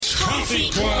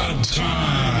Coffee Club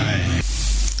time.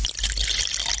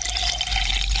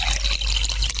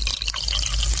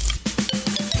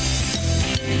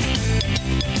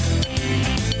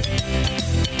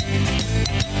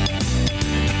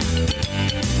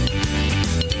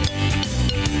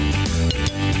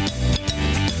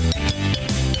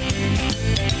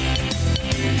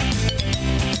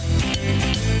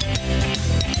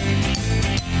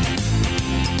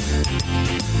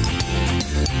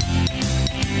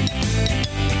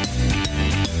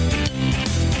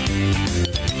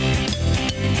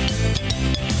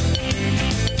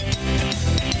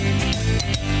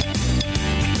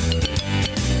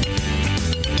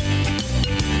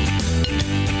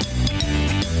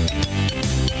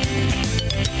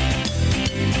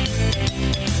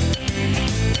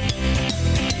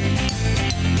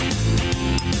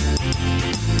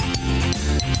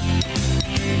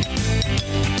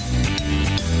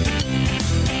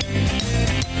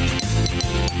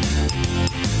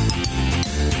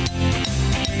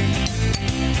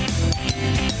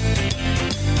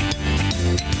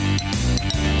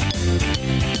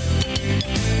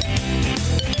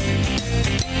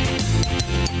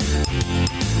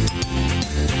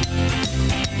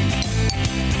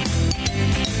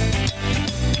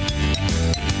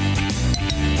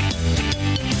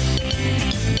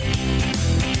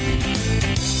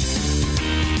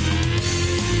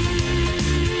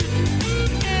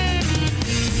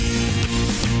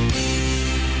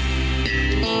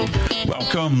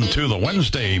 Welcome to the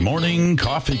Wednesday Morning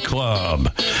Coffee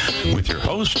Club with your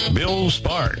host, Bill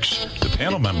Sparks. The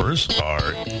panel members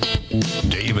are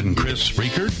Dave and Chris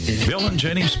Riekert, Bill and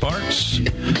Jenny Sparks,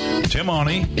 Tim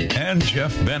Awney, and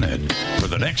Jeff Bennett. For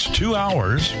the next 2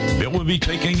 hours, Bill will be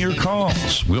taking your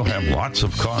calls. We'll have lots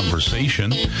of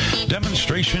conversation,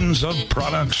 demonstrations of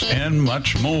products, and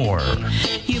much more.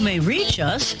 You may reach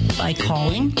us by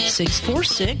calling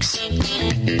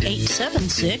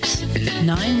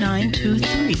 646-876-9923.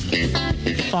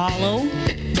 Follow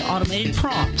the automated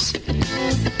prompts.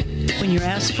 When you're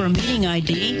asked for a meeting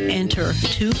ID, enter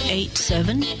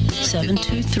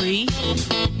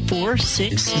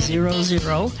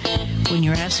 287-723-4600. When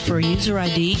you're asked for a user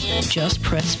ID, just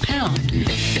press pound.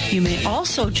 You may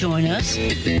also join us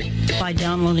by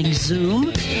downloading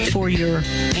Zoom for your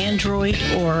Android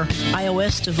or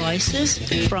iOS devices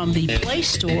from the Play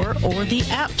Store or the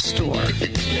App Store.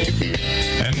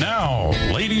 And now,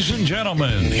 ladies and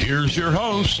gentlemen, here's your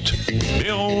host,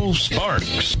 Bill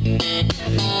Sparks.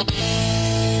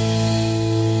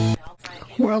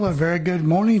 Well, a very good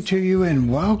morning to you and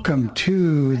welcome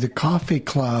to the Coffee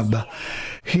Club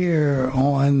here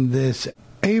on this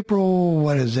April,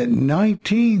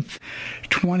 19th,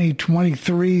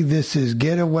 2023. This is a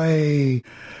getaway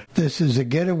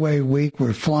week.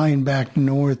 We're flying back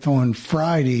north on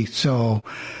Friday, so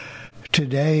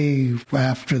today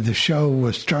after the show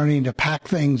we're starting to pack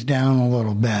things down a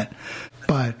little bit,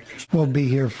 but we'll be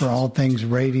here for All Things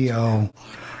Radio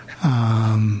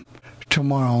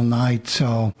tomorrow night,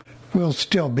 so we'll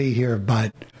still be here,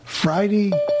 but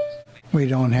Friday we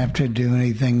don't have to do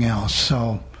anything else.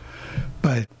 So,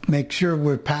 but make sure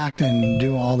we're packed and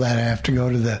do all that. I have to go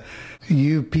to the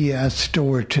UPS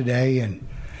store today and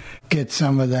get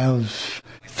some of those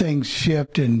things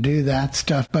shipped and do that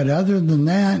stuff. But other than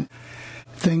that,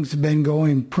 things have been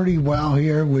going pretty well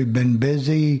here. We've been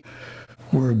busy.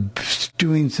 We're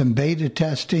doing some beta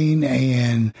testing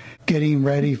and getting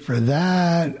ready for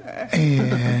that.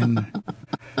 And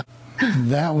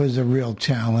that was a real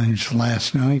challenge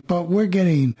last night, but we're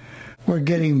getting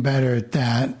better at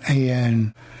that.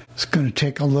 And it's going to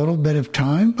take a little bit of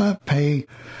time, but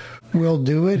we'll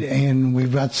do it. And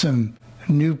we've got some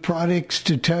new products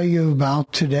to tell you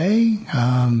about today,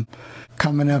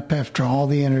 coming up after all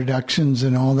the introductions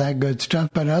and all that good stuff.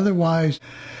 But otherwise,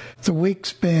 the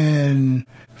week's been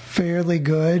fairly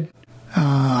good.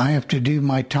 I have to do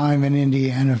my time in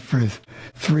Indiana for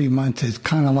 3 months. It's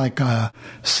kind of like a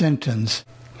sentence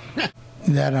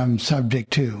that I'm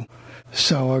subject to.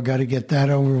 So I've got to get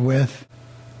that over with,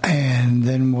 and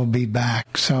then we'll be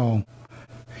back. So,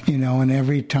 and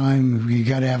every time you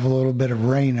got to have a little bit of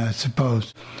rain, I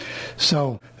suppose.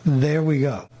 So there we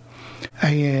go.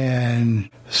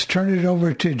 And let's turn it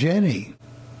over to Jenny.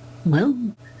 Well,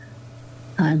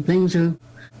 things are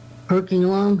perking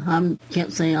along. I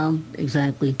can't say I'm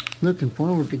exactly looking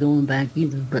forward to going back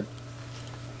either, but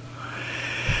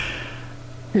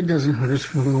it doesn't hurt us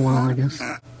for a little while, I guess.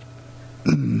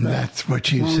 That's what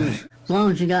you say. As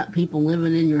long as you got people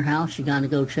living in your house, you got to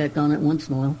go check on it once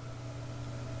in a while.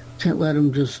 Can't let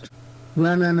them just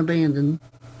run unabandoned.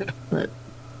 But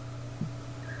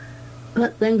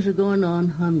things are going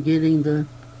on. I'm getting the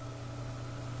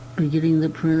be getting the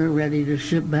printer ready to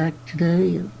ship back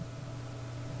today. And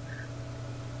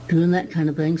doing that kind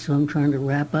of thing, so I'm trying to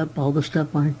wrap up all the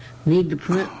stuff I need to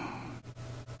print.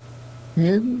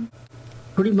 And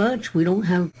pretty much we don't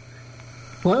have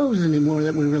clothes anymore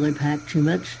that we really pack too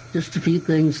much. Just a few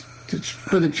things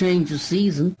for the change of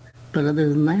season, but other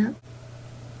than that,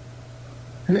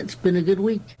 and it's been a good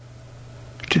week.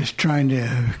 Just trying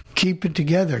to keep it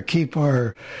together, keep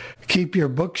your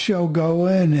book show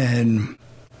going, and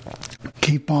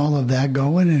keep all of that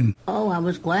going. And I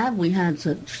was glad we had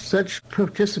such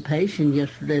participation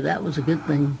yesterday. That was a good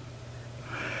thing.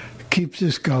 Keeps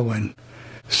us going.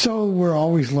 So we're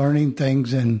always learning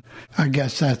things, and I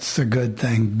guess that's the good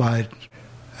thing. But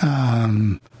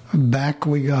back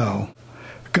we go.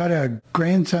 Got a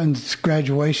grandson's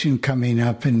graduation coming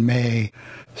up in May,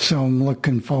 so I'm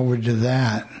looking forward to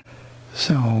that.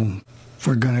 So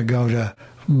we're going to go to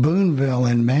Boonville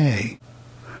in May,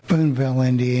 Boonville,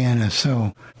 Indiana.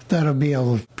 So that'll be a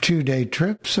 2-day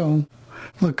trip, so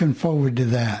looking forward to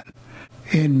that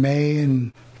in May,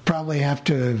 and probably have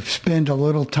to spend a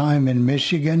little time in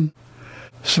Michigan,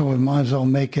 so we might as well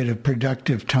make it a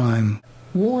productive time.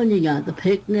 Well, you got the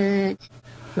picnic,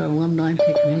 the alumni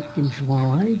picnic in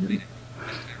July.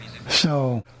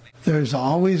 So there's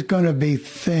always going to be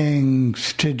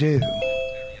things to do.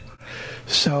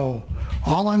 So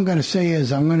all I'm going to say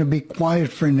is I'm going to be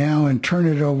quiet for now and turn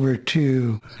it over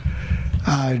to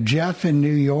Jeff in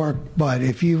New York. But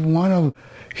if you want to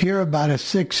hear about a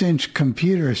 6-inch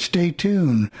computer, stay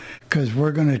tuned, because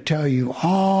we're going to tell you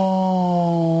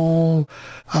all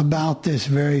about this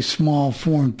very small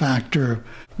form factor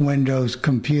Windows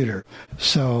computer.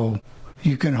 So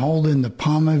you can hold in the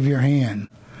palm of your hand.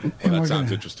 Well, that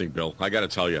sounds interesting, Bill. I got to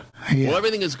tell you. Yeah. Well,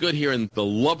 everything is good here in the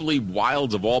lovely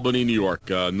wilds of Albany, New York.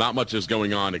 Not much is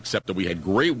going on except that we had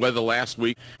great weather last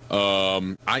week.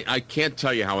 I can't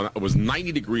tell you how it was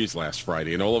 90 degrees last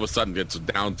Friday, and all of a sudden it's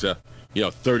down to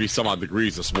 30 some odd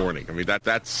degrees this morning. I mean,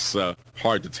 that's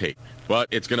hard to take. But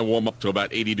it's going to warm up to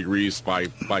about 80 degrees by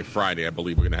Friday. I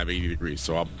believe we're going to have 80 degrees.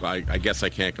 So I guess I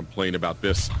can't complain about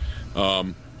this.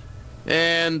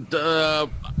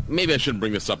 Maybe I shouldn't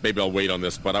bring this up. Maybe I'll wait on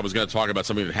this. But I was going to talk about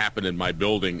something that happened in my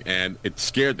building, and it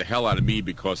scared the hell out of me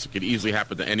because it could easily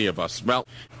happen to any of us. Well,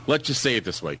 let's just say it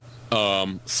this way.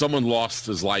 Someone lost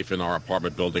his life in our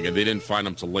apartment building, and they didn't find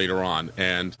him till later on.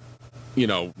 And,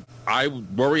 I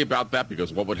worry about that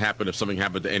because what would happen if something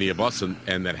happened to any of us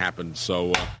and that happened.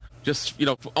 So just,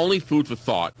 only food for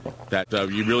thought that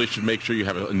you really should make sure you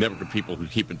have a network of people who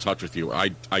keep in touch with you. I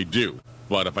do.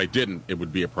 But if I didn't, it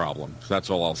would be a problem. So that's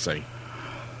all I'll say.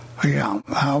 Yeah,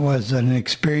 how was an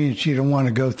experience you don't want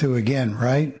to go through again,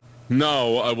 right?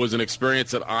 No, it was an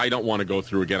experience that I don't want to go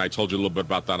through again. I told you a little bit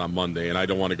about that on Monday, and I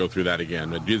don't want to go through that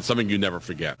again. It's something you never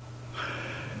forget.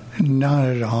 Not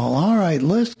at all. All right,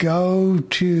 let's go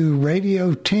to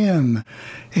Radio Tim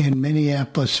in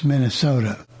Minneapolis,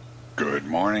 Minnesota. Good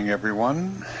morning,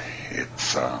 everyone.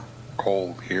 It's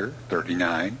cold here,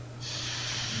 39.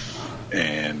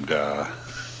 And,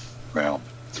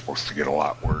 it's supposed to get a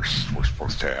lot worse. We're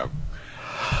supposed to have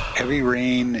heavy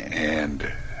rain and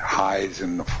highs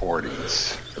in the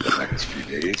 40s for the next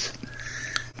few days.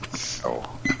 So,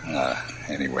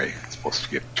 anyway, it's supposed to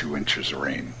get 2 inches of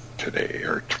rain today,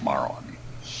 or tomorrow,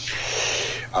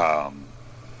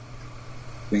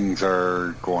 things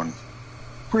are going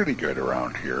pretty good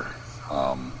around here.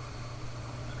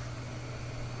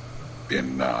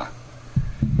 Been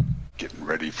getting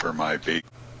ready for my big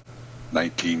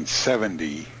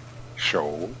 1970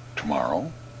 show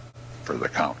tomorrow for the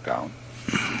countdown,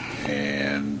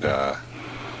 and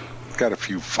got a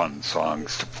few fun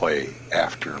songs to play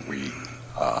after we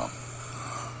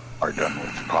are done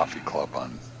with the Coffee Club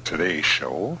on today's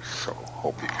show, so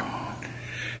hope you can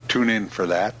tune in for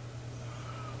that.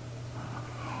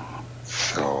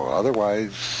 So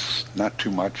otherwise, not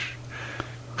too much.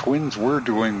 Twins were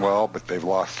doing well, but they've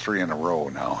lost 3 in a row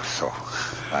now, so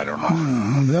I don't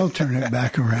know. They'll turn it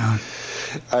back around.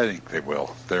 I think they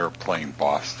will. They're playing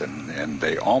Boston, and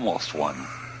they almost won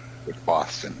with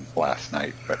Boston last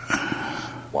night, but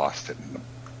lost it in the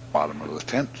bottom of the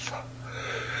 10th.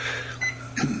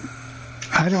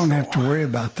 I don't have to worry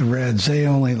about the Reds. They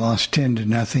only lost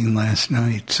 10-0 last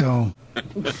night, so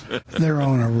they're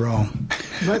on a roll.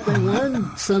 But they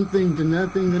won something to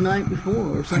nothing the night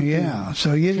before or something. Yeah,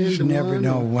 so you just never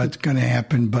know what's going to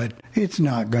happen, but it's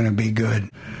not going to be good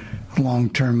long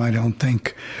term, I don't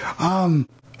think.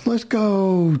 Let's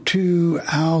go to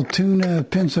Altoona,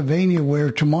 Pennsylvania,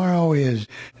 where tomorrow is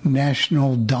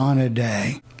National Donna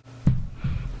Day.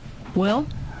 Well,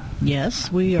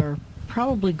 yes, we are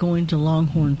probably going to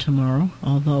Longhorn tomorrow,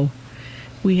 although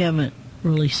we haven't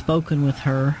really spoken with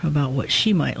her about what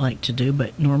she might like to do,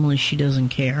 but normally she doesn't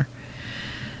care.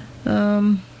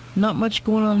 Not much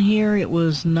going on here. It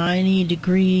was 90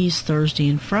 degrees Thursday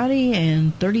and Friday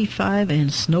and 35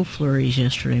 and snow flurries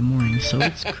yesterday morning, so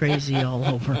it's crazy all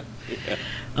over.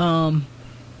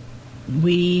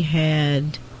 We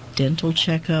had dental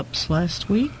checkups last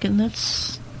week, and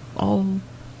that's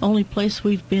only place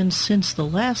we've been since the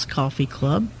last coffee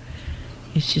club.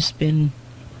 It's just been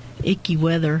icky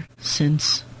weather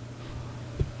since,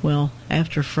 well,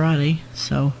 after Friday,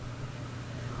 so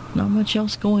not much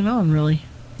else going on, really.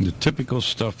 The typical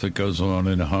stuff that goes on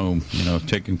in the home,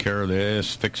 taking care of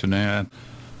this, fixing that.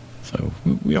 So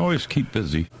we always keep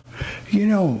busy.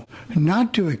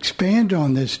 Not to expand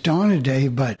on this Donna Day,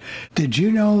 but did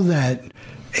you know that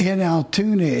in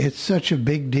Altoona it's such a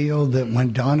big deal that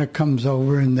when Donna comes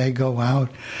over and they go out,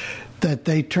 that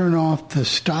they turn off the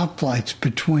stoplights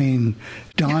between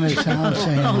Donna's house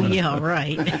and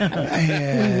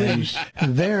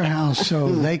and their house,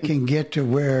 so they can get to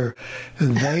where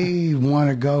they want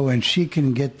to go, and she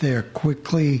can get there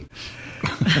quickly.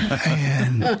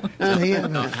 And they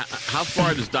have how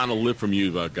far does Donna live from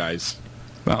you, guys?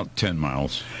 About 10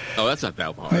 miles. Oh, that's not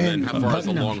that far. And then how far is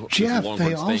the long? Jeff,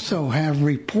 they also have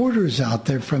reporters out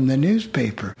there from the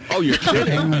newspaper. Oh, you're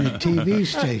kidding! And a TV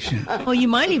station. Oh, you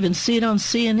might even see it on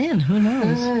CNN. Who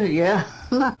knows? Yeah.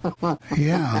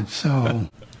 Yeah. So,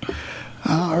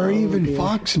 or even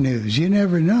Fox News. You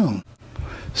never know.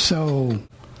 So,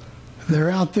 they're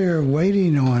out there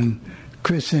waiting on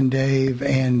Chris and Dave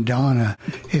and Donna.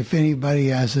 If anybody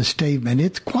has a statement,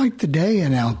 it's quite the day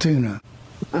in Altoona.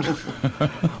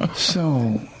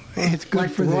 So it's good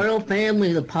like for the royal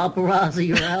family. The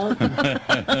paparazzi are out.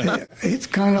 It's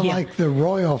kind of like the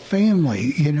royal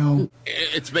family,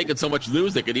 It's making so much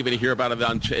news they could even hear about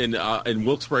it in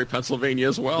Wilkes-Barre, Pennsylvania,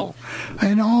 as well,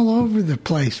 and all over the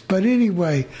place. But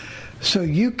anyway, so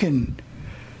you can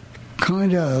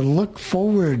kind of look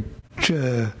forward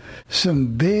to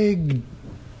some big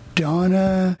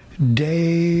Donna,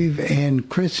 Dave, and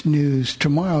Chris news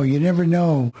tomorrow. You never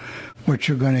know what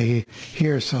you're going to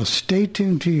hear, so stay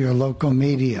tuned to your local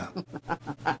media.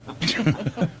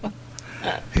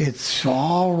 It's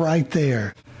all right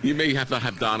there. You may have to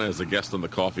have Donna as a guest on the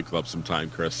coffee club sometime,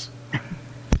 Chris.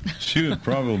 She would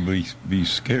probably be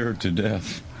scared to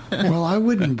death. Well, I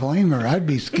wouldn't blame her. I'd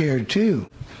be scared too.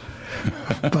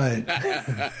 But,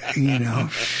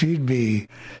 she'd be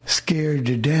scared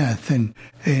to death. And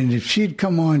if she'd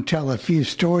come on and tell a few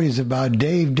stories about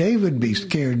Dave, Dave would be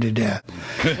scared to death.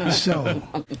 So,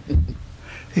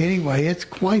 anyway, it's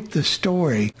quite the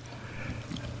story.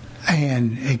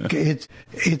 And it's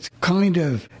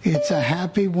a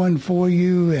happy one for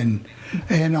you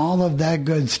and all of that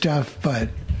good stuff, but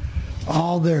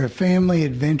all their family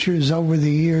adventures over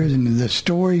the years and the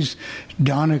stories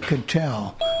Donna could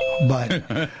tell. But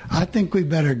I think we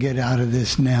better get out of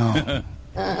this now.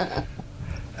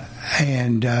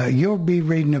 And you'll be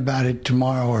reading about it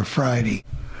tomorrow or Friday.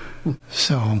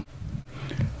 So,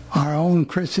 our own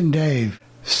Chris and Dave,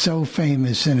 so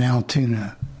famous in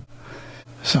Altoona.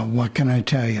 So what can I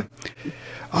tell you?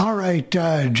 All right,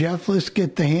 Jeff, let's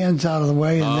get the hands out of the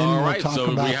way, and then we'll talk about this. All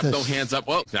right, so we have no hands up.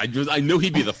 Well, I knew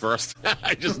he'd be the first.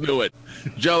 I just knew it.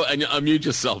 Joe, and unmute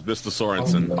yourself, Mr.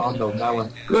 Sorensen.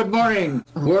 Good morning,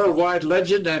 Worldwide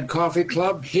Legend and Coffee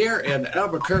Club here in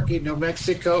Albuquerque, New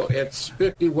Mexico. It's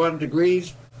 51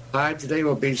 degrees. High today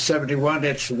will be 71.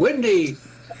 It's windy.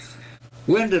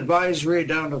 Wind advisory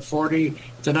down to 40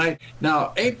 tonight.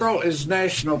 Now, April is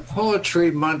National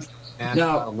Poetry Month.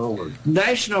 Now,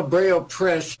 National Braille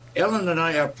Press, Ellen and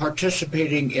I are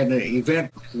participating in an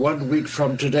event 1 week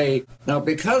from today. Now,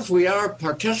 because we are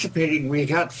participating, we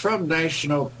got from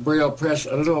National Braille Press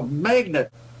a little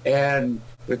magnet, and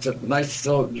it's a nice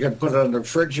little, you can put it on the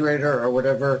refrigerator or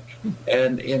whatever.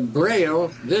 And in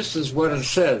Braille, this is what it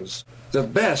says. The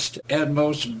best and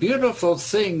most beautiful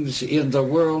things in the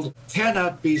world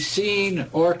cannot be seen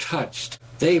or touched.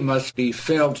 They must be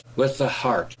felt with the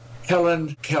heart.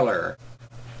 Helen Keller.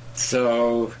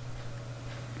 So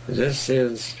this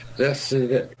is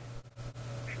it.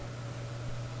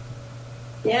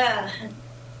 Yeah.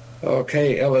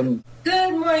 Okay, Ellen.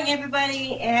 Good morning,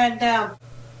 everybody. And that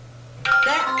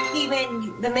came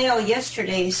in the mail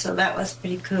yesterday, so that was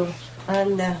pretty cool.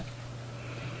 And I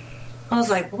was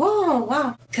like, whoa,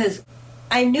 wow, because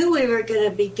I knew we were going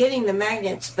to be getting the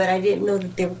magnets, but I didn't know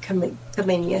that they would come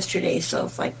in yesterday. So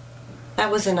it's like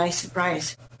that was a nice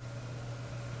surprise.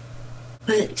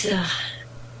 But,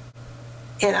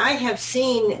 and I have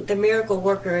seen The Miracle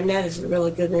Worker, and that is a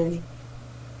really good movie.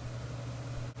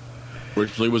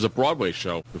 Originally was a Broadway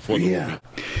show before the movie.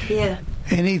 Yeah.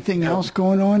 Anything else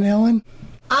going on, Ellen?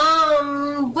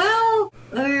 Well,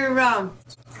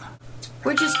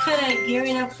 we're just kind of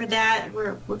gearing up for that.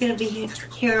 We're going to be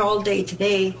here all day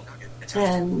today,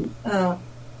 and well,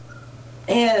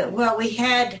 we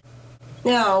had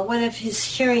one of his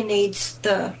hearing aids,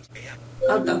 the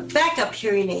backup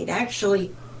hearing aid,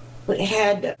 actually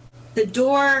had the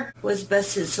door was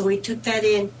busted, so we took that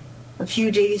in a few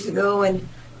days ago, and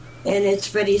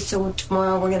it's ready. So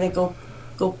tomorrow we're going to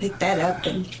go pick that up.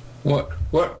 And what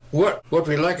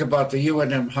we like about the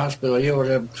UNM hospital,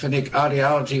 UNM clinic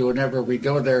audiology, whenever we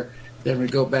go there, then we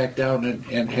go back down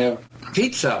and have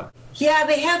pizza. Yeah,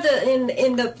 they have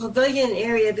in the pavilion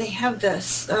area. They have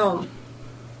this.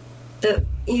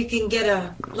 You can get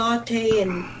a latte,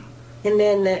 and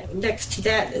then next to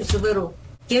that is a little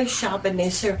gift shop, and they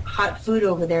serve hot food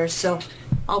over there. So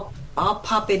I'll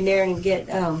pop in there and get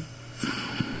a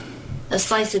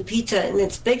slice of pizza, and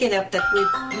it's big enough that we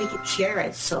can share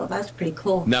it. So that's pretty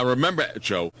cool. Now remember,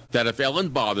 Joe, that if Ellen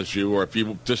bothers you, or if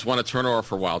you just want to turn her off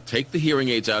for a while, take the hearing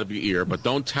aids out of your ear, but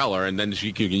don't tell her, and then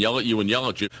she can yell at you and yell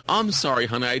at you. I'm sorry,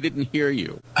 honey, I didn't hear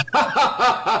you.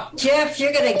 Jeff,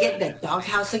 you're gonna get in the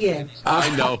doghouse again.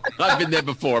 I know. I've been there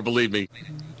before, believe me.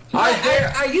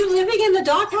 Are you living in the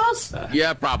doghouse?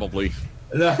 Yeah, probably.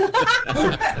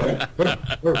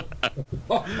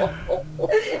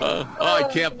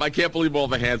 I can't believe all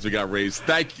the hands we got raised.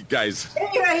 Thank you, guys.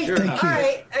 Anyway, Sure. all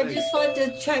right. I just wanted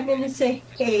to chime in and say,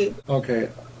 hey. Okay.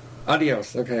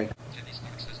 Adios. Okay.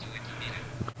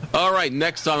 All right.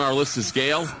 Next on our list is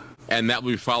Gail, and that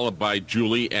will be followed by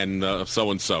Julie and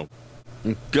so-and-so.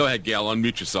 Go ahead, Gail.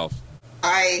 Unmute yourself.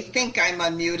 I think I'm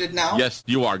unmuted now. Yes,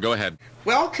 you are. Go ahead.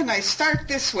 Well, can I start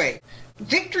this way?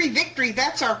 Victory, victory,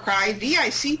 that's our cry,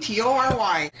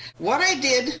 VICTORY. What I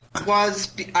did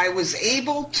was I was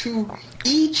able to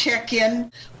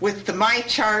e-check-in with the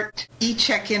MyChart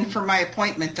e-check-in for my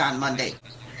appointment on Monday.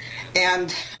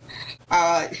 And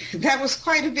that was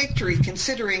quite a victory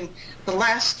considering the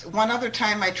last one other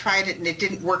time I tried it and it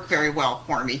didn't work very well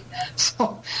for me.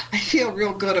 So I feel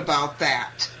real good about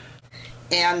that.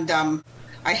 And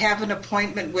I have an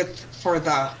appointment for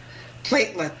the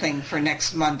platelet thing for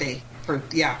next Monday. For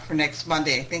next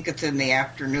Monday. I think it's in the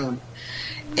afternoon.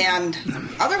 And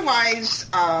otherwise,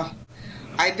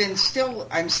 I'm still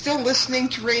listening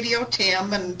to Radio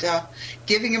Tim and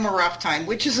giving him a rough time,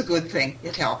 which is a good thing.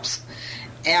 It helps.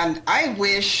 And I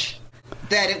wish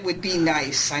that it would be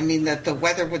nice. I mean, that the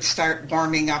weather would start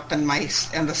warming up and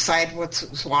the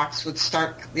sidewalks would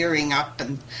start clearing up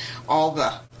and all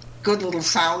the good little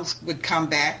sounds would come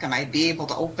back, and I'd be able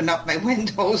to open up my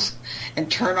windows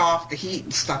and turn off the heat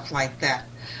and stuff like that.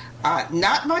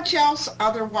 Not much else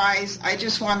otherwise. I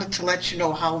just wanted to let you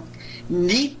know how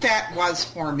neat that was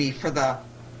for me for the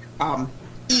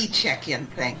e-check-in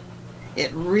thing.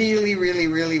 It really, really,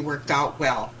 really worked out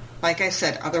well. Like I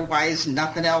said, otherwise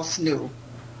nothing else new.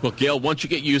 Well, Gail, once you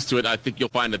get used to it, I think you'll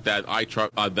find that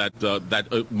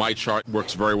MyChart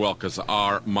works very well because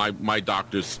my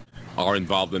doctors are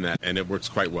involved in that, and it works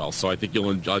quite well. So I think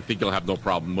you'll have no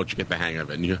problem once you get the hang of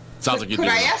it. And sounds like you do.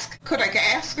 Could I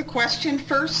ask a question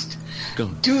first? Go.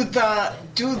 Do the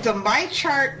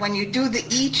MyChart, when you do the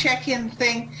e-check-in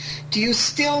thing, do you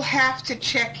still have to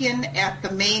check in at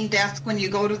the main desk when you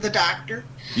go to the doctor?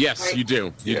 Yes, Like, you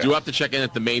do. You do have to check in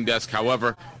at the main desk.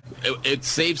 However, it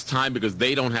saves time because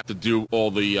they don't have to do all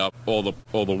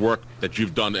the work that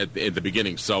you've done at the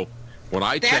beginning. So when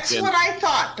I check in, that's what I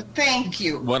thought. But thank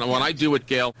you. When I do it,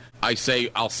 Gail, I'll say,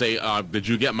 did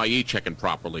you get my e-check-in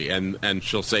properly? And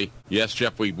she'll say, yes,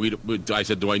 Jeff. I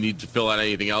said, do I need to fill out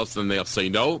anything else? And they'll say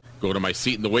no. Go to my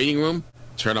seat in the waiting room.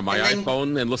 Turn on my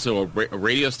iPhone and listen to a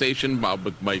radio station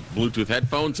with my Bluetooth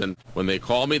headphones, and when they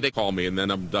call me, and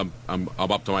then I'm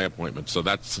up to my appointment. So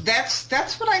that's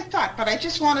what I thought, but I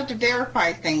just wanted to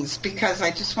verify things because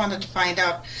I just wanted to find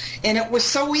out, and it was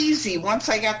so easy once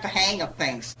I got the hang of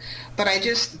things. But I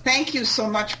just thank you so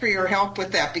much for your help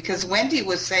with that because Wendy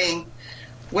was saying,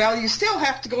 well, you still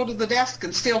have to go to the desk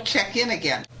and still check in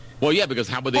again. Well, yeah, because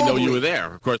how would they know you were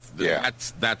there? Of course,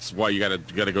 that's why you got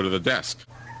to go to the desk.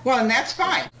 Well, and that's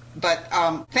fine. But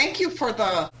thank you for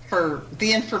the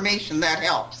information. That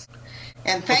helps.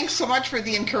 And thanks so much for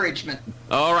the encouragement.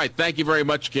 All right. Thank you very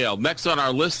much, Gail. Next on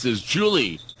our list is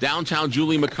Julie, downtown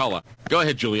Julie McCullough. Go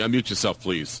ahead, Julie. Unmute yourself,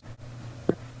 please.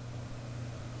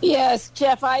 Yes,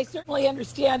 Jeff, I certainly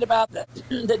understand about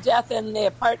the death in the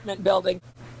apartment building.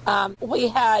 We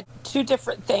had 2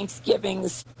 different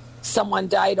Thanksgivings. Someone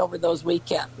died over those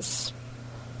weekends.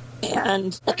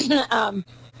 And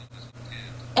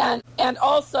and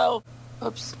also,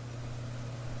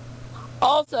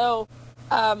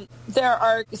 there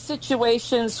are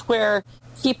situations where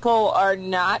people are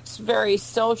not very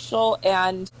social,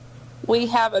 and we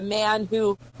have a man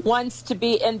who wants to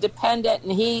be independent,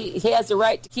 and he has a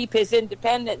right to keep his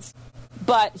independence,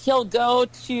 but he'll go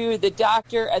to the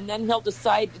doctor and then he'll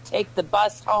decide to take the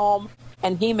bus home,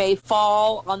 and he may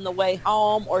fall on the way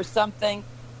home or something,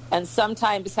 and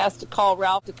sometimes has to call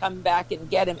Ralph to come back and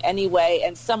get him anyway.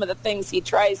 And some of the things he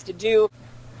tries to do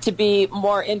to be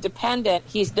more independent,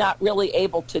 he's not really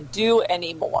able to do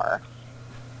anymore.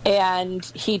 And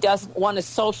he doesn't want a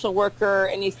social worker or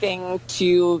anything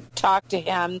to talk to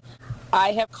him.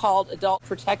 I have called Adult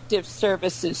Protective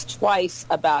Services twice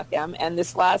about him, and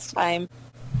this last time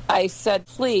I said,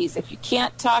 please, if you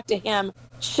can't talk to him,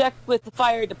 check with the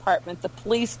fire department, the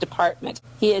police department.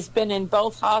 He has been in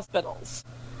both hospitals.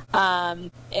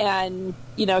 And,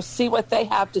 see what they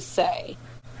have to say,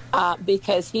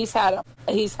 because he's had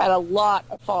a lot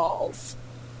of falls.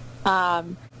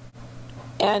 And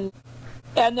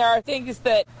there are things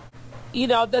that,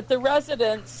 that the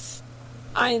residents,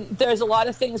 there's a lot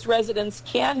of things residents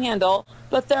can handle,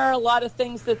 but there are a lot of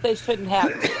things that they shouldn't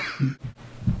have to.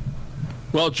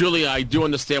 Well, Julie, I do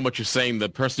understand what you're saying. The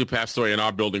person who passed away in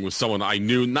our building was someone I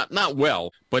knew, not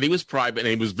well, but he was private and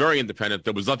he was very independent.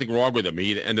 There was nothing wrong with him.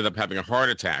 He ended up having a heart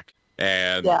attack,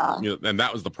 and and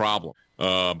that was the problem.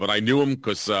 But I knew him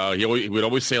because he would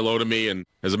always say hello to me. And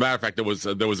as a matter of fact, there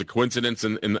was a coincidence,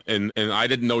 and I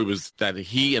didn't know that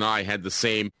he and I had the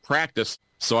same practice.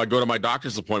 So I go to my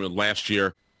doctor's appointment last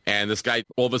year, and this guy,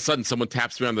 all of a sudden, someone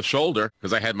taps me on the shoulder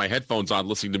because I had my headphones on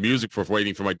listening to music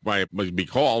waiting for my to be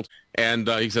called. And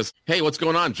he says, hey, what's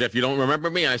going on, Jeff? You don't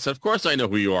remember me? And I said, of course I know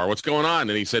who you are. What's going on?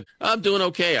 And he said, I'm doing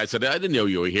okay. I said, I didn't know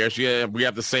you were here. We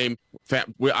have the same,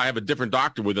 I have a different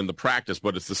doctor within the practice,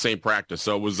 but it's the same practice.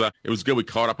 So it was good. We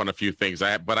caught up on a few things.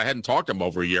 But I hadn't talked to him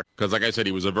over a year because, like I said,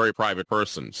 he was a very private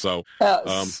person. So,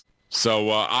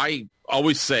 I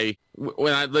always say,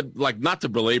 when not to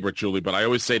belabor it, Julie, but I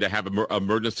always say to have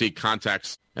emergency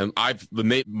contacts. And my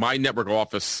rental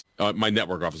office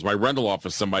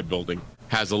in my building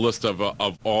has a list of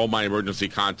all my emergency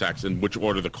contacts and which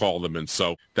order to call them in.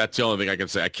 So that's the only thing I can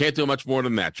say. I can't do much more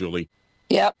than that, Julie.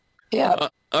 Yep.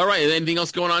 All right. Anything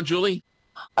else going on, Julie?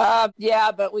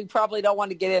 Yeah, but we probably don't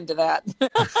want to get into that.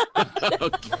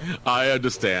 I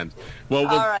understand.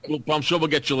 Well, I'm sure we'll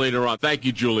get you later on. Thank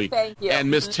you, Julie. Thank you. And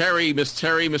Miss Terry, you can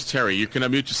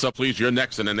unmute yourself, please. You're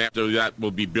next, and then after that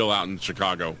will be Bill out in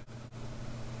Chicago.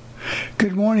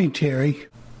 Good morning, Terry.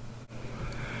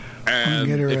 And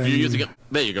if you're using it,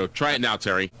 there you go. Try it now,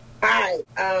 Terry. Hi,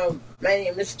 my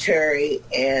name is Terry,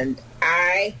 and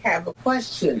I have a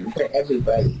question for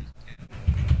everybody.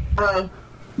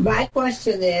 My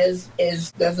question is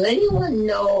does anyone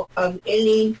know of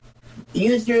any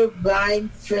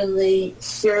user-blind-friendly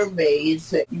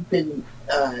surveys that you can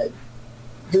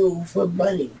do for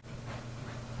money?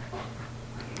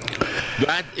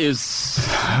 That is...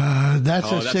 that's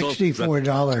a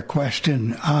 $64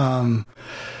 question.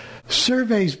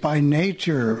 Surveys by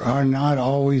nature are not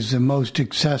always the most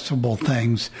accessible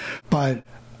things, but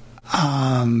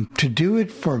to do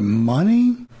it for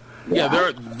money...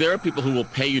 Yeah, there are people who will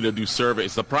pay you to do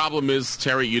surveys. The problem is,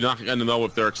 Terry, you're not going to know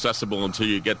if they're accessible until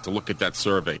you get to look at that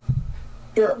survey.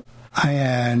 Sure.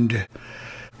 And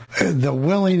the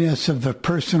willingness of the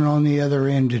person on the other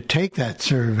end to take that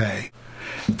survey.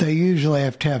 They usually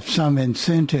have to have some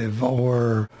incentive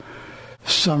or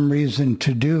some reason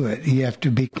to do it. You have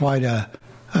to be quite a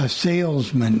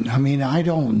salesman. I mean, I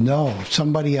don't know.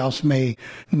 Somebody else may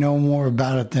know more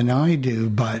about it than I do,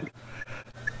 but...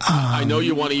 I know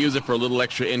you want to use it for a little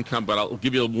extra income, but I'll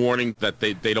give you a warning that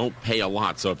they don't pay a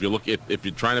lot. So if you're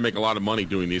trying to make a lot of money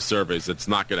doing these surveys, it's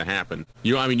not going to happen.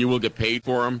 You will get paid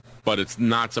for them, but it's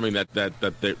not something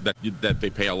that they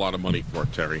pay a lot of money for,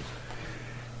 Terry.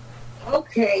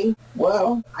 Okay,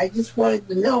 well, I just wanted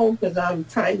to know because I'm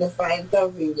trying to find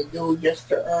something to do just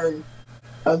to earn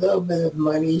a little bit of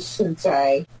money since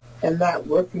I am not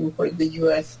working for the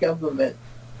U.S. government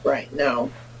right now.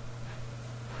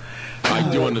 I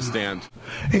do understand.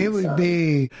 It would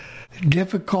be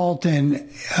difficult. And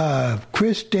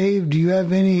Chris, Dave, do you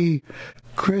have any,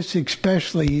 Chris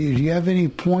especially, do you have any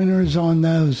pointers on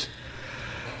those?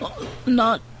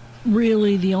 Not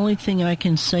really. The only thing I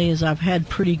can say is I've had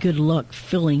pretty good luck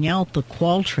filling out the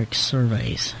Qualtrics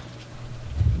surveys.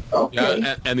 Okay.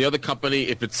 Yeah, and the other company,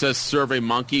 if it says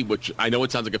SurveyMonkey, which I know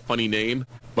it sounds like a funny name,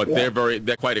 but they're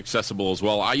quite accessible as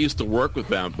well. I used to work with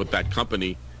that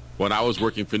company when I was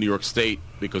working for New York State,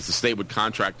 because the state would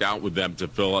contract out with them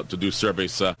to do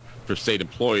surveys for state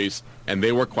employees, and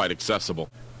they were quite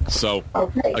accessible. So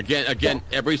again,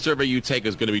 every survey you take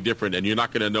is going to be different, and you're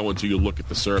not going to know until you look at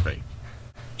the survey.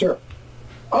 Sure.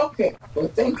 Okay. Well,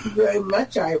 thank you very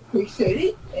much. I appreciate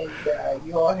it. And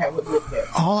you all have a good day.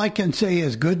 All I can say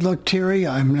is good luck, Terry.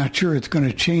 I'm not sure it's going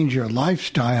to change your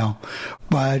lifestyle,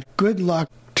 but good luck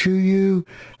to you,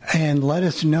 and let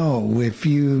us know if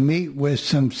you meet with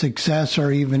some success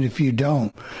or even if you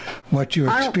don't, what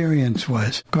your experience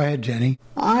was. Go ahead, Jenny.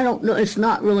 I don't know. It's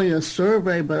not really a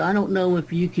survey, but I don't know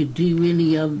if you could do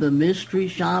any of the mystery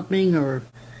shopping or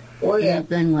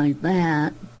anything like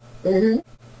that. Mm-hmm.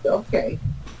 Okay.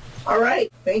 All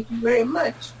right. Thank you very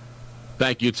much.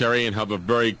 Thank you, Terry, and have a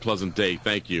very pleasant day.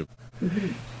 Thank you.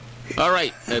 All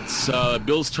right, it's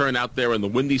Bill's turn out there in the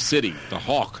Windy City, the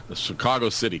Hawk, the Chicago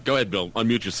City. Go ahead, Bill.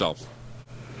 Unmute yourself.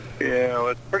 Yeah, well,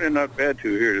 it's pretty not bad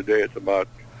to here today. It's about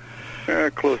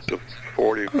close to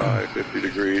 45, 50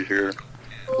 degrees here.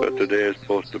 But today is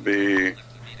supposed to be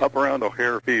up around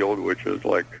O'Hare Field, which is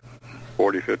like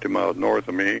 40, 50 miles north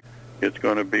of me. It's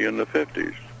going to be in the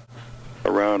 50s.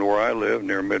 Around where I live,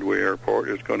 near Midway Airport,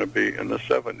 it's going to be in the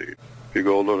 70s. If you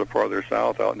go a little farther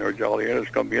south, out near Joliet,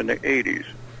 it's going to be in the 80s.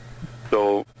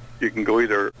 So you can go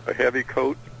either a heavy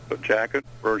coat, a jacket,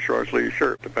 or a short-sleeve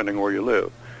shirt, depending where you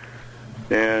live.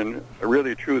 And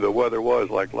really true, the weather was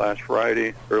like last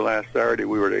Friday or last Saturday,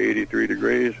 we were at 83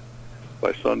 degrees.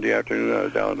 By Sunday afternoon, I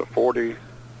was down to 40,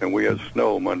 and we had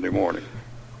snow Monday morning.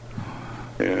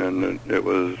 And it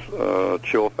was a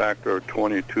chill factor of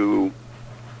 22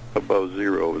 above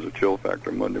zero. It was a chill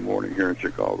factor Monday morning here in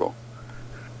Chicago.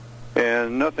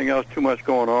 And nothing else too much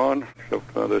going on. So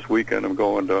this weekend I'm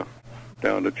going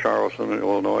down to Charleston,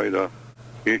 Illinois, to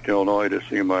East Illinois, to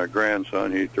see my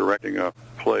grandson. He's directing a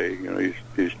play. You know,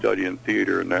 he's studying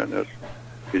theater and that. And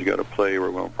he's got a play.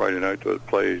 We're going Friday night to a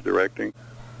play he's directing.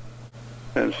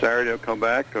 And Saturday I'll come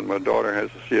back, and my daughter has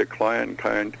to see a client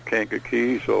in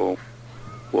Kankakee, so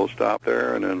we'll stop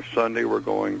there. And then Sunday we're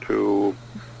going to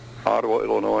Ottawa,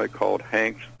 Illinois, called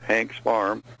Hank's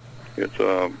Farm. It's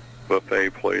a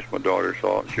buffet place. My daughter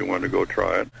saw it. She wanted to go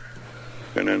try it.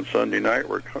 And then Sunday night,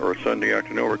 Sunday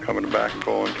afternoon, we're coming back and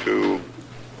going to,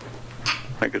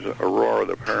 I think it's Aurora,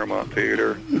 the Paramount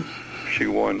Theater. She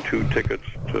won 2 tickets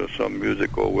to some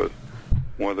musical with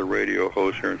one of the radio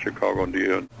hosts here in Chicago,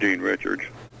 Dean Richards.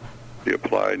 He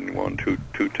applied and won two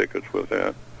tickets with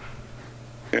that.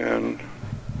 And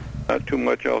not too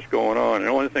much else going on. The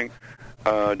only thing,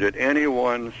 did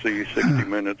anyone see 60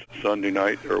 Minutes Sunday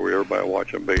night, or were everybody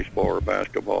watching baseball or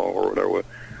basketball or whatever?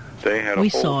 They had a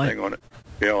whole thing on it.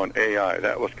 You know, on AI.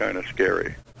 That was kind of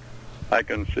scary. I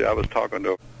can see, I was talking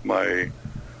to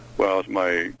it's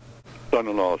my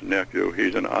son-in-law's nephew.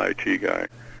 He's an IT guy.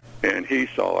 And he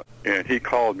saw it, and he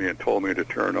called me and told me to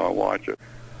turn on watch it.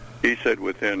 He said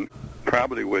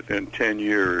probably within 10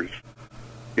 years,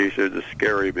 he said it's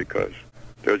scary because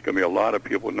there's going to be a lot of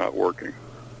people not working.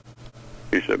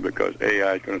 He said because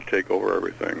AI is going to take over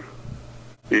everything.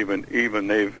 He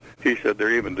said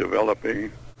they're even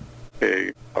developing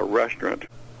a restaurant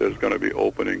that's going to be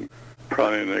opening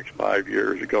probably in the next 5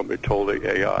 years. It's going to be totally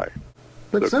AI.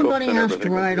 But somebody has to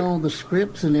write all the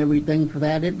scripts and everything for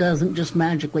that. It doesn't just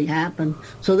magically happen.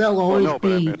 So there'll always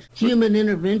be human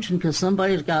intervention because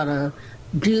somebody's got to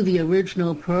do the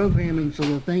original programming so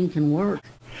the thing can work.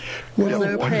 Well,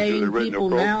 they're paying people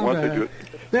now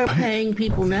they're paying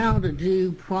people now to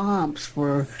do prompts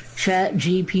for Chat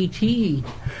GPT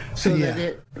so that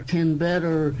it can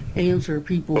better answer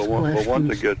people's questions.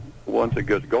 But once it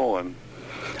gets going.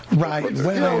 Right.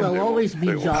 Well, there'll always be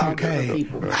jobs for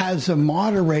people. As a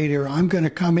moderator, I'm going to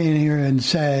come in here and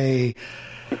say,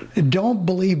 don't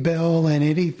believe Bill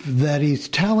and that he's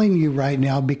telling you right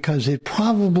now, because it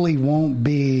probably won't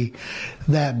be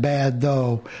that bad,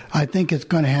 though. I think it's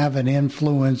going to have an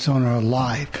influence on our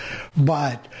life.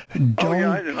 But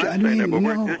don't...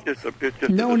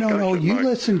 No. You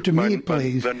listen to me,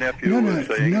 please. No.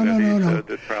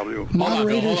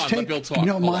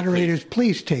 Moderators,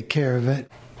 please take care of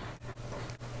it.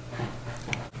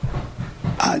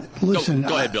 Listen.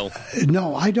 Go ahead, Bill.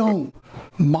 No, I don't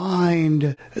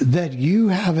mind that you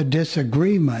have a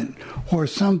disagreement or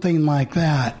something like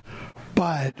that,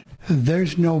 but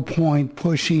there's no point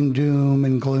pushing doom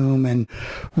and gloom and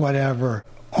whatever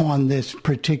on this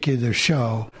particular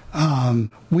show.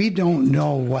 We don't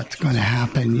know what's going to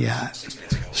happen yet.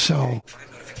 So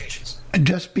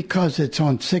just because it's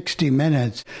on 60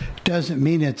 Minutes doesn't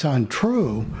mean it's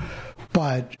untrue,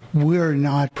 but we're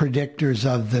not predictors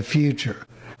of the future.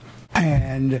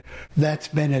 And that's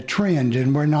been a trend,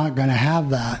 and we're not going to have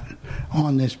that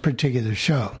on this particular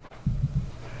show.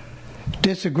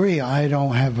 Disagree, I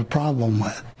don't have a problem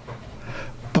with.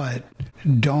 But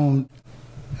don't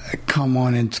come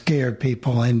on and scare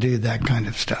people and do that kind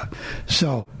of stuff.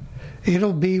 So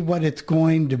it'll be what it's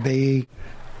going to be.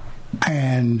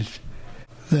 and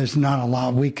there's not a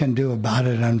lot we can do about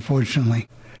it, unfortunately.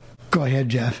 Go ahead,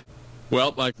 Jeff.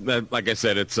 Well, like I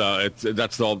said, that's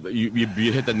all. You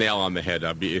hit the nail on the head.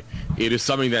 It is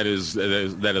something that is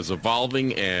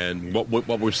evolving, and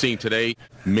what we're seeing today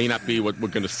may not be what we're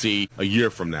going to see a year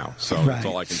from now. So right. That's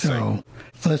all I can say. So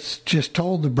let's just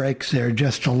hold the brakes there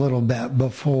just a little bit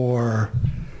before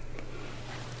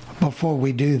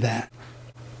we do that.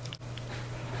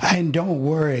 And don't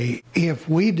worry, if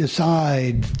we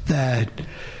decide that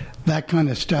kind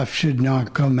of stuff should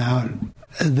not come out,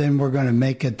 then we're going to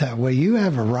make it that way. You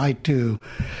have a right to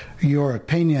your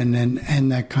opinion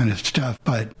and that kind of stuff,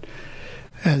 but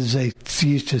as they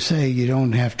used to say, you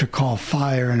don't have to call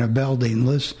fire in a building.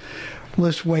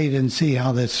 Let's wait and see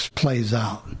how this plays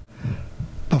out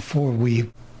before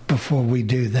we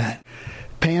do that.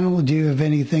 Panel, do you have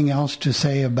anything else to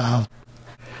say about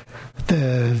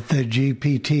the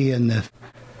GPT and the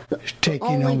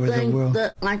taking over the world? The only thing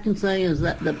that I can say is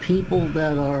that the people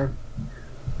that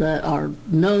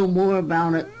know more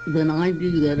about it than I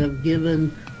do, that have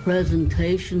given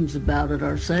presentations about it,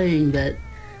 are saying that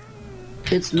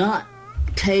it's not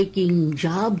taking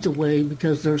jobs away,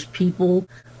 because there's people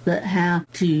that have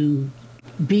to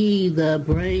be the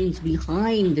brains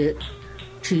behind it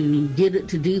to get it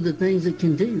to do the things it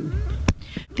can do.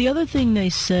 The other thing they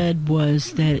said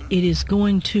was that it is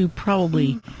going to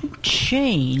probably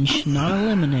change, not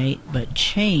eliminate, but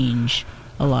change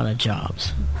a lot of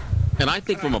jobs. And I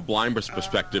think from a Blimber's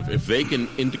perspective, if they can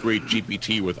integrate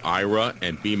GPT with IRA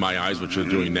and Be My Eyes, which they're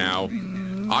doing now,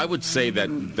 I would say that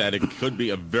it could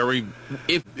be a very,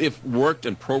 if worked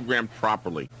and programmed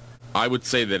properly, I would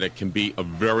say that it can be a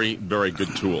very, very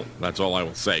good tool. That's all I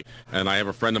will say. And I have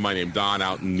a friend of mine named Don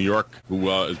out in New York who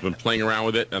has been playing around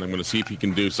with it, and I'm going to see if he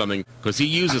can do something, because he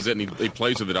uses it and he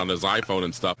plays with it on his iPhone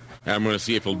and stuff. And I'm going to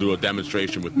see if he'll do a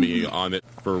demonstration with me on it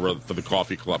for the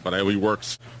coffee club. But I know he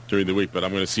works during the week, but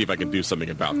I'm going to see if I can do something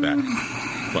about that.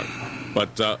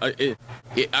 But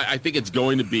I think it's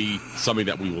going to be something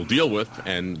that we will deal with,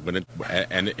 and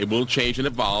it will change and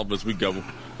evolve as we go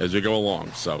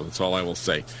along. So that's all I will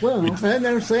say. Well, and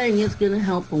they're saying it's going to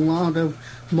help a lot of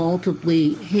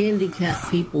multiply handicapped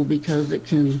people, because it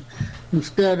can,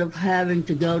 instead of having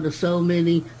to go to so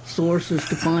many sources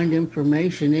to find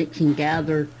information, it can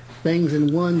gather things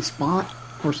in one spot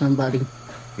for somebody.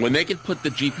 When they can put the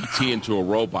GPT into a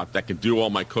robot that can do all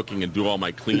my cooking and do all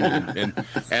my cleaning, and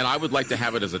I would like to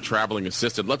have it as a traveling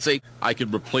assistant. Let's say I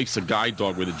could replace a guide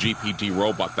dog with a GPT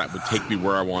robot that would take me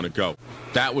where I want to go.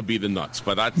 That would be the nuts,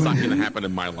 but that's not going to happen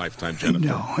in my lifetime, Jennifer.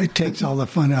 No, it takes all the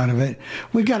fun out of it.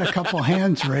 We got a couple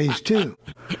hands raised, too.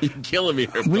 You're killing me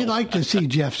here, Bill. We like to see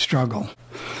Jeff struggle.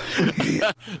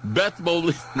 Beth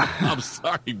Mobley, I'm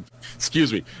sorry.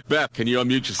 Excuse me. Beth, can you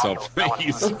unmute yourself,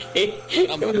 please? Okay.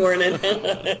 Good morning.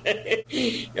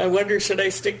 I wonder, should I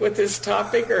stick with this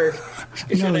topic, or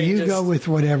should I just go with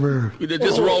whatever.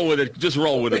 Just roll with it. Just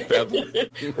roll with it, Beth.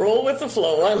 Roll with the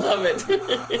flow. I love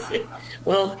it.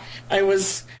 Well, I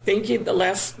was thinking the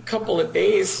last couple of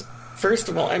days, first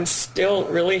of all, I'm still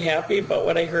really happy about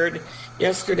what I heard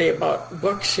yesterday about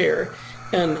Bookshare.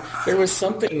 And there was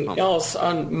something else.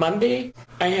 On Monday,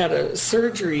 I had a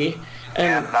surgery,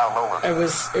 and it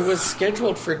was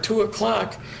scheduled for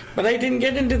 2:00, but I didn't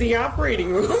get into the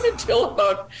operating room until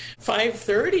about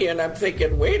 5:30, and I'm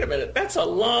thinking, wait a minute, that's a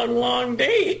long, long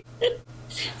day.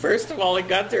 First of all, I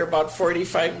got there about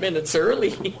 45 minutes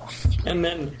early, and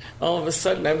then all of a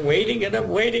sudden I'm waiting and I'm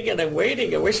waiting and I'm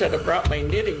waiting. I wish I'd have brought my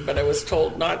knitting, but I was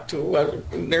told not to.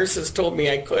 Nurses told me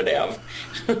I could have.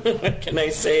 What can I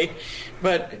say?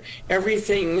 But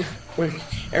everything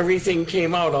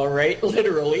came out all right,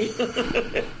 literally.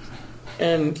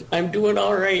 And I'm doing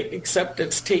all right, except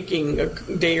it's taking a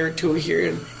day or two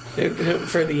here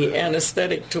for the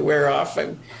anesthetic to wear off.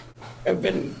 I've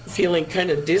been feeling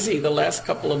kind of dizzy the last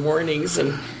couple of mornings,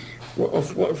 and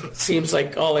what seems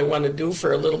like all I want to do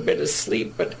for a little bit is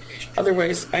sleep. But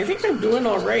otherwise, I think I'm doing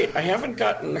all right. I haven't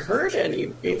gotten hurt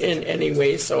in any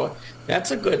way, so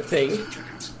that's a good thing.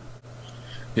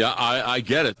 Yeah, I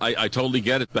get it. I totally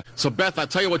get it. So, Beth, I'll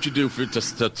tell you what you do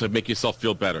to make yourself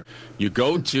feel better. You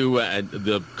go to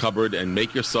the cupboard and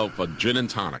make yourself a gin and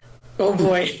tonic. Oh,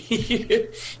 boy.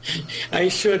 I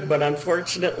should, but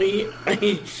unfortunately,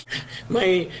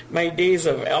 my days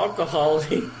of alcohol,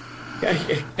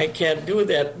 I can't do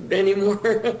that anymore.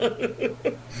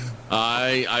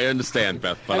 I understand,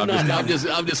 Beth, but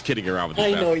I'm just kidding around with you,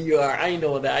 I Beth. know you are. I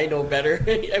know that. I know better.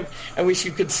 I wish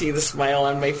you could see the smile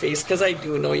on my face because I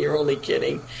do know you're only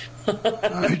kidding.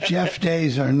 Jeff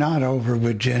days are not over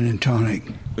with gin and tonic.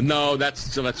 No,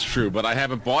 that's true, but I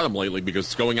haven't bought them lately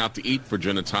because going out to eat for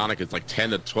gin and tonic is like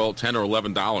 $10 or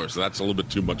 $11, so that's a little bit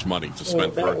too much money to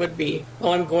spend. That would be.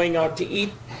 Well, I'm going out to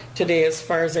eat today, as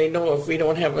far as I know, if we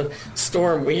don't have a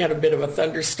storm. We had a bit of a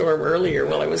thunderstorm earlier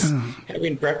while I was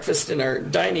having breakfast in our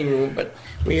dining room, but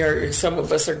some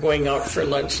of us are going out for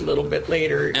lunch a little bit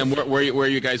later. And where are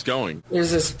you guys going?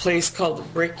 There's this place called the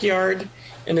Brickyard,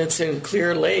 and it's in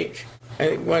Clear Lake.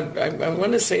 I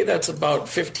want to say that's about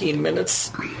 15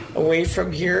 minutes away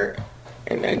from here,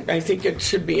 and I think it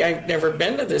should be. I've never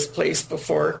been to this place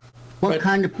before. What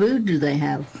kind of food do they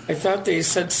have? I thought they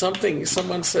said something.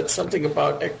 Someone said something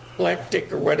about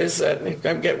eclectic, or what is that?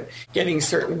 I'm getting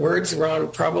certain words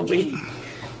wrong, probably.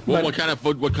 Well, what kind of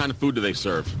food? What kind of food do they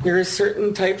serve? There are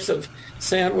certain types of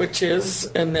sandwiches,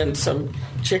 and then some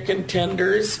chicken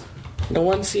tenders. No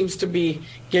one seems to be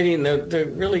getting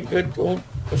the really good old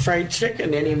fried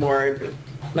chicken anymore.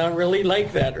 Not really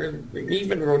like that, or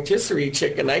even rotisserie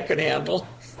chicken I could handle.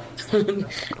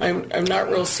 I'm not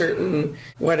real certain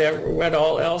what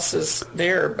all else is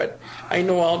there, but I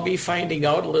know I'll be finding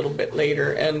out a little bit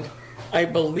later. And I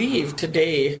believe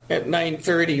today at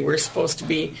 9:30 we're supposed to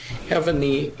be having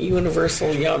the universal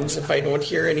yums. If I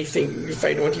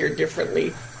don't hear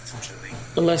differently.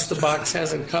 Unless the box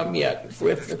hasn't come yet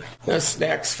with the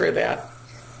snacks for that.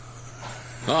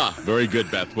 Very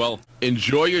good, Beth. Well,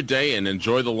 enjoy your day and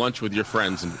enjoy the lunch with your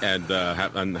friends, and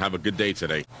have a good day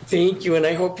today. Thank you, and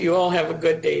I hope you all have a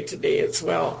good day today as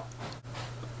well.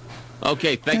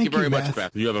 Okay, thank you very much,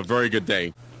 Beth. You have a very good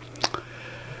day.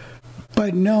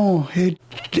 But no,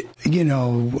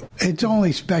 it's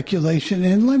only speculation.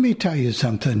 And let me tell you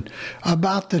something.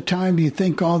 About the time you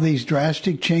think all these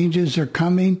drastic changes are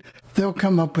coming, they'll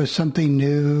come up with something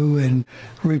new and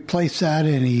replace that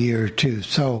in a year or two.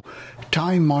 So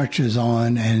time marches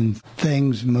on and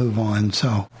things move on.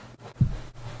 So,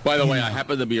 by the way, I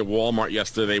happened to be at Walmart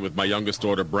yesterday with my youngest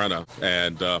daughter, Brenna,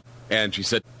 and she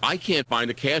said, I can't find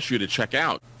a cashier to check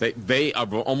out. They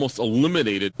have almost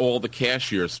eliminated all the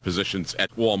cashier's positions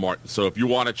at Walmart. So if you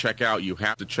want to check out, you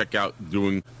have to check out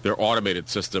doing their automated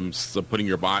systems, so putting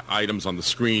your items on the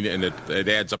screen, and it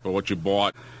adds up to what you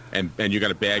bought, and you got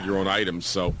to bag your own items.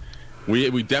 So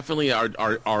we definitely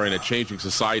are in a changing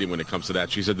society when it comes to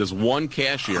that. She said there's one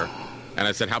cashier. And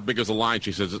I said, how big is the line?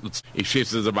 She says,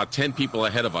 about 10 people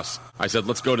ahead of us. I said,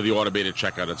 let's go to the automated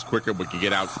checkout. It's quicker. We can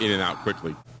get in and out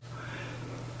quickly.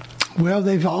 Well,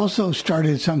 they've also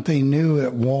started something new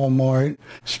at Walmart,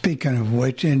 speaking of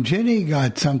which, and Jenny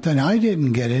got something. I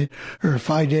didn't get it, or if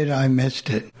I did, I missed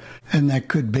it. And that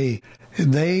could be.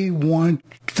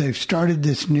 They've started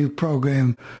this new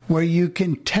program where you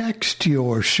can text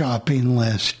your shopping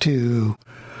list to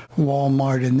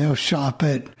Walmart, and they'll shop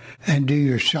it and do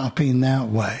your shopping that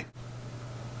way.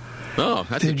 Oh,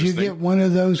 that's Did you get one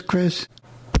of those, Chris?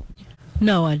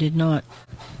 No, I did not.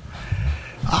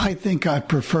 I think I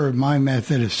prefer my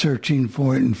method of searching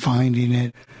for it and finding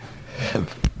it.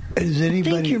 Is anybody?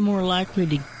 I think you're more likely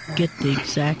to get the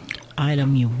exact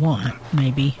item you want,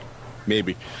 maybe.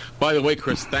 Maybe. By the way,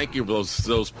 Chris, thank you for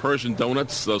those Persian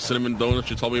donuts, those cinnamon donuts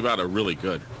you told me about are really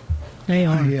good. They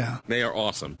are. Yeah. They are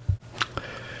awesome.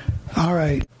 All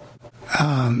right.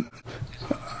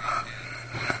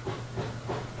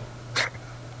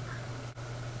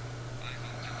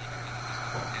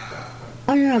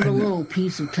 I have a little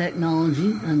piece of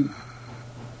technology, and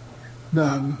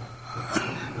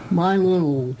my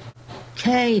little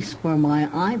case for my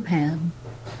iPad.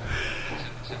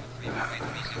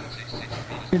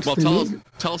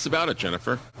 Tell us about it,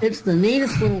 Jennifer. It's the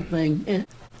neatest little thing.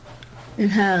 It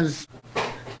has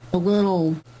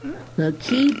the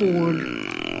keyboard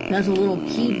has a little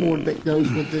keyboard that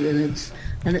goes with it,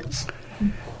 and it's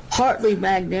partly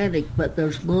magnetic, but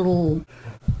there's little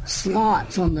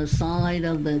slots on the side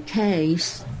of the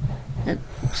case, and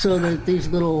so that these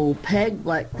little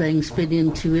peg-like things fit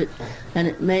into it, and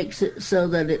it makes it so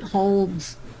that it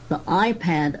holds the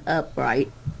iPad upright,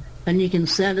 and you can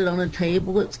set it on a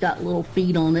table. It's got little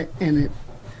feet on it, and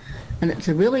it's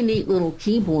a really neat little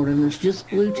keyboard, and it's just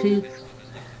Bluetooth,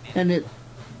 and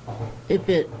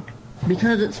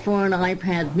because it's for an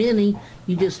iPad mini,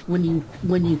 you just when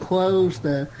you close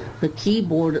the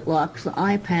keyboard, it locks the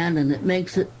iPad, and it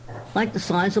makes it like the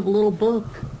size of a little book.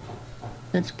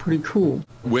 That's pretty cool.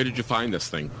 Where did you find this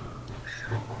thing?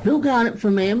 Bill got it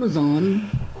from Amazon.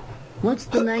 What's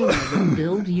the name of it,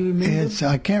 Bill? Do you remember?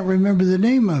 I can't remember the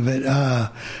name of it.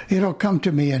 It'll come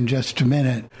to me in just a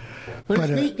minute. But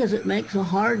it's neat because it makes a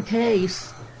hard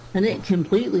case, and it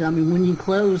completely, when you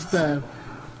close the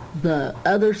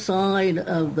other side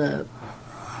of the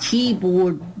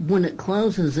keyboard, when it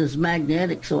closes, is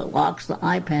magnetic, so it locks the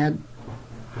iPad.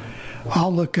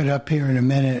 I'll look it up here in a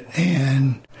minute,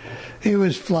 and it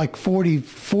was like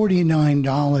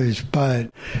 $49,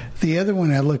 but the other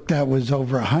one I looked at was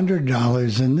over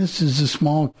 $100, and this is a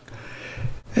small,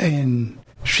 and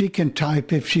she can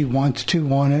type if she wants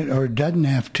to on it or doesn't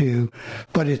have to,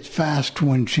 but it's fast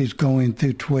when she's going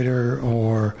through Twitter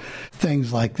or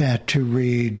things like that to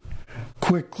read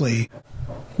quickly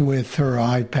with her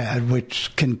iPad,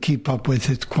 which can keep up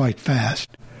with it quite fast.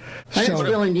 But it's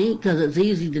really neat because it's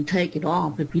easy to take it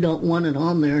off if you don't want it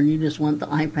on there and you just want the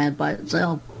iPad by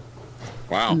itself.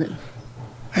 Wow.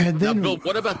 And then, now, Bill,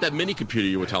 what about that mini computer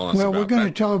you were telling us about? Well, we're going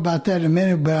to talk about that in a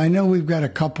minute, but I know we've got a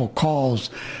couple calls,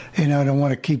 and I don't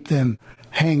want to keep them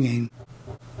hanging.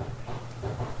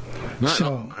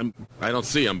 No, I don't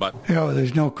see them, but... Oh,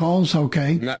 there's no calls?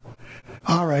 Okay. No.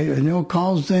 All right, no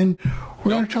calls then.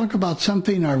 We're going to talk about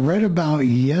something I read about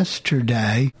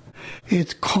yesterday.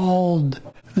 It's called...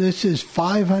 This is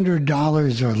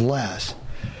 $500 or less.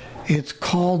 It's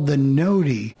called the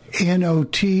Notey,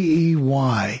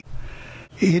 Notey.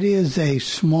 It is a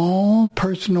small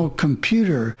personal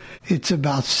computer. It's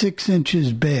about 6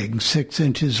 inches big, 6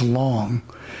 inches long.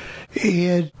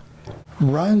 It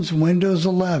runs Windows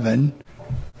 11.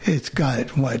 It's got,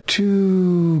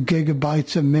 2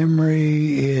 gigabytes of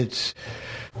memory. It's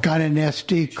got an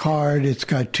SD card. It's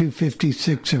got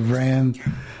 256 of RAM.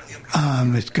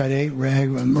 It's got 8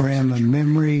 RAM of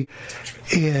memory.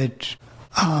 It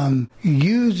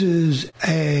uses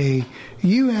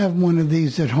you have one of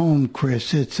these at home,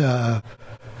 Chris. It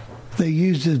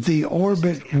uses the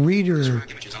Orbit Reader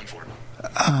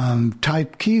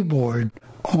type keyboard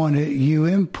on it. You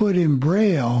input in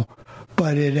Braille,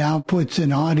 but it outputs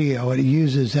in audio. It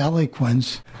uses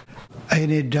Eloquence, and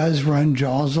it does run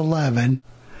JAWS 11,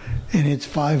 and it's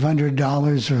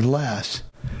 $500 or less.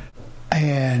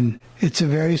 And it's a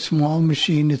very small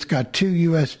machine. It's got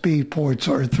 2 USB ports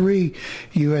or 3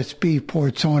 USB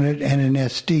ports on it and an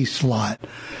SD slot.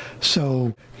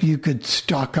 So you could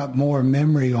stock up more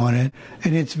memory on it.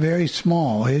 And it's very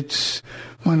small. It's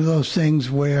one of those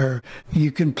things where you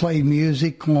can play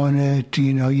music on it.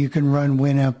 You can run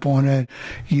winamp on it.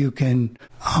 You can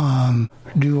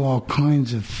do all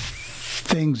kinds of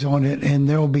things on it, and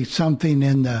there will be something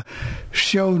in the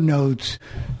show notes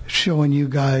showing you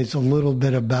guys a little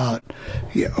bit about,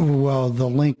 the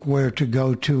link where to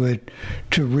go to it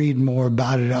to read more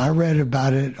about it. I read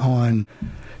about it on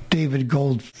David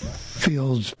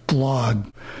Goldfield's blog,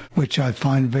 which I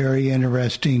find very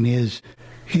interesting. His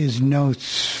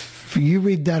notes, you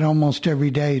read that almost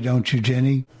every day, don't you,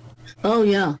 Jenny? Oh,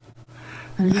 yeah.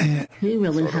 He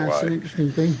really has some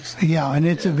interesting things. Yeah, and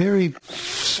it's a very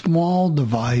small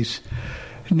device.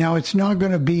 Now, it's not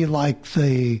going to be like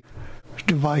the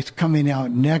device coming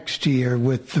out next year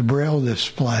with the Braille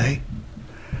display,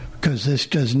 because this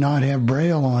does not have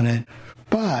Braille on it.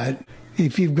 But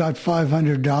if you've got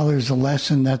 $500 a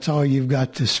lesson, that's all you've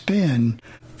got to spend,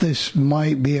 this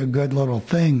might be a good little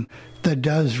thing that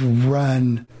does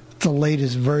run the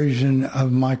latest version of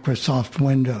Microsoft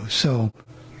Windows. So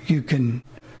you can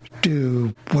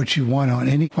do what you want on.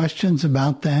 Any questions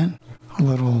about that? A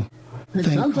little it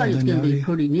thing sounds like it's going to be Notey?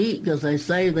 pretty neat, because they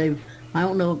say I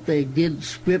don't know if they did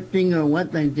scripting or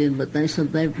what they did, but they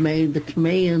said they've made the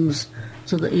commands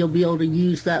so that you'll be able to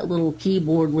use that little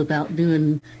keyboard without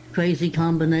doing crazy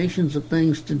combinations of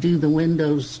things to do the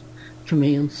Windows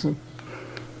commands.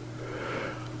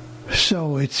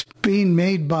 So it's being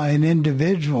made by an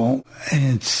individual,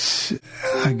 and it's,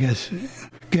 I guess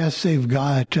they've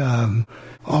got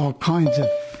all kinds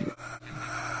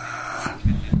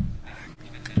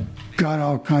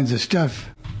of stuff.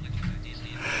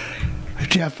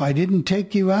 Jeff, I didn't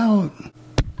take you out.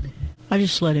 I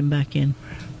just let him back in.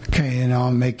 Okay, and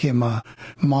I'll make him a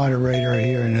moderator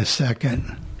here in a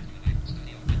second.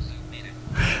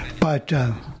 But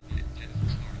and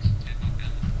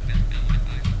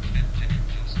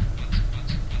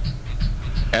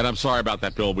I'm sorry about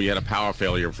that, Bill. We had a power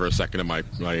failure for a second in my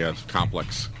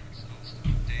complex.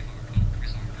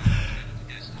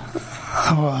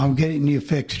 Oh, I'm getting you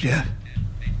fixed, Jeff.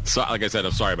 So, like I said,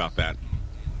 I'm sorry about that.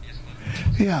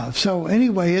 Yeah, so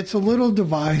anyway, it's a little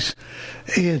device.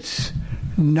 It's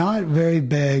not very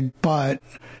big, but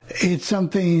it's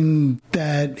something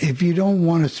that if you don't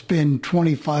want to spend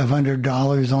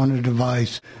 $2,500 on a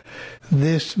device,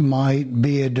 this might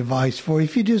be a device for you.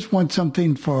 If you just want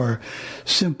something for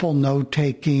simple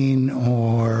note-taking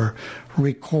or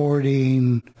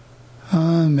recording,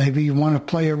 maybe you want to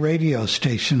play a radio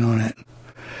station on it.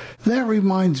 That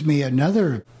reminds me,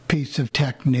 another piece of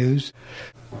tech news.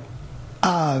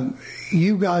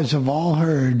 You guys have all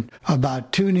heard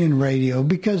about TuneIn Radio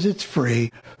because it's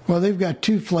free. Well, they've got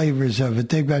two flavors of it.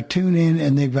 They've got TuneIn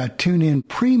and they've got TuneIn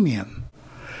Premium.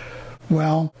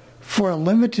 Well, for a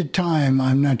limited time,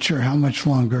 I'm not sure how much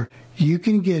longer, you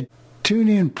can get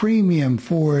TuneIn Premium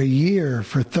for a year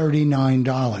for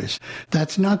 $39.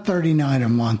 That's not $39 a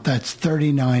month. That's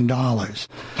 $39.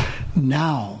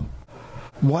 Now,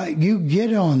 what you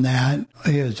get on that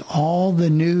is all the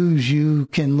news you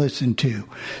can listen to.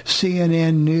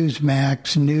 CNN,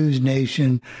 Newsmax, News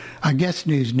Nation. I guess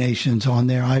News Nation's on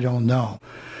there. I don't know.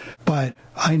 But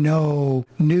I know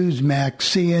Newsmax,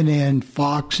 CNN,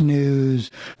 Fox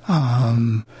News,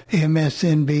 MSNBC,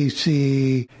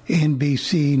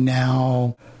 NBC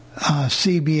Now,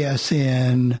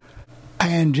 CBSN,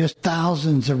 and just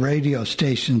thousands of radio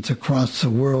stations across the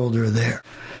world are there.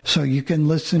 So you can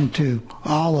listen to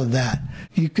all of that.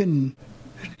 You can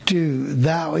do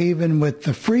that even with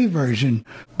the free version,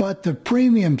 but the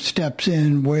premium steps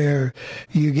in where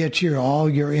you get all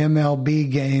your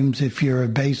MLB games. If you're a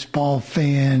baseball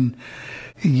fan,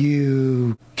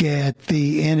 you get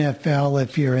the NFL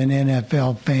if you're an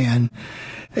NFL fan,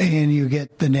 and you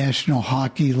get the National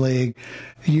Hockey League.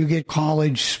 You get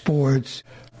college sports,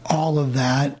 all of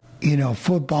that.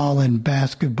 Football and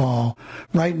basketball.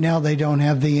 Right now they don't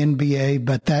have the NBA,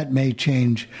 but that may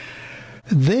change.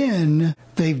 Then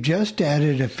they've just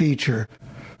added a feature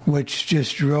which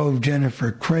just drove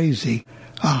Jennifer crazy.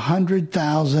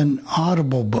 100,000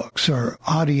 Audible books or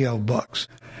audio books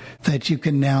that you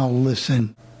can now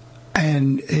listen.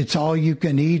 And it's all you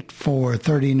can eat for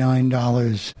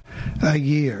 $39 a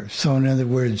year. So in other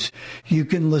words, you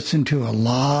can listen to a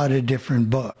lot of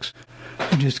different books.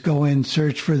 You just go in,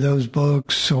 search for those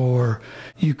books, or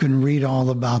you can read all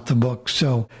about the books.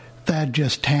 So that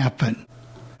just happened.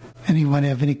 Anyone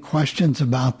have any questions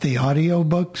about the audio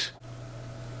books?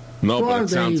 No, but it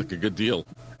sounds like a good deal.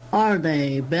 Are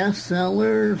they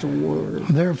bestsellers or?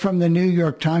 They're from the New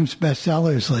York Times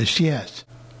bestsellers list, yes.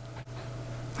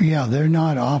 Yeah, they're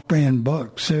not off-brand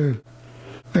books. They're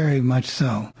very much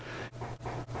so.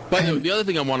 But the other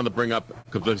thing I wanted to bring up,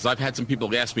 because I've had some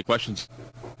people ask me questions.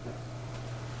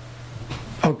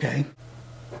 Okay.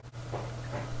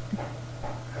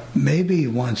 Maybe he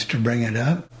wants to bring it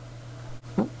up.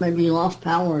 Maybe he lost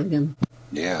power again.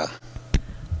 Yeah. I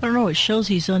don't know. It shows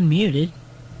he's unmuted.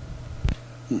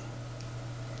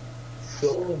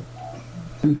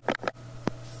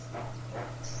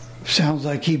 Sounds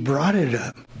like he brought it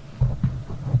up.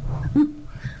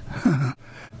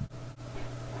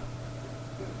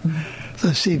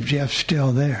 Let's see if Jeff's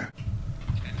still there.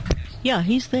 Yeah,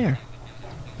 he's there.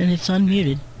 And it's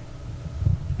unmuted.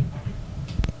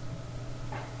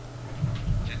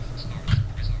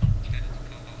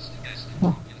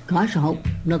 Well, gosh, I hope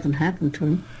nothing happened to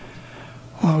him.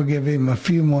 I'll give him a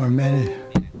few more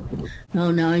minutes. Oh,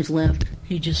 now he's left.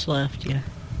 He just left, yeah.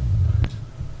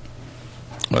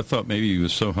 I thought maybe he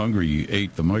was so hungry he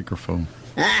ate the microphone.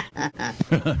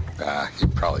 He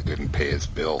probably didn't pay his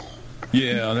bill.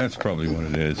 Yeah, that's probably what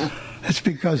it is. It's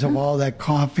because of all that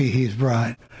coffee he's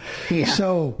brought. Yeah.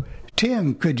 So,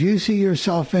 Tim, could you see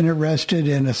yourself interested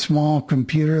in a small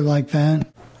computer like that?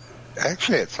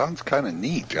 Actually, it sounds kind of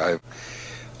neat.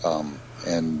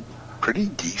 And pretty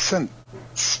decent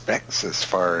specs as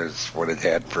far as what it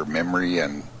had for memory,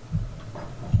 and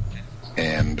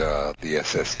the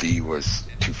SSD was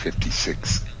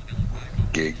 256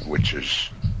 gig, which is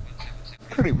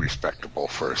pretty respectable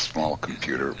for a small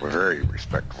computer. Very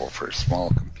respectable for a small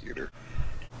computer.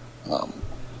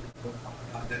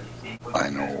 I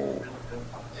know.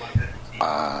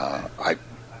 I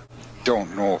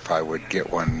don't know if I would get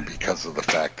one because of the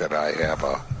fact that I have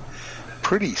a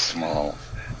pretty small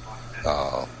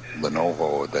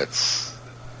Lenovo that's,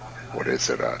 what is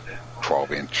it, a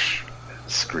 12-inch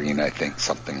screen, I think,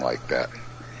 something like that.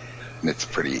 And it's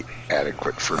pretty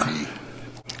adequate for me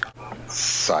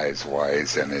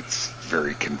size-wise, and it's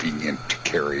very convenient to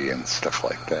carry and stuff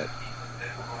like that.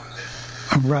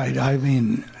 Right. I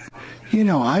mean,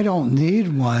 I don't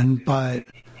need one, but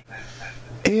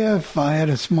if I had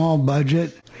a small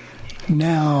budget,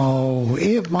 now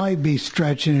it might be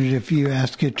stretching it if you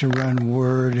ask it to run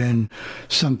Word and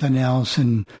something else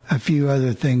and a few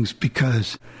other things,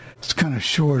 because it's kind of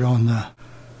short on the,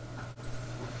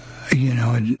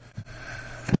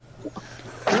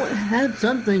 had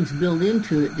some things built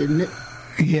into it, didn't it?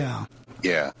 Yeah.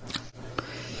 Yeah.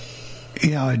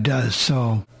 Yeah, it does.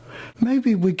 So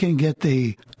maybe we can get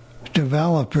the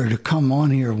developer to come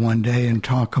on here one day and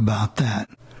talk about that,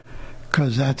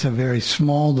 because that's a very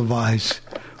small device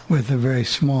with a very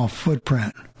small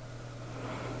footprint.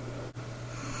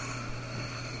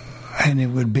 And it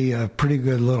would be a pretty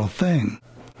good little thing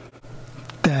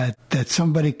that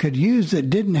somebody could use that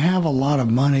didn't have a lot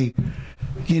of money.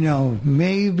 You know,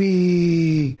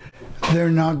 maybe they're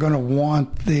not going to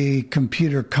want the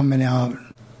computer coming out,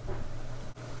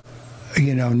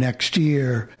 you know, next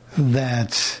year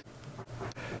that's,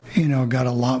 you know, got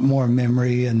a lot more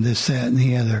memory and this, that, and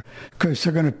the other. Of course,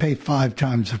 they're going to pay 5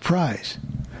 times the price,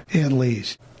 at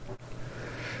least.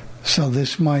 So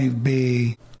this might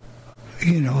be,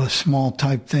 you know, a small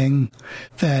type thing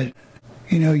that,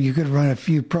 you know, you could run a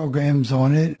few programs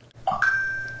on it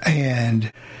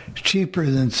and cheaper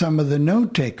than some of the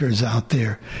note takers out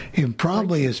there. It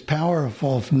probably is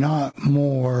powerful, if not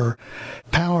more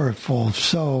powerful.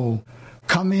 So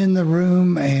come in the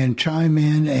room and chime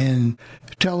in and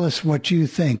tell us what you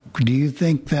think. Do you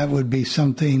think that would be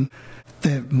something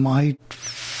that might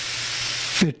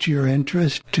fit your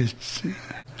interest?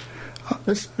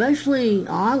 Especially,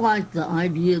 I like the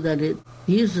idea that it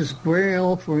uses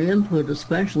Braille for input,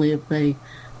 especially if they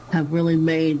have really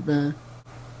made the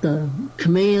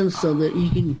commands so that you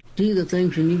can do the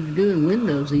things you need to do in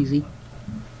Windows easy.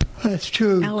 That's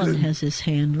true. Alan has his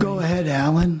hand raised. Go ahead,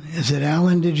 Alan. Is it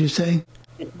Alan, did you say?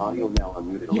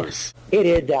 Yes. It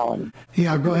is, Alan.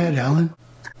 Yeah, go ahead, Alan.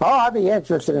 Oh, I'd be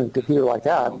interested in a computer like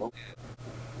that.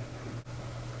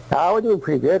 We're doing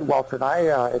pretty good, Walter and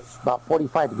I. It's about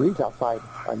 45 degrees outside,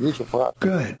 unusual for us.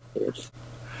 Good.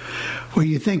 Well,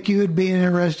 you think you would be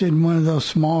interested in one of those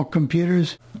small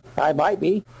computers? I might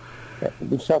be. That would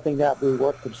be something that would be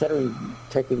worth considering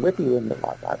taking with you in the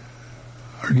like that.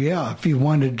 Yeah, if you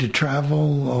wanted to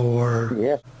travel or...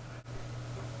 Yes.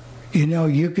 You know,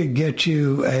 you could get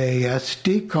you a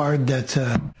SD card that's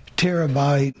a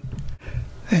terabyte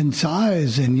in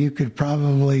size, and you could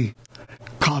probably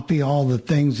copy all the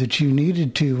things that you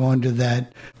needed to onto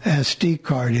that SD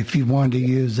card if you wanted to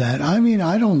use that. I mean,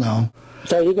 I don't know.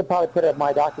 So you could probably put up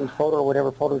my documents folder or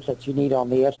whatever folders that you need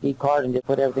on the SD card and just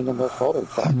put everything in those folders.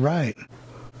 So right.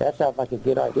 That sounds like a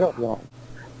good idea, you know,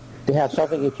 to have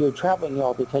something if you're traveling, you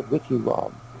know, to take with you,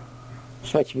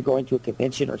 especially if you're going to a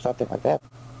convention or something like that.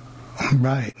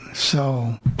 Right.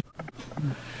 So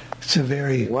it's a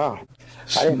very... Wow.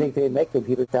 I didn't think they'd make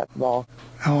computers that small.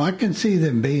 Oh, I can see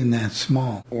them being that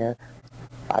small. Yeah.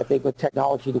 I think with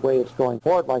technology the way it's going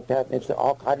forward like that, it's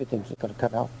all kinds of things that's going to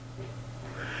come out.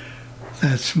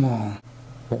 That small.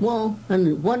 Well,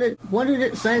 and what did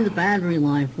it say the battery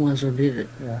life was, or did it?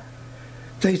 Yeah.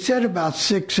 They said about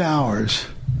 6 hours.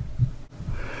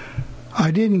 I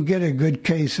didn't get a good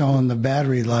case on the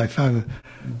battery life. I'm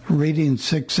reading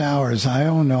 6 hours. I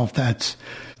don't know if that's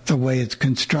the way it's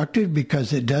constructed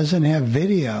because it doesn't have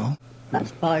video.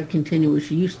 That's probably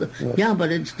continuous use. Yeah,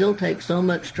 but it still takes so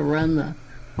much to run the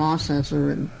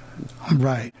processor. And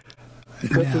right.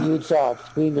 But you use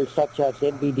screens such as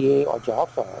NVDA or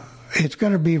JAWS. It's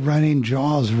going to be running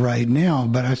JAWS right now,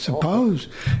 but I suppose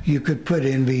you could put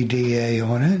NVDA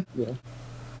on it. Yeah.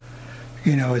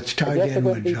 You know, it's tied in with JAWS. It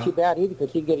wouldn't be too bad either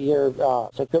because you get your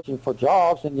subscription for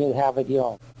JAWS and you have it, you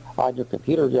know, on your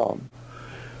computer, you know.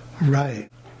 Right.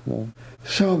 Yeah.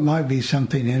 So it might be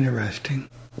something interesting.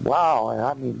 Wow,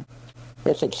 I mean,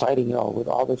 it's exciting, you know, with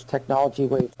all this technology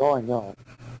where it's going, you know.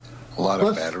 A lot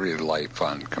of battery life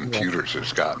on computers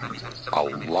has gotten a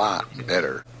lot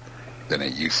better than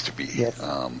it used to be. Yes.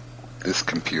 This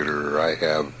computer I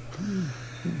have,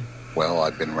 well,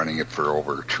 I've been running it for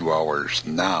over 2 hours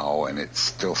now, and it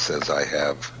still says I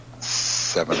have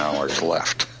 7 hours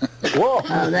left. Whoa!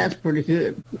 That's pretty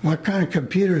good. What kind of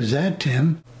computer is that,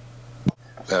 Tim?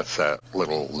 That's that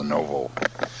little Lenovo.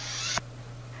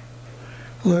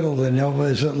 Little Lenovo,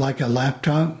 is it like a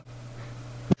laptop?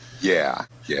 Yeah,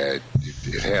 it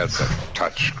has a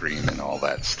touch screen and all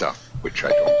that stuff, which I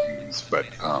don't use, but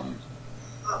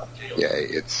yeah,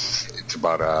 it's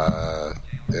about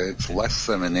it's less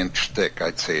than an inch thick.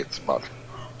 I'd say it's about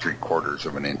 3/4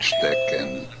 of an inch thick,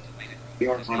 and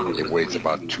it weighs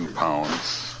about 2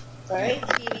 pounds. Sorry,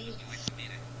 Kitty.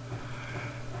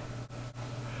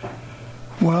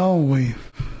 Well,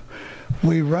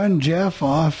 we run Jeff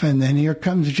off, and then here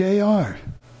comes JR.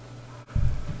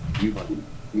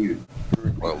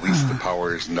 Well, at least the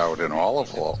power isn't out in all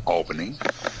of Albany.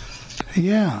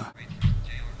 Yeah.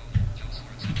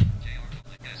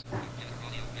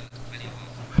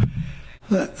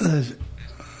 Let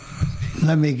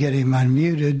me get him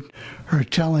unmuted, or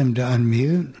tell him to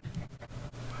unmute.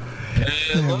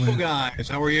 Hello, guys.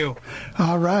 How are you?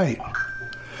 All right.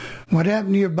 What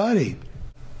happened to your buddy?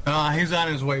 He's on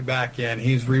his way back in.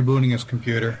 He's rebooting his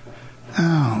computer.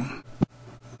 Oh.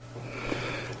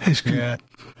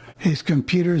 His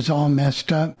computer's all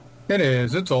messed up? It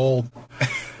is. It's old.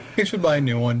 He should buy a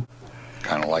new one.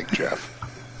 Kind of like Jeff.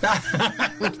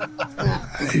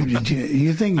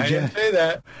 You think I didn't say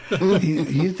that.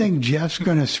 you think Jeff's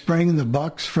going to spring the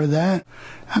bucks for that?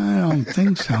 I don't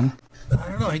think so. I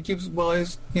don't know. He keeps, well,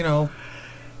 he's, it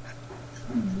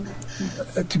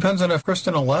depends on if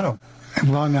Kristen will let him.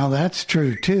 Well, now that's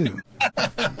true, too.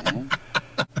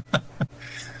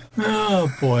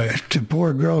 Oh, boy. The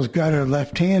poor girl's got her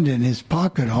left hand in his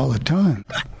pocket all the time.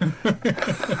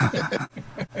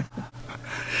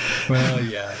 Well,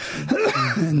 yeah.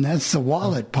 And that's the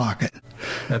wallet pocket.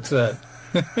 That's it.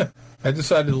 I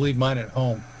decided to leave mine at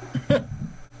home.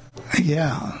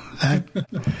 Yeah,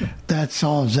 that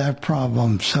solves that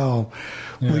problem. So,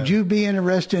 Would you be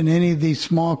interested in any of these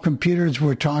small computers?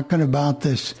 We're talking about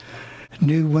this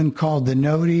new one called the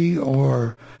Notey,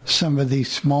 or some of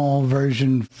these small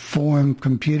version form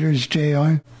computers,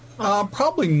 JR?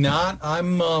 Probably not.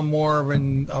 I'm more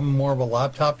of a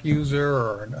laptop user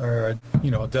or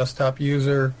a desktop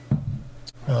user.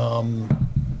 I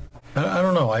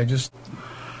don't know. I just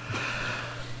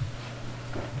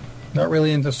not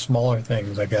really into smaller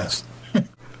things, I guess.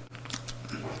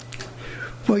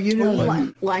 Well,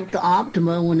 like the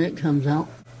Optima when it comes out.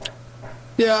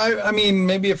 Yeah, I mean,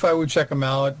 maybe if I would check them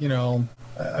out,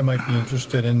 I might be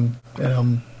interested in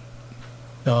I'm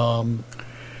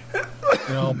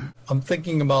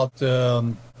thinking about,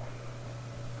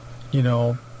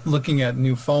 looking at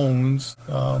new phones.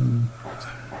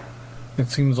 It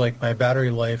seems like my battery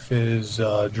life is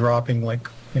dropping,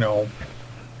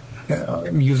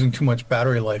 I'm using too much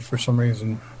battery life for some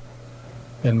reason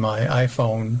in my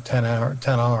iPhone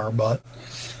 10R, but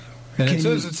it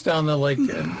says it's down to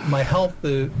my health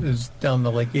is down to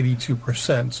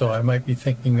 82%, so I might be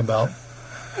thinking about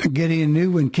getting a new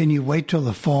one. Can you wait till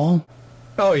the fall?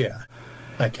 Oh, yeah,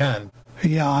 I can.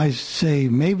 Yeah, I say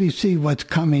maybe see what's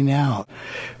coming out,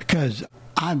 because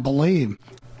I believe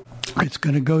it's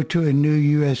going to go to a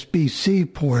new USB-C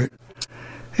port.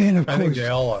 And of course, I think they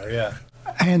all are, yeah.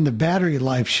 And the battery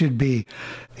life should be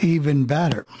even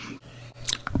better.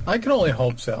 I can only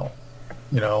hope so.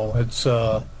 It's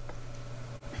I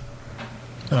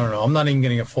don't know. I'm not even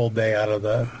getting a full day out of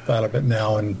it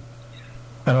now, and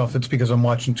I don't know if it's because I'm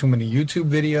watching too many YouTube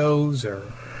videos or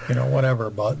whatever.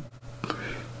 But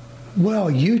well,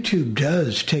 YouTube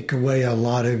does take away a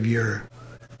lot of your.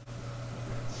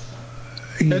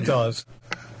 It does.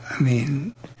 I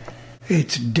mean,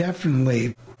 it's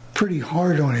definitely pretty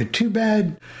hard on it. Too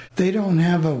bad they don't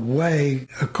have a way.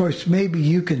 Of course, maybe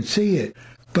you can see it,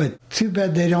 but too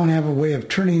bad they don't have a way of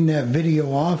turning that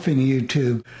video off in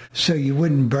YouTube so you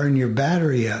wouldn't burn your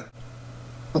battery up.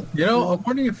 I'm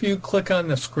wondering if you click on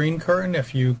the screen curtain,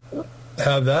 if you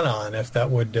have that on, if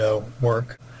that would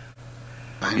work.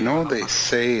 I know they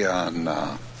say on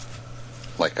the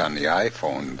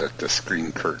iPhone that the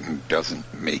screen curtain doesn't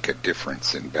make a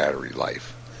difference in battery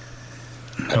life.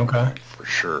 Okay. For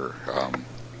sure.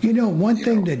 One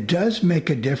thing that does make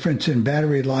a difference in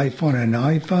battery life on an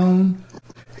iPhone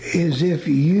is if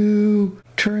you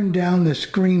turn down the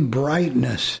screen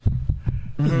brightness.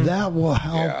 Mm-hmm. That will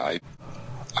help. Yeah,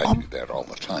 I do that all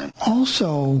the time.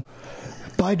 Also,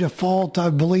 by default,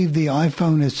 I believe the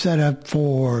iPhone is set up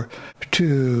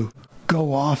to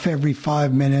go off every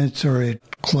 5 minutes, or it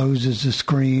closes the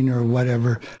screen or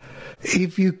whatever.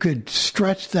 If you could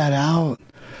stretch that out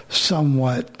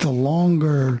somewhat, the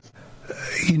longer,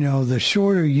 the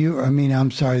shorter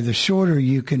the shorter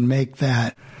you can make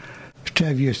that to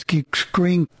have your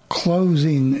screen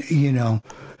closing,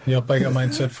 Yep, I got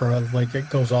mine set for it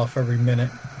goes off every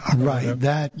minute. Right,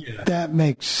 that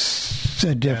makes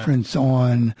a difference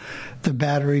on the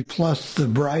battery, plus the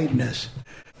brightness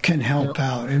can help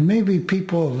out. And maybe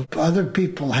other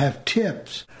people have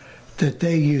tips that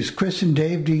they use. Chris and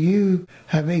Dave, do you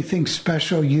have anything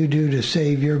special you do to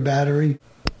save your battery?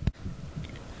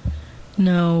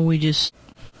 No, we just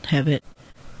have it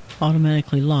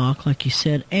automatically lock, like you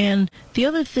said. And the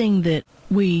other thing that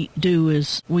we do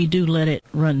is we do let it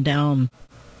run down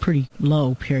pretty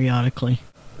low periodically.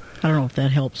 I don't know if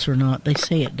that helps or not. They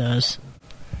say it does.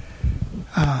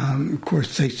 Of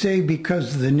course, they say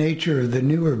because of the nature of the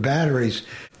newer batteries,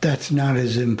 that's not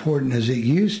as important as it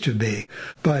used to be.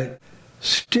 But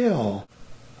still,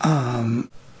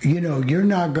 you're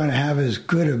not going to have as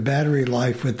good a battery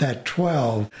life with that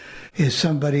 12 as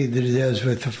somebody that does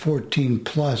with the 14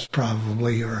 Plus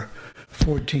probably, or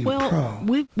 14 Pro.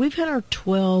 We've had our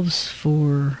 12s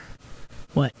for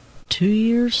 2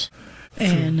 years?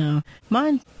 And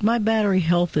my battery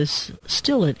health is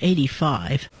still at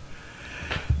 85.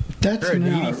 That's at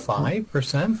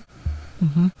 85%?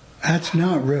 Mm-hmm. That's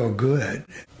not real good.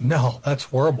 No, that's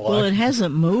horrible. Well, it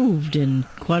hasn't moved in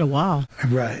quite a while.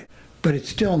 Right. But it's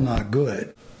still not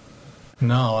good.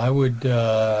 No, I would,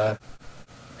 if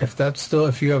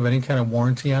you have any kind of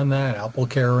warranty on that, Apple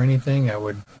Care or anything, I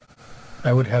would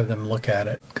have them look at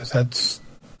it, because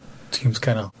seems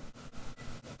kind of,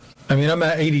 I mean, I'm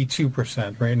at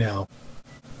 82% right now,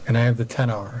 and I have the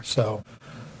 10R, so.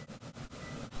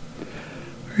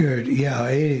 Good. Yeah,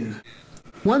 80.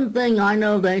 One thing I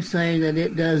know, they say that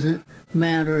it doesn't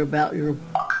matter about your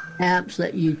apps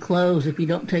that you close if you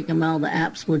don't take them out of the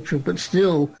app switcher, but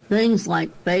still things like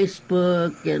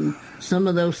Facebook and some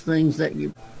of those things that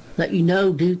you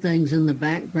do things in the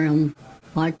background,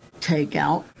 like take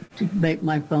out to make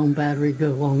my phone battery go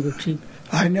longer too.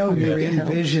 I know your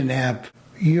Envision app,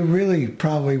 you really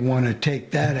probably want to take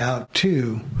that out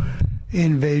too.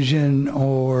 Envision,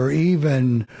 or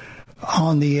even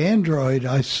on the Android,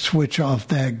 I switch off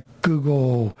that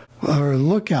Google or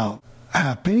Lookout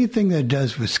app. Anything that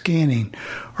does with scanning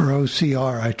or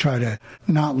OCR, I try to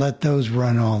not let those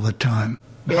run all the time.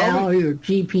 Yeah, all your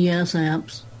GPS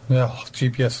apps. Yeah,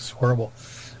 GPS is horrible.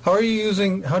 How do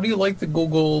you like the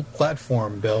Google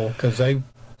platform, Bill? Because I've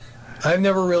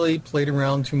never really played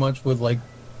around too much with like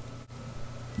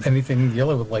anything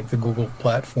dealing with like the Google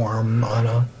platform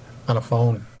on a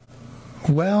phone.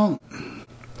 Well,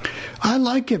 I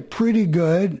like it pretty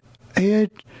good.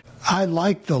 I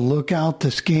like the Lookout,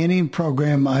 the scanning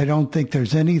program. I don't think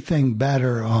there's anything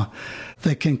better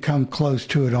that can come close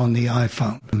to it on the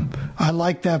iPhone. I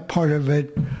like that part of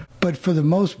it, but for the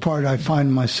most part, I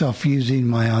find myself using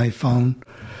my iPhone.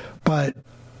 But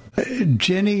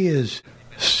Jenny is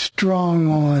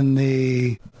strong on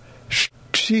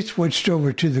she switched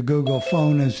over to the Google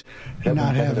phone as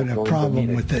not having a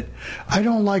problem with it. I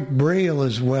don't like Braille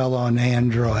as well on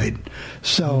Android.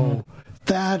 So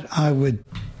that I would...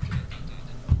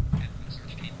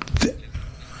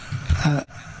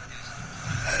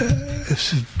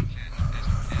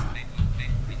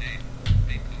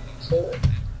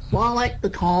 Well, I like the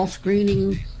call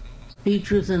screening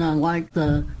features, and I like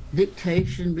the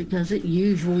dictation because it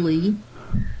usually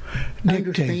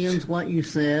understands what you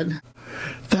said.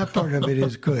 That part of it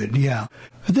is good, yeah.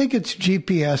 I think its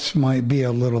GPS might be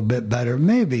a little bit better,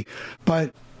 maybe.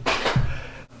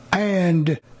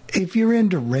 And if you're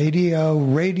into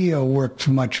radio works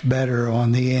much better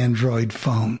on the Android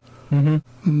phone. Mm-hmm.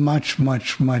 Much,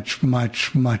 much, much,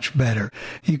 much, much better.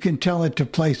 You can tell it to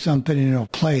play something and it'll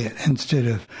play it instead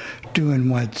of doing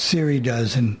what Siri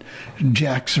does and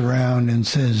jacks around and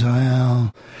says,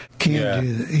 well, can't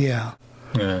do that.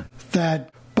 Yeah.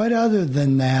 But other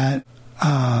than that,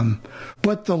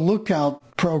 but the Lookout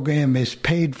program is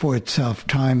paid for itself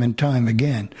time and time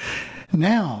again.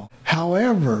 Now,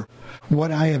 however,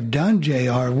 what I have done,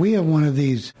 JR, we have one of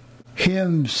these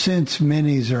HimSense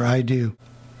minis, or I do,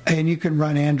 and you can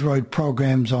run Android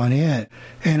programs on it.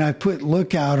 And I put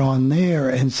Lookout on there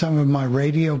and some of my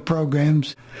radio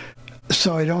programs,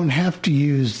 so I don't have to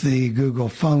use the Google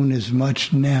phone as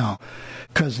much now,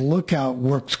 because Lookout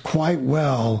works quite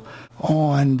well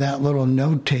on that little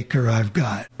note taker I've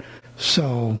got.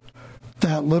 So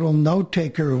that little note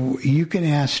taker, you can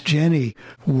ask Jenny,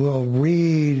 will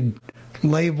read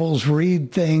labels,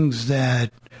 read things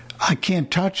that I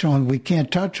can't touch on. We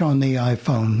can't touch on the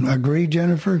iPhone. Agree,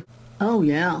 Jennifer? Oh,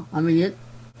 yeah. I mean,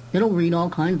 it'll read all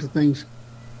kinds of things.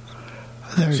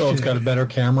 So it's got a better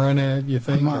camera in it, you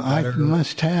think? I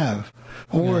must have.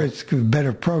 Or it's a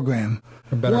better program.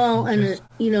 Well, and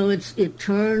it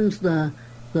turns the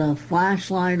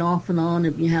flashlight off and on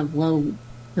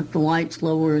if the light's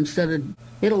lower,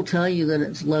 it'll tell you that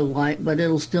it's low light, but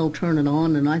it'll still turn it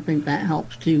on, and I think that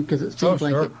helps too, because it seems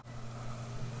like it.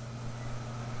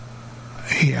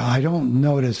 Yeah, I don't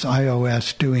notice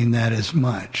iOS doing that as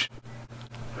much.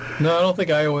 No, I don't think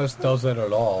iOS does that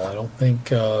at all. I don't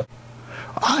think...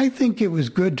 I think it was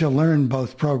good to learn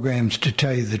both programs, to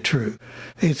tell you the truth.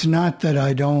 It's not that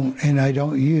I don't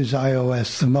use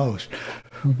iOS the most,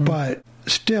 but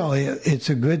still, it's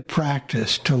a good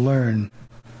practice to learn.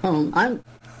 I'll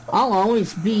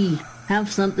always have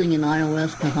something in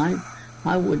iOS, because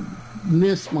I would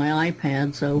miss my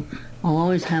iPad, so I'll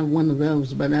always have one of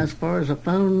those. But as far as a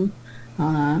phone,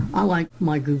 I like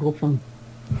my Google phone.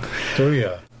 Oh,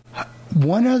 yeah.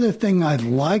 One other thing I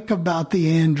like about the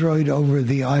Android over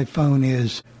the iPhone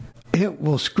is it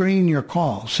will screen your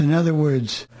calls. In other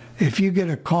words, if you get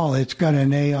a call, it's got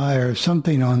an AI or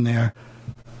something on there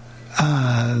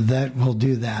that will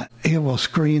do that. It will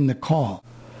screen the call.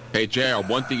 Hey, JR,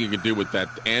 one thing you can do with that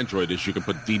Android is you can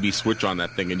put DB switch on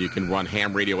that thing and you can run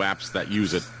ham radio apps that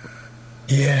use it.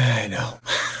 Yeah, I know.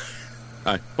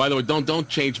 By the way, don't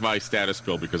change my status,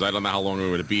 Bill, because I don't know how long we're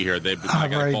going to be here.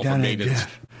 I've already done it,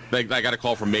 Jeff. I got a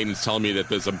call from maintenance telling me that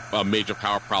there's a major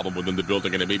power problem within the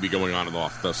building and it may be going on and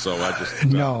off. So I just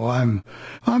no, I'm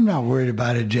not worried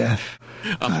about it, Jeff.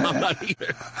 I'm not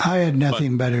either. I had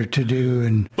nothing better to do,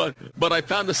 and but I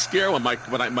found a scare when my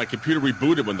computer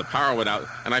rebooted when the power went out,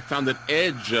 and I found that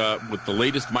Edge with the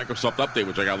latest Microsoft update,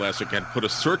 which I got last week, had put a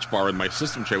search bar in my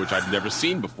system tray, which I've never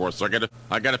seen before. So I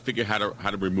got to figure how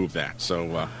to remove that.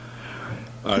 So.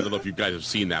 I don't know if you guys have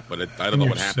seen that, but I don't know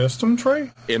what happened. System tray?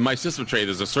 In my system tray,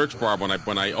 there's a search bar.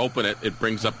 When I open it, it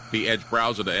brings up the Edge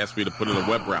browser to ask me to put in a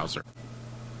web browser.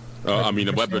 A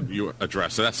web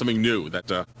address. So that's something new that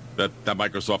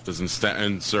Microsoft has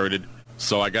inserted.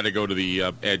 So I got to go to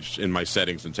the Edge in my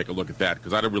settings and take a look at that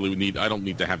because I don't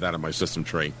need to have that on my system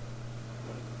tray.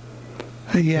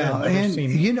 Yeah, and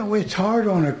it's hard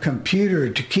on a computer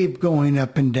to keep going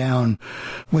up and down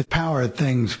with power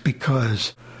things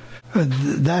because.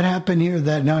 That happened here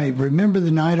that night. Remember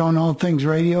the night on All Things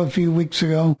Radio a few weeks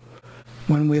ago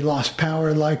when we lost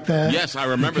power like that? Yes, I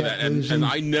remember that. And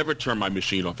I never turn my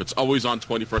machine off. It's always on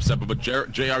 24/7. But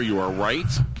JR, you are right.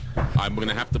 I'm going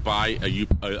to have to buy an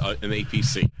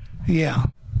APC. Yeah.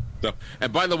 So,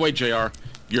 and by the way, JR,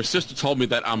 your sister told me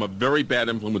that I'm a very bad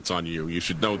influence on you. You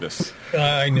should know this.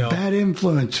 I know. Bad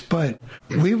influence, but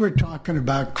we were talking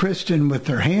about Kristen with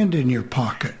her hand in your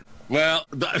pocket. Well,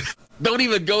 don't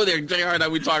even go there, JR,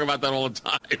 and we talk about that all the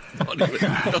time.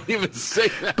 Don't even say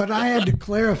that. But I had to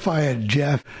clarify it,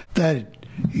 Jeff, that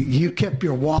you kept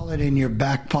your wallet in your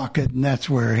back pocket, and that's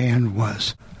where her hand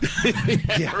was.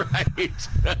 Yeah, right.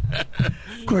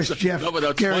 Of course, Jeff. No, but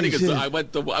that's funny because I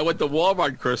went to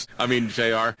Walmart,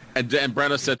 JR, and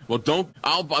Brenna said, "Well,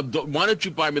 why don't you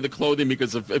buy me the clothing?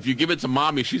 Because if you give it to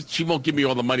mommy, she won't give me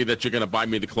all the money that you're going to buy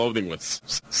me the clothing with.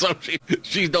 So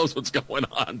she knows what's going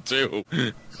on too."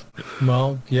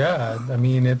 Well, yeah. I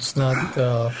mean, it's not.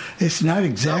 It's not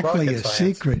exactly a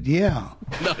secret. Yeah.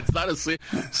 No, it's not a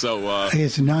secret. So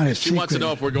it's not a secret. She wants to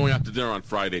know if we're going out to dinner on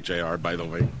Friday, JR. By the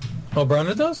way. Oh,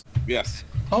 Brenda does? Yes.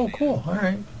 Oh, cool. All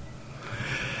right.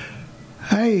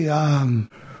 Hey,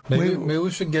 maybe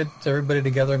we should get everybody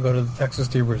together and go to the Texas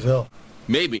de Brazil.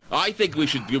 Maybe. I think we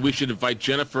should invite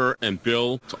Jennifer and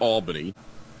Bill to Albany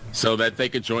so that they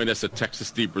could join us at Texas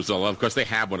de Brazil. Of course, they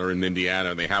have one in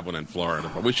Indiana and they have one in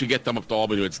Florida. But we should get them up to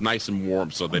Albany. It's nice and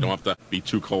warm so they don't have to be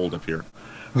too cold up here.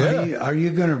 Yeah. Are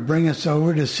you going to bring us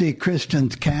over to see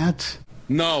Kristen's cats?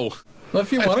 No. Well,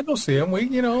 if you want to go see them, we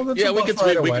can arrange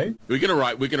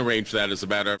that. As a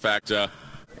matter of fact,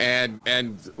 and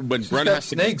when she's Brenna got has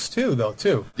snakes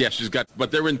too. Yeah, she's got,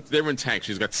 but they're in tanks.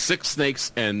 She's got 6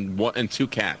 snakes and 2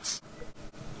 cats.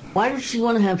 Why does she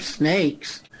want to have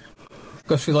snakes?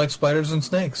 Because she likes spiders and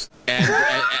snakes.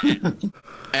 And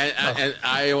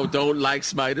I don't like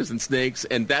spiders and snakes,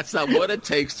 and that's not what it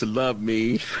takes to love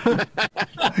me.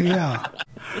 Yeah.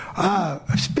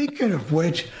 Speaking of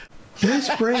which,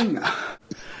 let's bring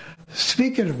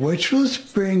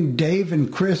Dave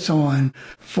and Chris on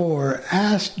for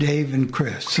Ask Dave and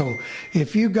Chris. So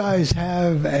if you guys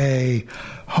have a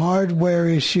hardware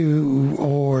issue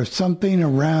or something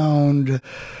around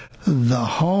the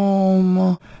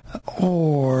home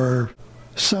or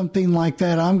something like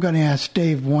that, I'm going to ask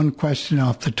Dave one question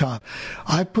off the top.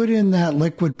 I put in that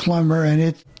liquid plumber and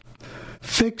it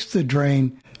fixed the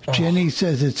drain. Jenny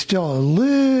says it's still a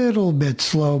little bit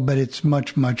slow, but it's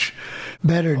much, much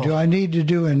better. Do I need to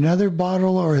do another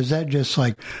bottle, or is that just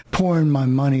like pouring my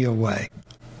money away?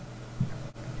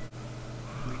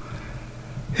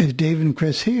 Is Dave and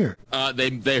Chris here?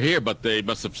 They're here, but they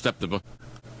must have stepped the...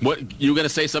 What, you going to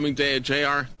say something,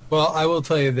 JR? Well, I will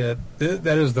tell you that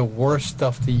that is the worst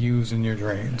stuff to use in your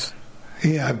drains.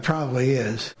 Yeah, it probably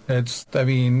is.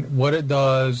 What it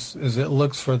does is it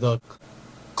looks for the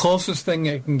closest thing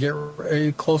it can get,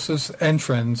 a closest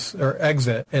entrance or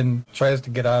exit, and tries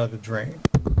to get out of the drain.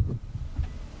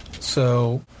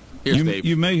 So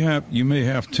you may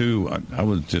have to. I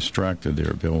was distracted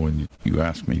there, Bill, when you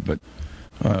asked me. But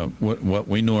what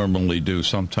we normally do,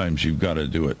 sometimes you've got to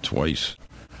do it twice.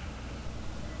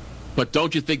 But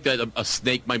don't you think that a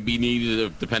snake might be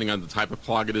needed, depending on the type of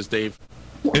clog it is, Dave?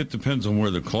 It depends on where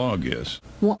the clog is.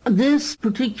 Well, this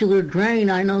particular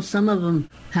drain, I know some of them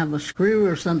have a screw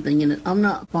or something in it. I'm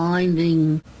not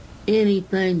finding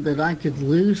anything that I could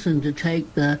loosen to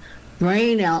take the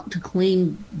drain out to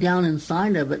clean down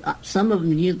inside of it. Some of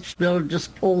them you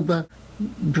just pull the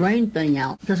drain thing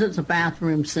out because it's a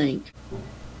bathroom sink.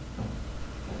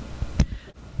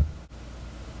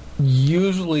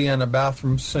 usually in a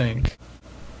bathroom sink,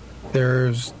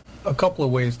 there's a couple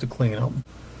of ways to clean them,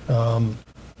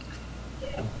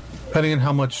 depending on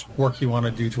how much work you want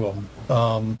to do to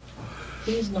them.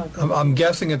 I'm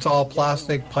guessing it's all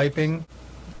plastic piping.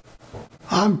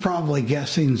 I'm probably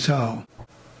guessing so.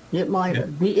 It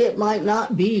might be. It might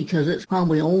not be because it's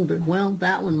probably older. Well,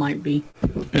 that one might be.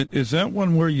 Is that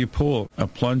one where you pull a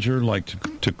plunger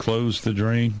like to close the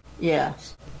drain?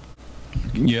 Yes.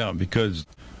 Yeah, because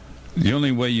the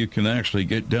only way you can actually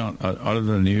get down, other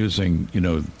than using,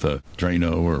 the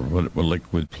Drano or what a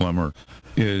liquid plumber,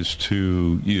 is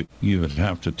you would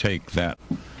have to take that,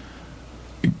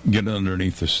 get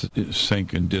underneath the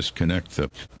sink and disconnect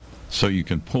so you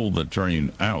can pull the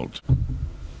drain out,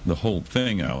 the whole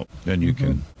thing out, and you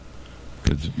can,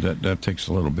 because that takes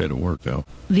a little bit of work, though.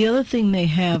 The other thing they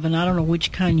have, and I don't know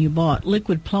which kind you bought,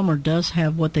 Liquid Plumber does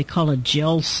have what they call a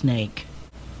gel snake.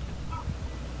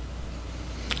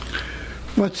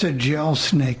 What's a gel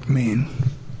snake mean?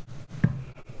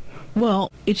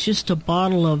 Well, it's just a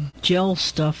bottle of gel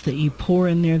stuff that you pour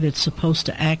in there that's supposed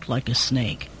to act like a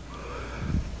snake.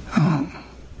 Oh,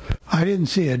 I didn't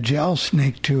see a gel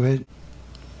snake to it.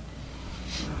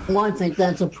 Well, I think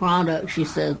that's a product, she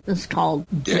said. It's called...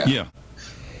 Yeah.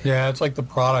 Yeah, it's like the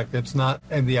product. It's not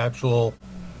the actual...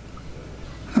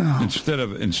 Oh. Instead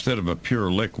of a pure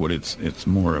liquid, it's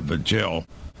more of a gel.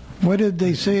 What did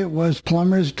they say it was?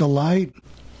 Plumber's Delight?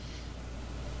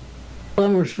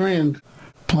 Plumber's Friend.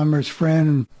 Plumber's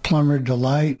Friend, Plumber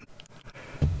Delight.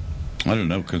 I don't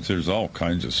know, because there's all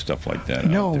kinds of stuff like that.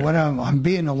 No, what I'm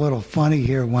being a little funny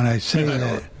here when I say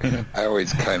that. I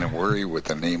always kind of worry with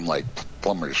a name like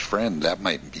Plumber's Friend. That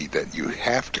might be that you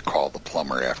have to call the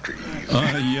plumber after you use it.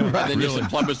 Yeah, and then you said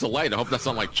Plumber's Delight. I hope that's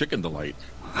not like Chicken Delight.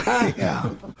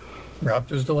 Yeah.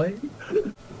 Raptor's Delight?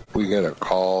 We got a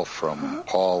call from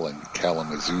Paul in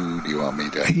Kalamazoo. Do you want me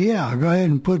to? Yeah, go ahead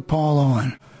and put Paul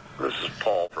on. This is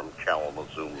Paul from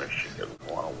Kalamazoo, Michigan.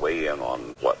 I want to weigh in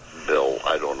on what Bill,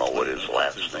 I don't know what his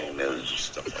last name is.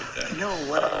 Stuff like that. No,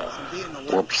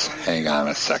 whoops, hang on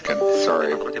a second.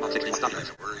 Sorry.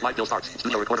 Live Bill starts.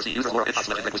 Studio recorder C. User Laura hip hop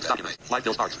Live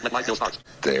Bill starts. Live Bill starts.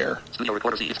 There. Studio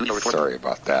recorder C. Studio recorder. Sorry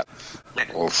about that.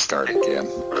 We'll start again.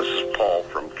 This is Paul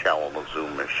from Kalamazoo,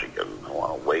 Michigan. I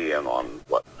want to weigh in on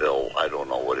what Bill, I don't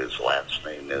know what his last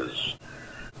name is,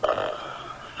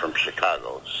 from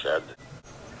Chicago said.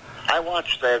 I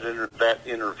watched that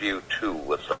interview, too,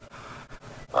 with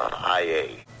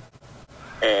IA.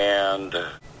 And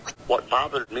what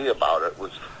bothered me about it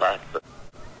was the fact that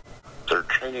they're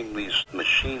training these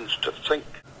machines to think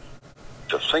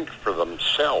for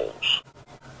themselves,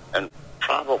 and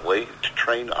probably to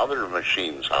train other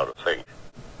machines how to think.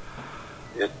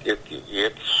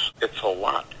 It's a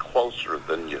lot closer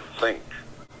than you think.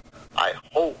 I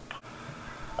hope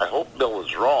Bill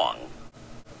is wrong,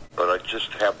 but I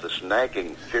just have this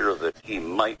nagging fear that he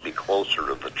might be closer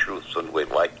to the truth than we'd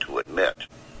like to admit.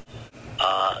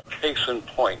 Case in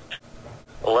point,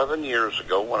 11 years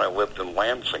ago when I lived in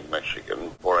Lansing, Michigan,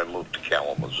 before I moved to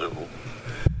Kalamazoo,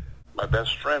 my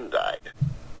best friend died.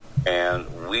 And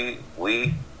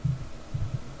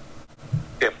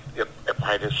if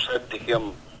I'd have said to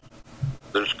him,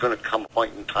 there's going to come a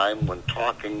point in time when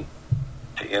talking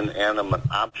to inanimate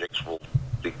objects will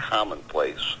be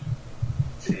commonplace,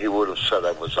 he would have said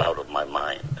I was out of my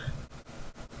mind.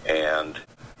 And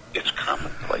it's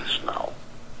commonplace now.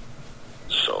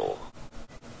 So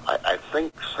I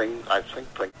think things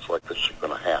like this are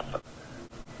going to happen.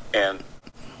 And,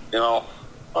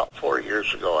 about 4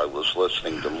 years ago I was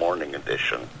listening to Morning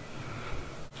Edition,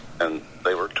 and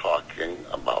they were talking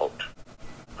about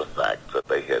the fact that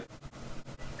they had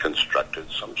constructed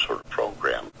some sort of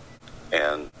program,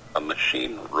 and a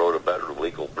machine wrote a better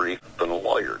legal brief than a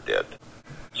lawyer did.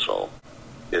 So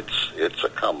it's a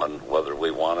coming, whether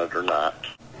we want it or not.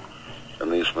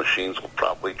 And these machines will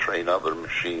probably train other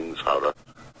machines how to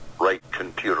write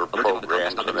computer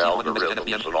programs and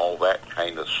algorithms and all that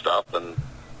kind of stuff. And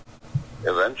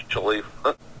eventually,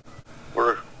 the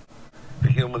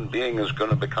human being is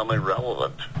going to become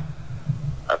irrelevant.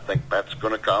 I think that's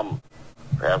going to come.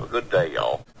 Have a good day,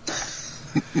 y'all.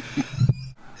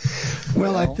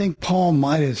 Well, I think Paul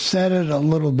might have said it a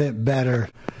little bit better.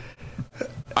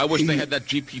 I wish they had that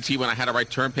GPT when I had to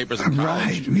write term papers in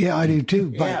college. Right, yeah, I do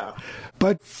too.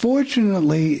 But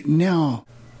fortunately now,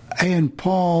 and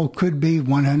Paul could be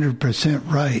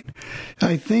 100% right,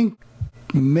 I think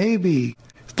maybe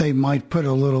they might put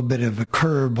a little bit of a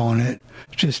curb on it,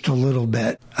 just a little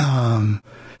bit.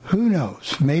 Who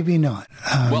knows? Maybe not.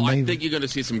 I think you're going to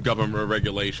see some government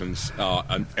regulations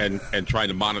and trying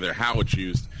to monitor how it's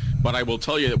used. But I will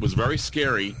tell you, it was very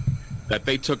scary that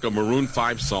they took a Maroon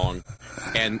 5 song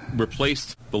and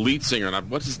replaced the lead singer, and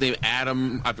what's his name?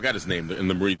 Adam, I forgot his name, the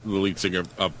lead singer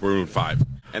of Maroon 5.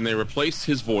 And they replaced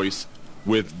his voice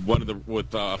with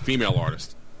a female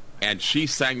artist. And she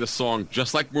sang the song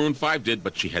just like Maroon 5 did,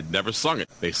 but she had never sung it.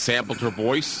 They sampled her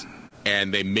voice,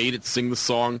 and they made it sing the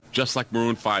song just like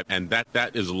Maroon 5, and that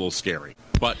is a little scary.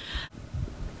 But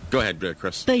go ahead,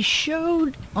 Chris. They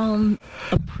showed a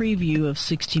preview of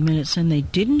 60 Minutes, and they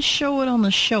didn't show it on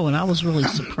the show, and I was really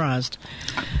surprised.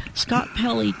 Scott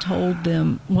Pelley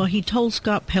he told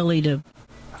Scott Pelley to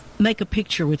make a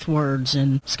picture with words,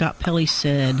 and Scott Pelley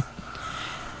said,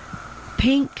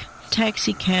 "Pink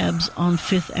taxi cabs on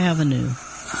Fifth Avenue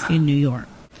in New York."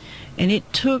 And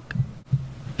it took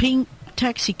pink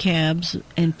taxi cabs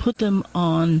and put them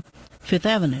on Fifth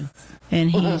Avenue.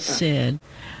 And he said,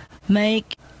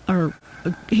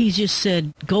 he just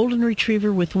said, golden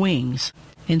retriever with wings.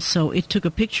 And so it took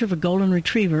a picture of a golden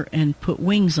retriever and put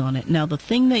wings on it. Now, the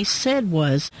thing they said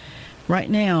was, right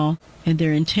now, and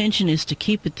their intention is to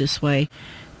keep it this way,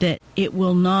 that it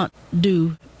will not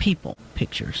do people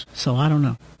pictures. So I don't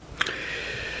know.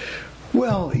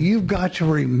 Well, you've got to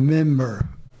remember,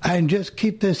 and just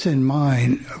keep this in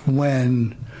mind,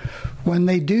 when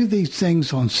they do these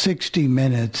things on 60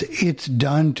 Minutes, it's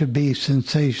done to be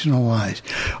sensationalized.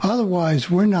 Otherwise,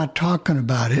 we're not talking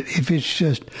about it if it's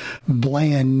just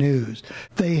bland news.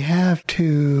 They have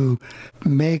to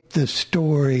make the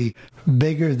story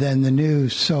bigger than the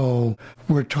news, so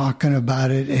we're talking about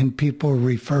it and people are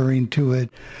referring to it,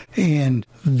 and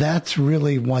that's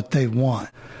really what they want.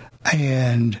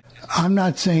 And I'm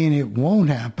not saying it won't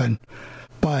happen,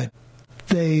 but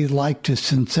they like to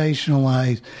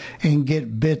sensationalize and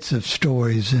get bits of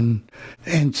stories, and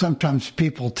sometimes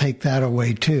people take that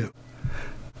away too.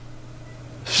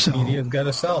 So media's got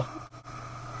to sell.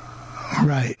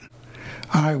 Right.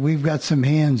 All right, we've got some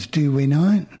hands, do we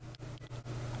not?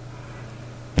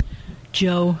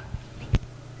 Joe.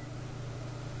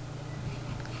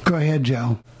 Go ahead,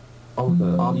 Joe.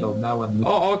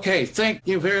 Oh, okay. Thank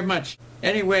you very much.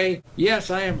 Anyway,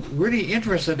 yes, I am really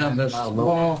interested in this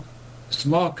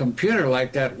small computer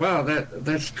like that. Wow,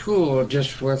 that's cool.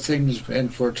 Just for things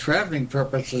and for traveling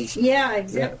purposes. Yeah,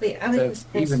 exactly. That's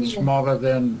even smaller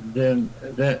than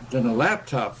a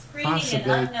laptop,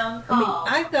 possibly.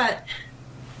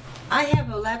 I have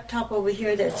a laptop over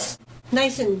here that's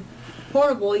nice and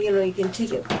portable. You know, you can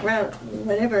take it around,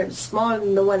 whatever. It's smaller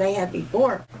than the one I had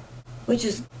before, which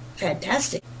is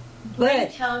fantastic.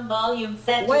 But tone volume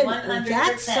set to 100%.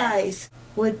 That size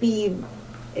would be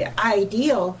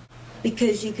ideal,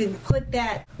 because you can put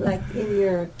that like in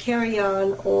your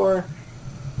carry-on or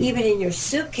even in your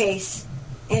suitcase,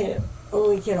 and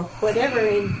whatever,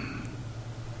 and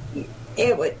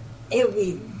it would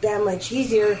be that much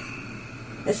easier,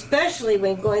 especially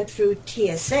when going through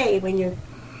TSA when you're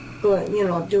going,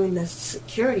 doing the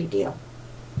security deal.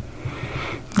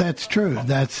 That's true.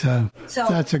 That's a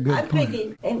good point.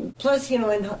 Thinking, and plus,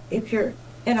 if you're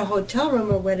in a hotel room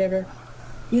or whatever,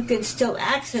 you can still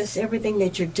access everything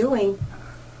that you're doing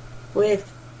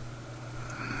with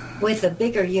a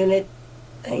bigger unit.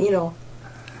 You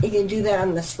can do that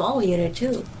on the small unit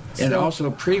too. And also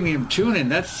premium tuning.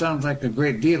 That sounds like a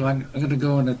great deal. I'm going to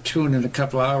go into tune in a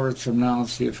couple hours from now and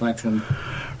see if I can.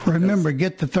 Remember,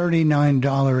 get the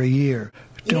 $39 a year.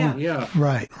 Yeah.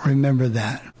 Right. Remember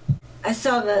that. I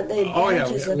saw the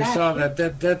advantages of that. We saw that.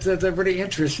 That really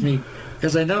interests me,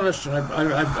 because I noticed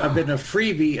I've been a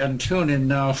freebie on tuning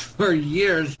now for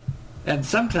years, and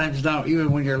sometimes now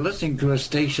even when you're listening to a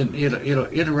station, it'll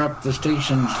interrupt the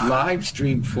station's live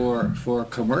stream for a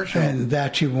commercial, and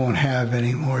that you won't have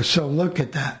anymore. So look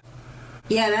at that.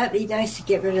 Yeah, that'd be nice to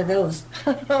get rid of those.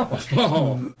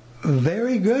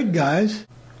 Very good, guys.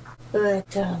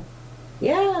 But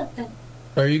yeah.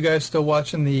 Are you guys still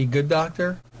watching The Good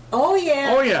Doctor? Oh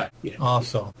yeah. Oh yeah.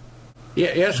 Awesome.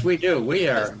 Yeah, yes, we do. We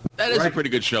are. That is a pretty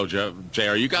good show,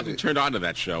 JR. You got me turned on to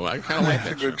that show. I kind of like that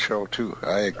show. It's a good show, too.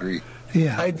 I agree.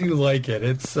 Yeah. I do like it.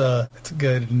 It's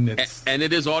good. And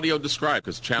it is audio described,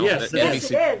 because channel Yes,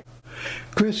 it is.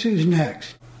 Chris, who's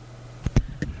next?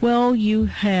 Well, you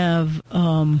have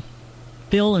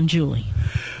Bill and Julie.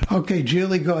 Okay,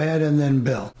 Julie, go ahead, and then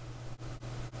Bill.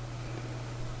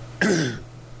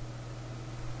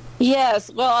 Yes,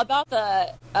 well, about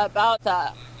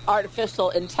the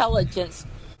artificial intelligence,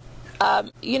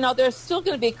 they're still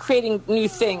going to be creating new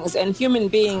things, and human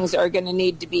beings are going to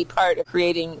need to be part of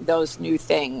creating those new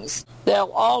things.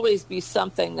 There'll always be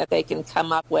something that they can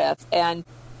come up with, and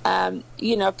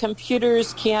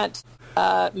computers can't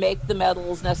make the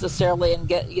metals necessarily and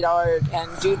get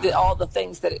and do all the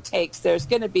things that it takes. There's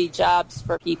going to be jobs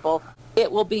for people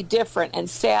it will be different, and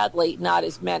sadly, not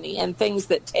as many. And things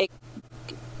that take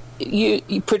you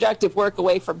productive work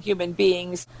away from human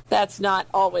beings, that's not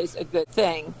always a good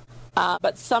thing.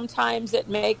 But sometimes it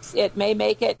may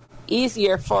make it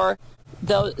easier for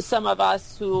some of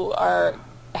us who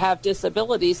have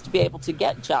disabilities to be able to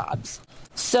get jobs.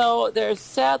 So there's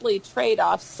sadly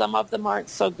trade-offs. Some of them aren't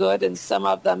so good, and some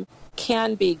of them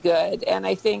can be good. And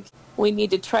I think we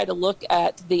need to try to look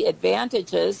at the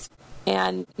advantages,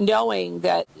 and knowing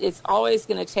that it's always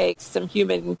going to take some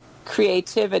human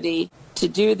creativity to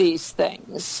do these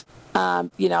things.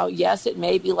 Yes, it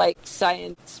may be like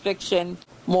science fiction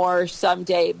more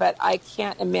someday, but I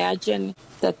can't imagine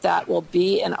that will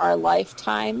be in our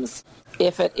lifetimes.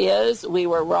 If it is, we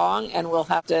were wrong, and we'll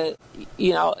have to,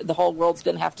 the whole world's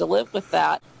going to have to live with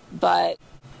that. But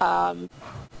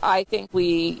I think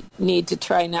we need to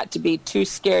try not to be too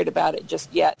scared about it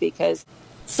just yet, because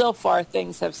so far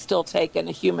things have still taken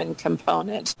a human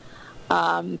component.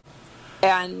 And,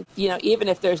 even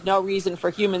if there's no reason for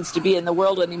humans to be in the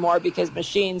world anymore because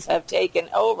machines have taken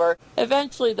over,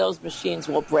 eventually those machines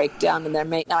will break down, and there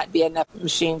may not be enough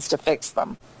machines to fix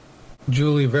them.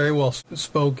 Julie, very well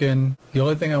spoken. The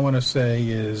only thing I want to say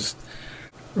is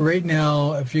right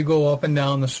now, if you go up and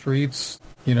down the streets,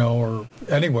 or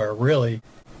anywhere really,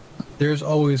 there's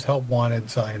always help wanted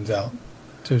signs out.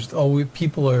 There's always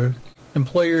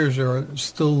employers are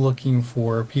still looking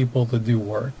for people to do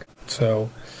work.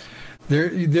 So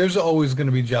there's always going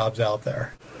to be jobs out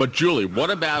there. But Julie,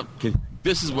 what about,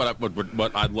 this is what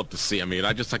I'd love to see. I mean,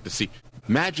 I'd just like to see,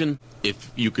 imagine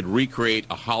if you could recreate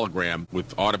a hologram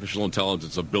with artificial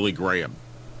intelligence of Billy Graham,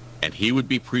 and he would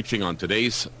be preaching on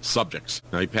today's subjects.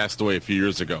 Now, he passed away a few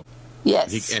years ago.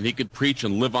 Yes. And he could preach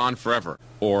and live on forever.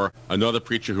 Or another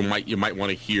preacher who you might want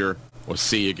to hear or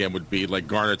see again would be like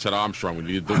Garner Ted Armstrong when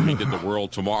he did the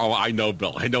world tomorrow. Oh, I know,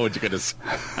 Bill. I know what you're going to say.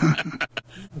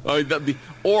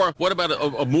 Or what about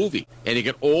a movie? And you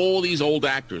get all these old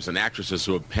actors and actresses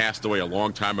who have passed away a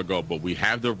long time ago, but we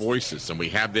have their voices and we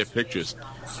have their pictures,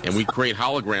 and we create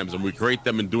holograms and we create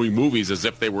them in doing movies as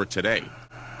if they were today.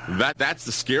 That's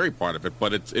the scary part of it,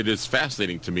 but it is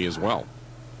fascinating to me as well.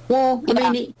 Well,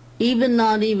 I mean,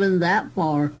 not even that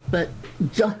far, but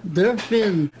there have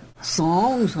been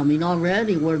songs,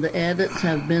 already where the edits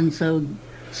have been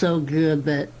so good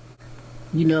that,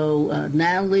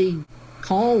 Natalie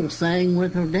Cole sang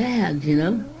with her dad,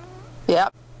 Yep.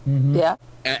 Mm-hmm. Yeah.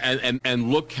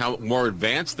 And look how more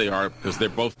advanced they are, because they're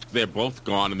both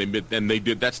gone, and they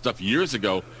did that stuff years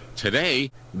ago.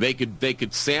 Today they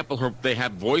could sample her. They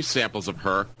have voice samples of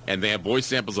her, and they have voice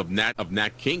samples of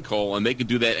Nat King Cole, and they could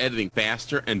do that editing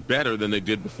faster and better than they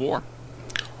did before.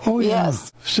 Oh, yeah.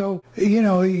 Yes. So,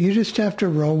 you just have to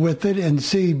roll with it and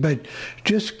see, but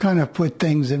just kind of put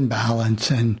things in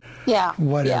balance and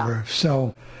whatever. Yeah.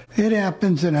 So it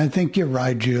happens, and I think you're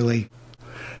right, Julie.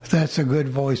 That's a good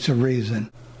voice of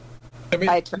reason. I mean,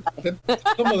 some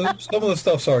of the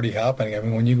stuff's already happening. I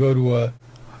mean, when you go to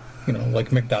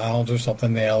like McDonald's or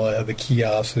something, they all have the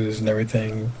kiosks and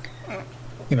everything.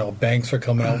 Banks are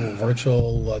coming out with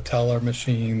virtual teller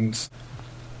machines.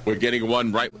 We're getting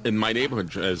one right in my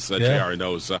neighborhood, as JR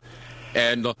knows.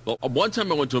 And one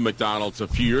time I went to a McDonald's a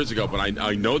few years ago, but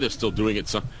I know they're still doing it.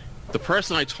 So the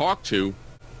person I talked to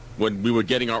when we were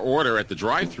getting our order at the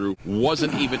drive-thru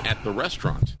wasn't even at the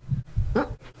restaurant.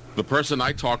 The person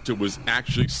I talked to was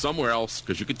actually somewhere else,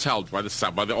 because you could tell by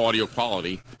the audio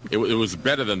quality, it was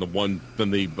better than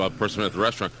the person at the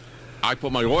restaurant. I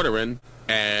put my order in,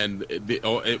 and it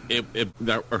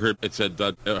said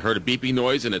heard a beeping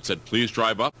noise, and it said please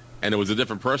drive up, and it was a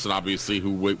different person, obviously,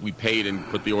 who we paid and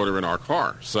put the order in our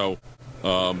car. So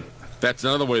that's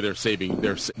another way they're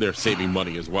saving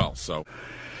money as well. So,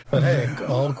 but hey,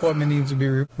 all equipment needs to be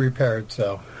repaired.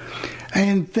 So,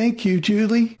 and thank you,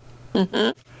 Julie.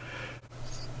 Mm-hmm.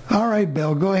 All right,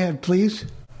 Bill, go ahead, please.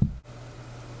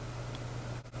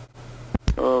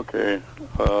 Okay.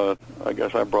 I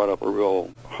guess I brought up a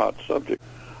real hot subject.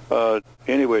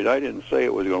 Anyways, I didn't say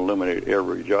it was going to eliminate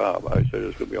every job. I said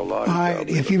it's going to be a lot of jobs. All right,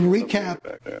 if you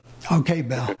recap. Okay,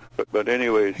 Bill. Okay. But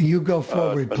anyways. You go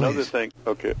forward, please. Another thing,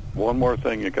 one more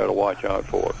thing you got to watch out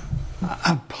for.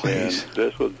 Please. And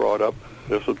this was brought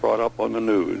up on the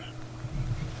news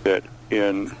that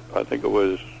I think it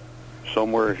was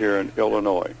somewhere here in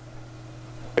Illinois,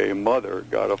 a mother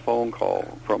got a phone call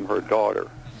from her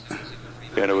daughter,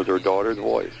 and it was her daughter's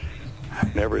voice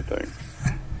and everything,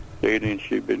 stating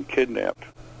she'd been kidnapped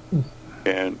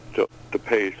and to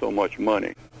pay so much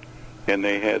money. And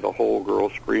they had the whole girl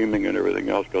screaming and everything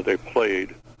else because they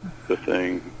played the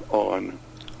thing on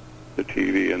the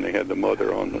TV, and they had the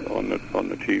mother on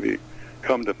the TV.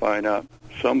 Come to find out,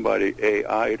 somebody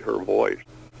AI'd her voice.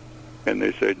 And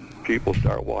they said people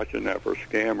start watching that for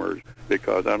scammers,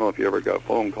 because I don't know if you ever got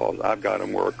phone calls. I've got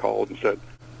them where it called and said,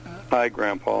 "Hi,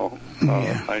 Grandpa,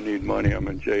 I need money. I'm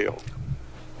in jail."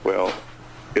 Well,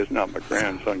 it's not my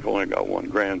grandson. I only got one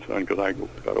grandson because I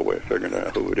got a way of figuring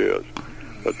out who it is.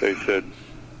 But they said,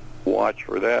 watch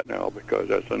for that now, because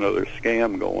that's another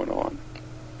scam going on.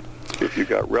 If you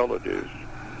got relatives,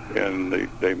 and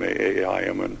they may AI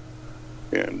them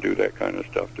and do that kind of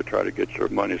stuff to try to get your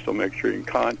money, so make sure you can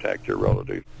contact your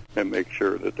relative and make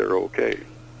sure that they're okay.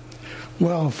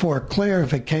 Well, for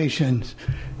clarifications,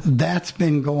 that's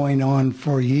been going on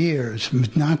for years.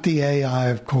 Not the AI,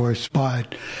 of course,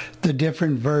 but the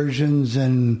different versions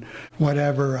and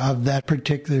whatever of that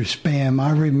particular spam.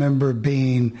 I remember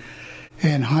being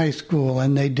in high school,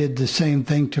 and they did the same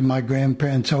thing to my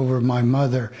grandparents over my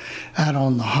mother out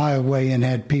on the highway, and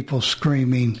had people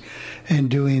screaming and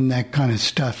doing that kind of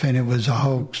stuff, and it was a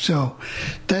hoax. So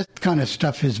that kind of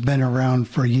stuff has been around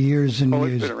for years and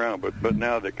years. It's been around, but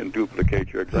now they can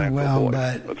duplicate your exact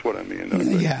voice. That's what I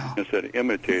mean. Yeah. Instead of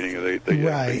imitating it, they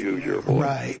use your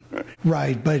voice.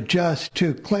 Right. But just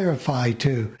to clarify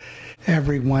to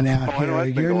everyone out here,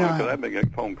 you're not. I've been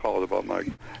getting phone calls about my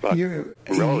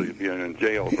relative being in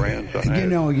jail,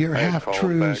 grandson. You're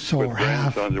half-truths or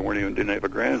half. Grandsons that didn't have a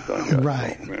grandson yet.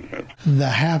 Right. So, the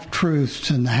half-truths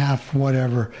and the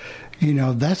half-whatever,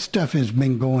 that stuff has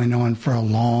been going on for a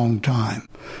long time,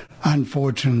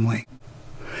 unfortunately.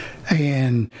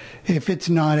 And if it's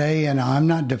not and I'm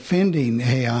not defending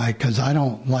AI, because I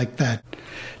don't like that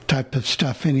type of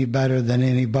stuff any better than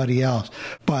anybody else,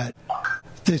 but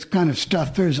this kind of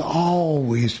stuff, there's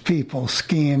always people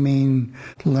scamming,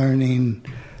 learning,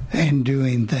 and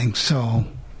doing things. So,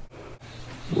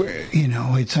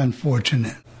 it's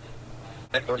unfortunate.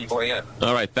 At 34 a.m.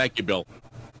 All right. Thank you, Bill.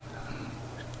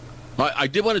 I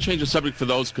did want to change the subject for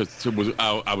those, because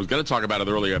I was going to talk about it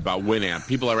earlier about Winamp.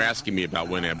 People are asking me about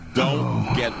Winamp.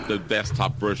 Don't get the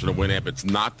desktop version of Winamp. It's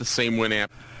not the same Winamp.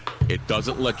 It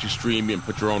doesn't let you stream and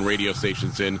put your own radio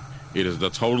stations in. It is a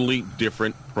totally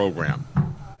different program.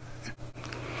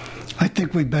 I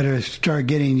think we better start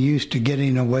getting used to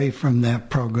getting away from that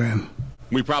program.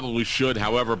 We probably should,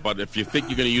 however, but if you think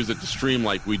you're going to use it to stream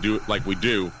like we do,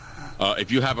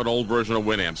 if you have an old version of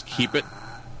Winamps, keep it.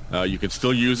 You can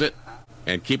still use it,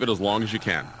 and keep it as long as you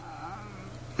can.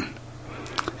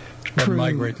 Or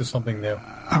migrate to something new.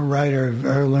 All right, or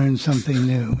learn something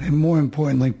new. And more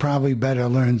importantly, probably better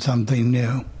learn something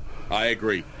new. I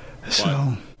agree.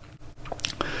 So,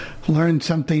 learn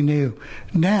something new.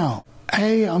 Now,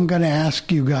 I'm going to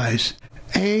ask you guys,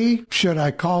 should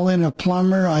I call in a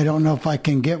plumber? I don't know if I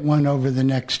can get one over the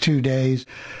next 2 days.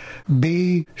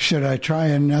 B, should I try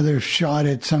another shot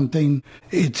at something?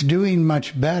 It's doing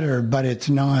much better, but it's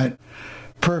not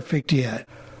perfect yet.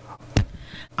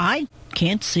 I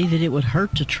can't see that it would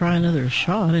hurt to try another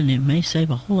shot, and it may save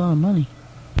a whole lot of money.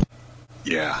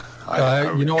 Yeah.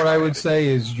 What I would say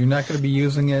is you're not going to be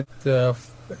using it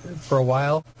for a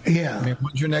while. Yeah. I mean,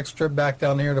 when's your next trip back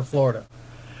down here to Florida?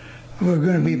 We're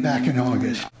going to be back in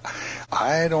August.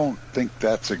 I don't think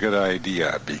that's a good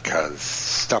idea, because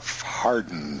stuff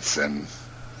hardens, and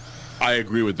I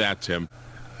agree with that, Tim.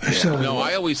 So, no,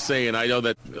 I always say, and I know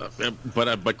that,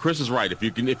 but Chris is right. If you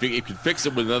can fix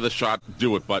it with another shot,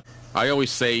 do it. But I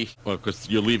always say, because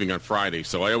you're leaving on Friday,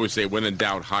 so I always say, when in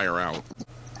doubt, hire out.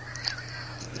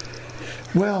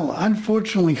 Well,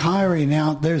 unfortunately,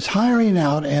 there's hiring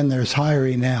out and there's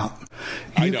hiring out.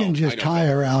 You can just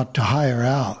hire out to hire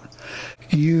out.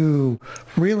 You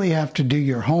really have to do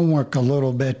your homework a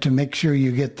little bit to make sure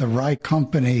you get the right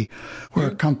company, or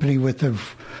a company with a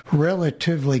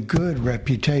relatively good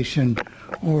reputation,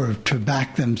 or to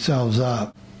back themselves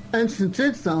up. And since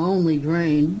it's the only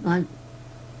drain, and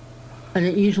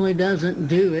it usually doesn't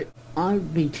do it,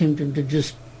 I'd be tempted to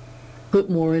just put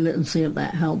more in it and see if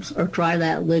that helps, or try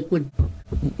that liquid.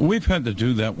 We've had to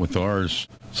do that with ours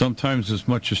sometimes as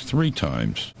much as 3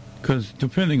 times, because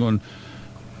depending on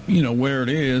where it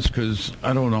is, because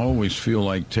I don't always feel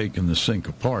like taking the sink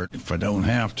apart if I don't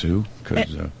have to.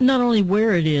 Cause, not only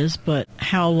where it is, but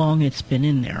how long it's been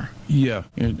in there. Yeah,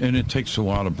 and it takes a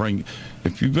while to bring.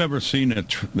 If you've ever seen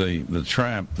the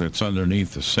trap that's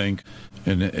underneath the sink,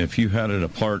 and if you had it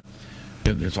apart,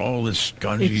 there's all this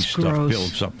spongy stuff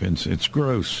builds up. It's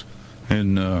gross.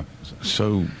 And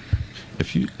so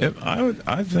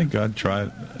I think I'd try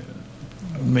it.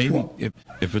 Maybe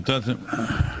if it doesn't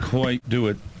quite do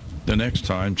it the next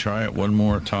time, try it one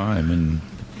more time, and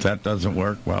that doesn't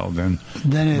work, well, then it's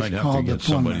you might have to called the get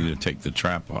somebody plumber. to take the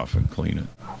trap off and clean it.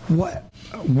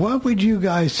 What would you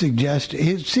guys suggest?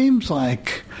 It seems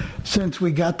like since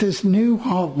we got this new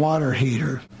hot water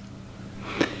heater,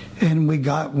 and we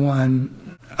got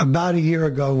one about a year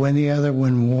ago when the other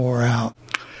one wore out,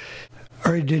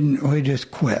 or it didn't, we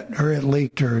just quit, or it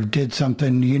leaked, or did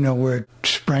something, where it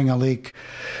sprang a leak.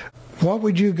 What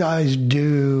would you guys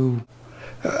do?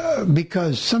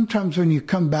 Because sometimes when you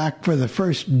come back for the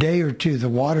first day or two, the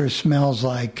water smells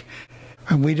like,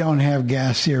 and we don't have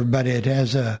gas here, but it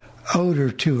has a odor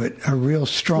to it, a real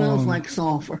strong. Smells like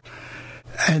sulfur.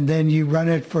 And then you run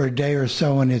it for a day or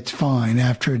so, and it's fine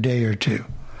after a day or two.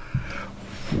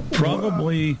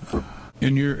 Probably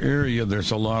in your area,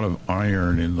 there's a lot of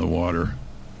iron in the water.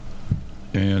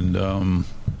 And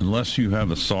unless you have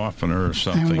a softener or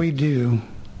something. And we do.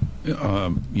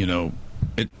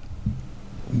 It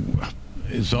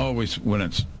is always,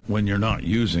 when you're not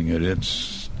using it,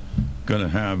 it's going to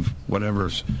have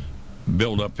whatever's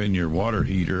built up in your water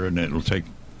heater, and it'll take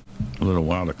a little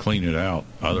while to clean it out.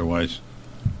 Otherwise,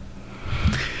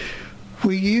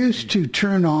 we used to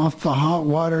turn off the hot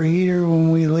water heater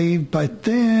when we leave, but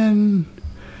then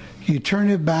you turn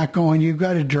it back on. You've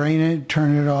got to drain it,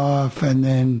 turn it off, and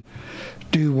then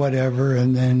do whatever,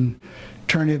 and then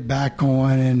turn it back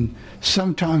on. And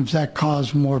sometimes that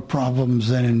caused more problems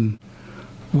than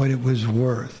what it was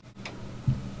worth.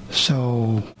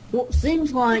 So, well, it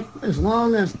seems like as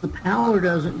long as the power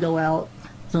doesn't go out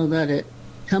so that it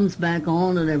comes back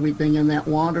on and everything, and that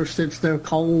water sits there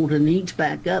cold and heats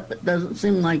back up, it doesn't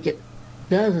seem like it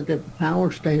does it if the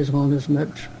power stays on as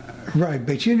much. Right,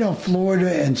 but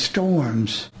Florida and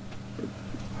storms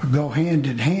go hand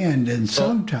in hand, and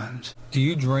sometimes. Do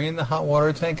you drain the hot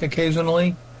water tank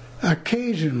occasionally?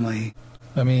 Occasionally.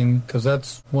 I mean, because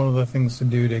that's one of the things to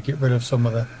do to get rid of some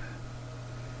of that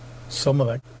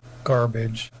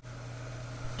garbage.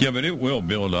 yeah, but it will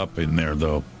build up in there,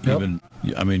 though. Yep.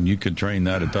 You could drain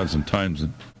that a dozen times,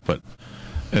 but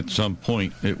at some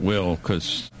point it will,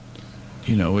 because,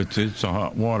 it's a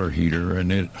hot water heater,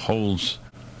 and it holds,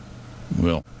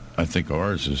 well, I think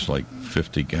ours is like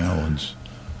 50 gallons,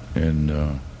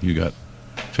 and you got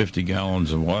 50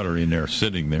 gallons of water in there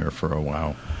sitting there for a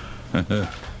while.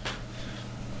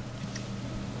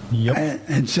 Yep.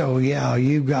 And so,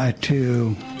 you've got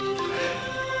to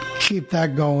keep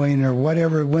that going or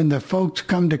whatever. When the folks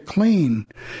come to clean,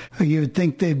 you'd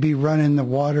think they'd be running the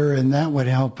water, and that would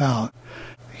help out,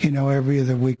 every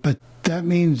other week. But that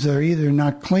means they're either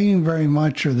not cleaning very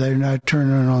much or they're not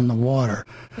turning on the water.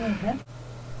 Mm-hmm.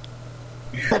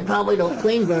 They probably don't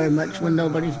clean very much when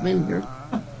nobody's been here.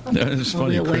 It's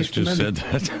funny Chris just said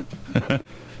that.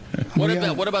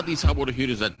 What about these hot water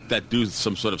heaters that do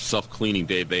some sort of self-cleaning,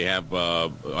 Dave? They have,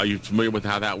 are you familiar with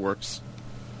how that works?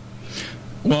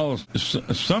 Well,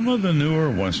 some of the newer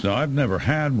ones, now I've never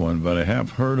had one, but I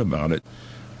have heard about it,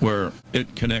 where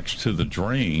it connects to the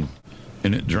drain,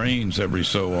 and it drains every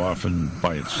so often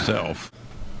by itself,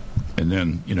 and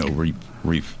then,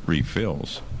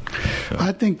 refills.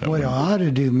 I think what I ought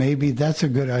to do, maybe that's a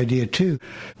good idea too,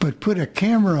 but put a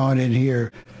camera on it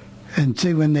here and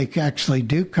see when they actually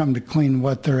do come to clean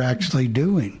what they're actually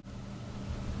doing.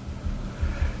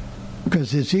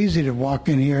 Because it's easy to walk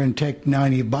in here and take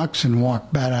 $90 and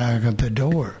walk back out of the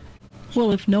door.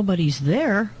 Well, if nobody's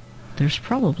there, there's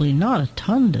probably not a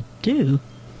ton to do.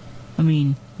 I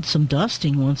mean, some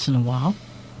dusting once in a while.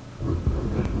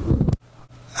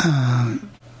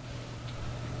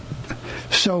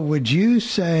 So would you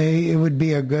say it would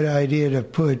be a good idea to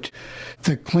put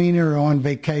the cleaner on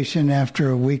vacation after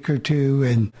a week or two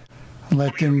and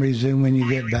let them resume when you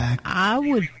get back? I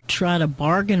would try to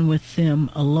bargain with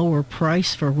them a lower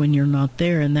price for when you're not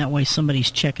there, and that way somebody's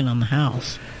checking on the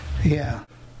house. Yeah.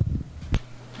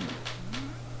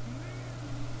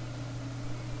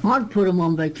 I'd put them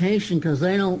on vacation because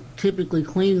they don't typically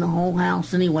clean the whole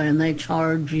house anyway, and they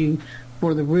charge you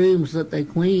for the rooms that they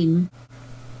clean.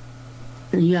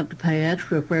 And you have to pay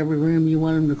extra for every room you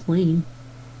want them to clean.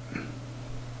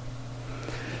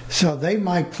 So they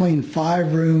might clean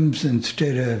 5 rooms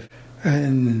instead of,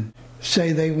 and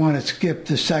say they want to skip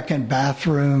the second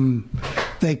bathroom,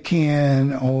 they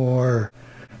can, or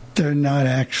they're not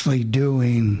actually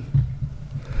doing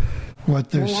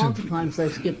what they're Well, lots of times they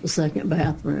skip the second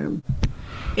bathroom.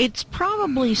 It's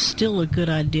probably still a good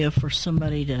idea for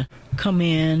somebody to come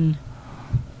in,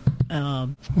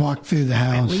 walk through the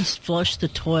house, at least flush the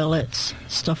toilets,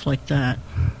 stuff like that.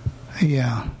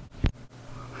 Yeah.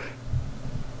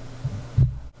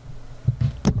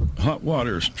 Hot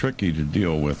water is tricky to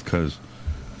deal with because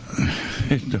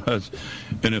it does.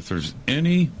 And if there's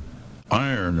any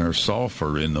iron or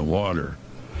sulfur in the water,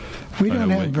 We don't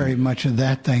have very much of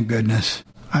that, thank goodness.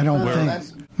 I don't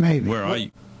think. Maybe.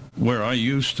 Where I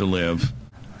used to live,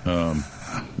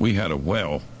 we had a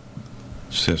well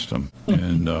system,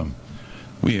 and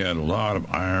we had a lot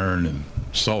of iron and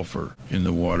sulfur in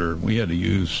the water. We had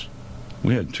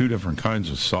 2 different kinds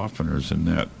of softeners in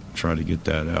that, try to get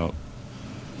that out.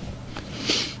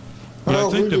 But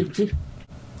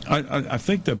I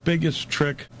think the biggest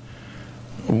trick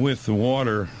with the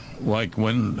water, like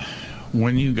when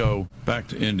you go back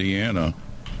to Indiana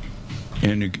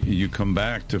and you come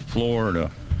back to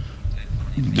Florida,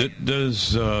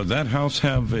 does that house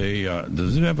have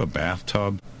does it have a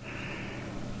bathtub?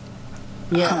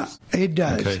 Yes, it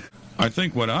does. Okay. I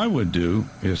think what I would do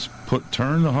is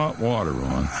turn the hot water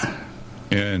on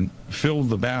and fill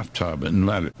the bathtub and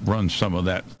let it run some of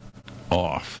that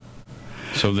off,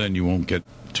 so then you won't get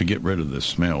rid of the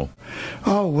smell.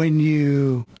 Oh, when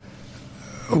you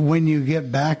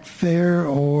get back there,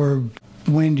 or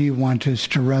when do you want us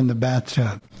to run the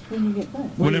bathtub? When you get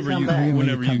back.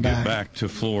 Whenever you get back to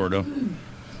Florida,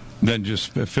 then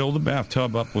just fill the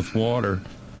bathtub up with water,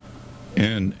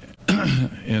 and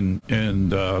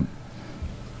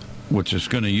which is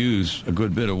going to use a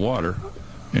good bit of water,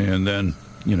 and then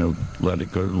let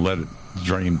it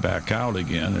drain back out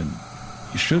again, and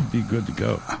you should be good to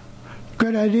go.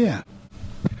 Good idea.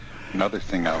 Another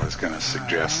thing I was going to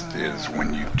suggest is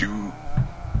when you do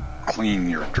clean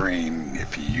your drain,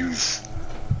 if you use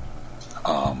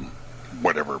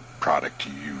whatever product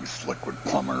you use, liquid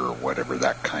plumber or whatever,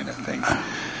 that kind of thing,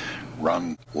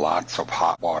 run lots of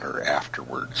hot water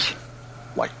afterwards,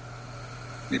 like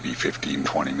maybe 15,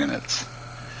 20 minutes.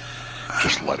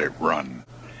 Just let it run,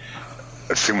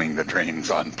 assuming the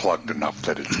drain's unplugged enough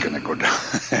that it's going to go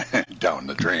down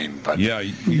the drain. But you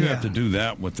have to do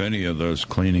that with any of those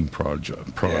cleaning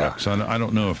products. Yeah. I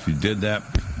don't know if you did that,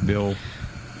 Bill.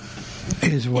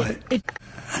 Is what? It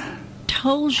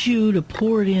tells you to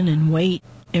pour it in and wait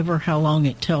ever how long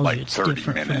it tells like you. It's 30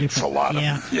 different minutes, for different. A lot of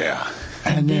them. Yeah.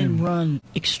 And then run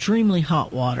extremely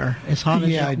hot water, as hot as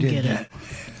you can get that. it,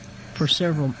 for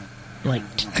several, like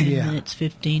 10 minutes,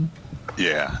 15.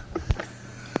 Yeah.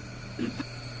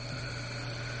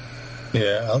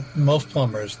 Yeah, most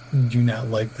plumbers do not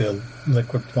like the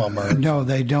liquid plumber. No,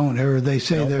 they don't. Or they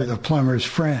say they're the plumber's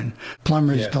friend,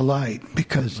 plumber's delight,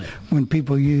 because when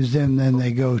people use them, then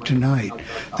they go tonight.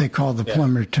 They call the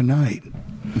plumber tonight.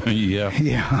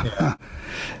 Yeah.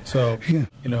 So,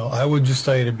 I would just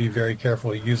tell you to be very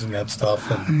careful using that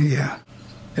stuff. And,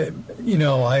 I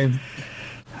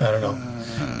don't know.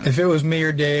 If it was me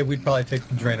or Dave, we'd probably take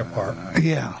the drain apart.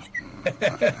 Yeah.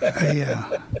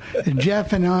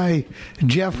 Jeff with his I'm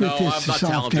not soft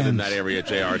talented hands. in that area,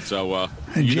 JR, so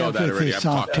you know Jeff that with already. his I've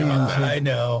soft talked about hands. that. I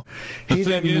know. The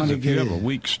thing is, if you have a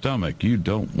weak stomach, you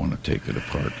don't want to take it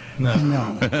apart.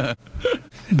 No.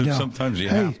 Sometimes you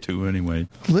have to anyway.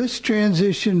 Let's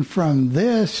transition from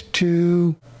this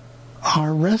to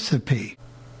our recipe.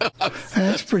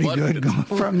 That's pretty good, going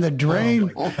from the drain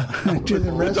to the recipe.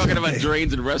 We're talking about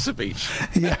drains and recipes.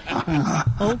 Yeah.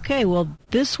 Okay, well,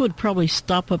 this would probably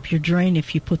stop up your drain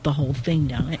if you put the whole thing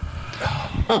down it.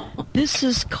 This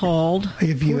is called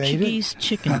Portuguese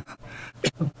chicken.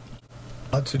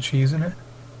 Lots of cheese in it?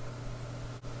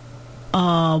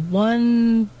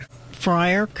 One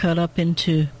fryer cut up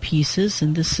into pieces,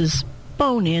 and this is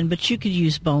bone-in, but you could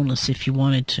use boneless if you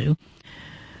wanted to.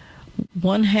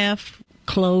 1/2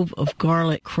 clove of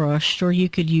garlic crushed, or you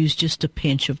could use just a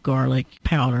pinch of garlic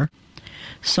powder.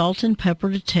 Salt and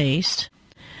pepper to taste.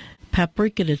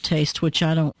 Paprika to taste, which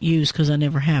I don't use because I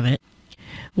never have it.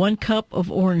 1 cup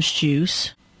of orange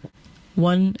juice.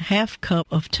 1/2 cup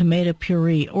of tomato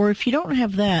puree. Or if you don't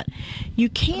have that, you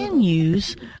can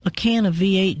use a can of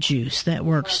V8 juice. That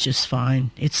works just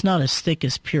fine. It's not as thick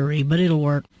as puree, but it'll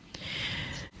work.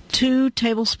 2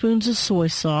 tablespoons of soy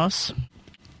sauce.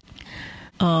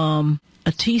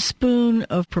 A teaspoon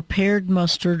of prepared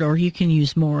mustard, or you can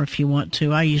use more if you want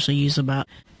to. I usually use about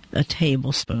a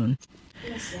tablespoon.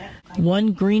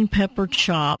 1 green pepper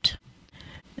chopped.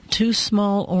 2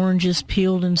 small oranges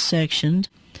peeled and sectioned.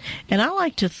 And I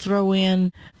like to throw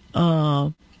in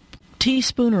a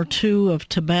teaspoon or 2 of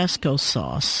Tabasco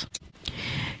sauce.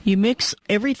 You mix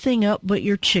everything up but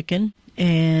your chicken,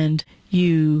 and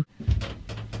you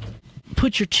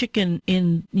put your chicken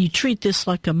in. You treat this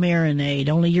like a marinade,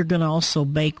 only you're going to also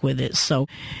bake with it. So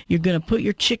you're going to put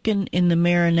your chicken in the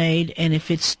marinade, and if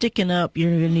it's sticking up,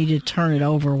 you're going to need to turn it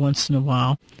over once in a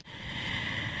while.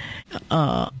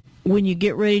 When you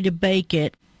get ready to bake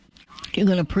it, You're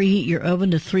going to preheat your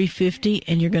oven to 350,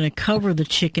 and you're going to cover the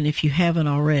chicken if you haven't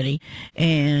already,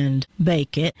 and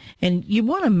bake it. And you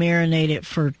want to marinate it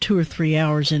for 2 or 3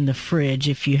 hours in the fridge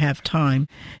if you have time,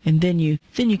 and then you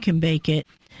can bake it.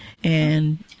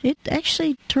 And it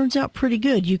actually turns out pretty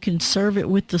good. You can serve it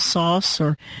with the sauce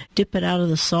or dip it out of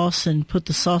the sauce and put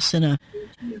the sauce in a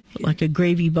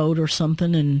gravy boat or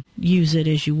something and use it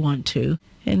as you want to.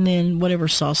 And then whatever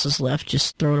sauce is left,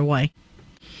 just throw it away.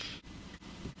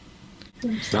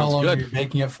 How long are you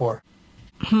baking it for?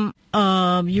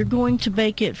 You're going to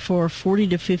bake it for 40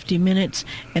 to 50 minutes,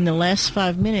 and the last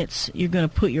 5 minutes you're going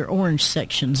to put your orange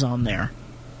sections on there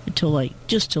till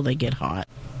they get hot.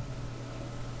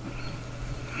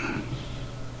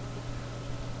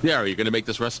 Yeah, are you going to make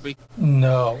this recipe?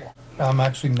 No, I'm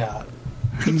actually not.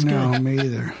 No, me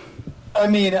either. I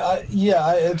mean,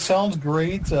 it sounds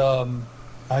great.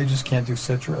 I just can't do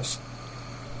citrus.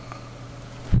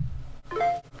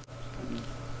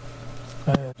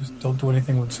 I just don't do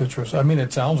anything with citrus. I mean,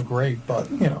 it sounds great, but,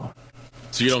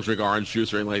 So you don't drink orange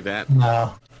juice or anything like that?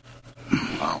 No.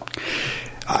 Wow.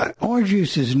 Orange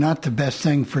juice is not the best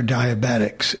thing for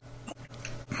diabetics.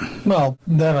 Well,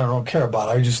 then I don't care about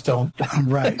it. I just don't.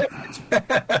 Right.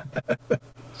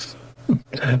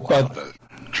 Well, the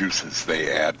juices,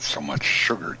 they add so much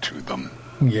sugar to them.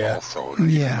 Yeah. Also,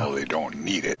 even though they don't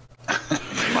need it,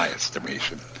 in my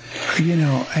estimation.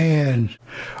 And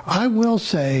I will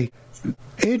say,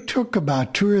 it took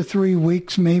about 2 or 3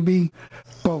 weeks maybe,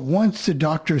 but once the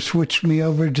doctor switched me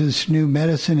over to this new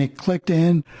medicine, it clicked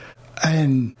in,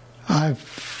 and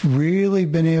I've really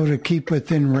been able to keep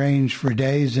within range for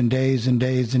days and days and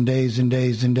days and days and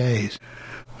days and days.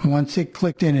 Once it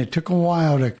clicked in, it took a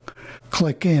while to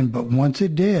click in, but once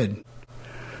it did,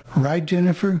 right,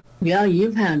 Jennifer? Yeah,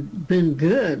 you've been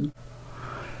good.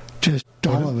 Just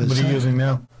all of a sudden. What are you using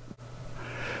now?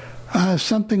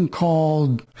 Something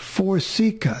called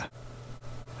Forsica.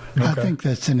 Okay. I think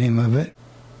that's the name of it.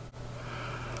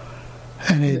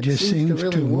 And it just seems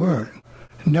to work.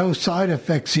 No side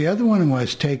effects. The other one I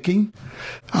was taking,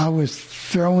 I was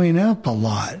throwing up a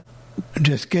lot.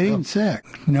 Just getting sick.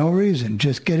 No reason.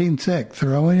 Just getting sick.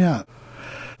 Throwing up.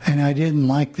 And I didn't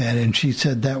like that. And she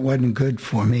said that wasn't good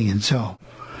for me. And so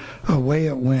away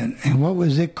it went. And what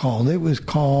was it called? It was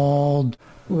called...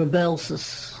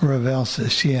 Rybelsus,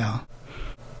 yeah.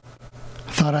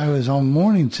 I thought I was on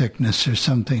morning sickness or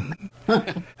something.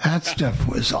 That stuff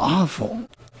was awful.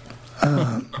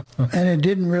 And it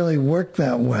didn't really work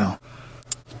that well.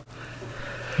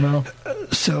 No.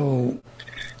 So,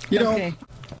 I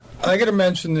got to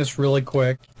mention this really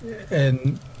quick.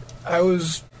 And I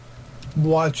was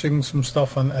watching some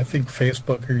stuff on, I think,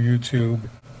 Facebook or YouTube.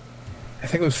 I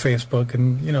think it was Facebook.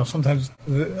 And, sometimes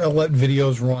I'll let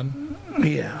videos run.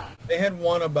 Yeah. They had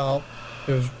one about,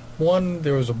 there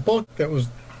was a book they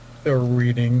were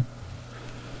reading.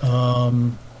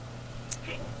 And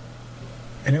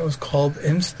it was called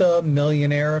Insta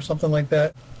Millionaire or something like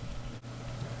that.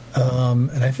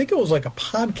 And I think it was like a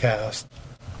podcast.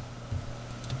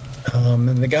 And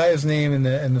the guy's name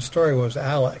in the story was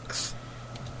Alex.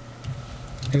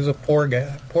 He was a poor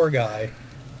guy,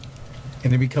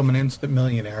 and he became an instant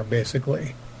millionaire,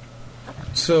 basically.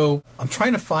 So I'm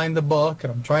trying to find the book,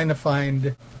 and I'm trying to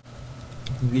find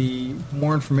the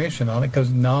more information on it, because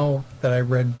now that I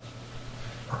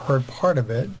heard part of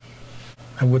it,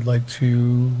 I would like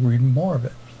to read more of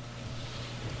it.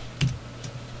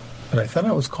 But I thought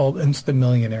it was called Instant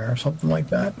Millionaire or something like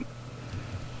that.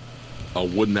 Oh,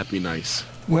 wouldn't that be nice?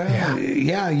 Well,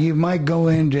 yeah, you might go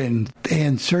in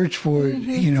and search for it,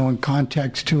 in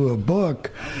context to a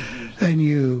book, and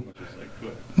you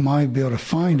might be able to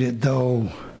find it, though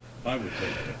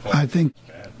I think,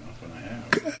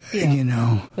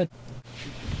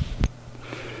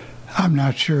 I'm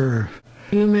not sure.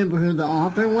 Do you remember who the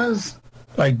author was?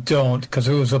 I don't, because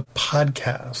it was a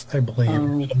podcast, I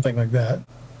believe, something like that.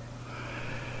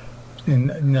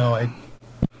 And no, I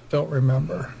don't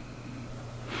remember.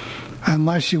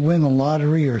 Unless you win the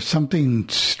lottery or something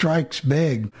strikes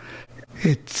big,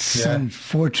 it's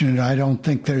unfortunate. I don't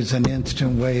think there's an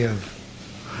instant way of...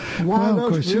 One of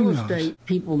those real estate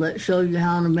people that show you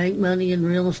how to make money in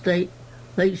real estate,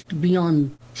 they used to be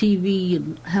on TV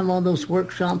and have all those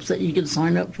workshops that you could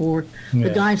sign up for. Yeah.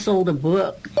 The guy sold a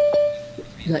book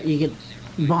that you could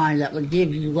buy that would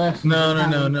give you less. No.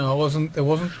 It wasn't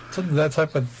that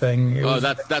type of thing.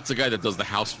 That's the guy that does the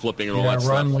house flipping and all that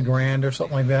stuff. Ron LeGrand or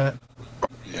something like that.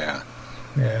 Yeah.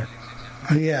 Yeah.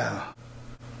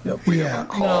 Yep. Yeah.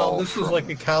 No, this was like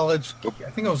a college. I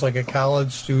think it was like a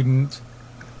college student.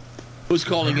 Who's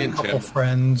calling in? A couple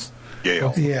friends.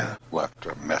 Gail left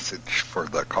a message for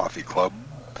the coffee club.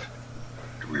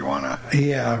 Do we want to?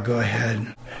 Yeah, go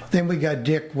ahead. Then we got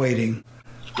Dick waiting.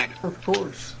 Of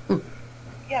course.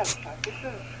 Yes, this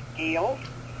is Gail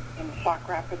in Sauk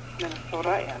Rapids, Minnesota,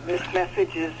 and this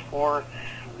message is for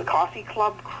the Coffee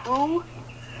Club crew.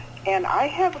 And I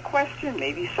have a question,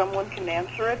 maybe someone can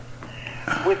answer it.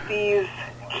 With these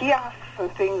kiosks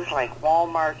and things like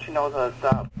Walmart,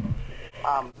 the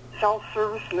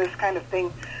self-service and this kind of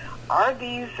thing, are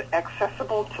these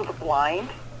accessible to the blind?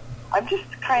 I'm just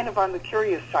kind of on the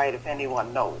curious side if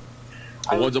anyone knows.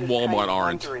 The ones at Walmart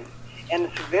aren't. And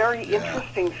it's a very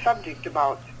interesting topic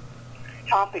about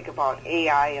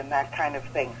AI and that kind of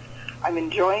thing. I'm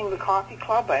enjoying the Coffee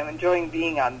Club. I'm enjoying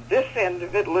being on this end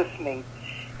of it listening.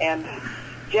 And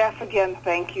Jeff, again,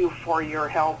 thank you for your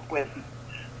help with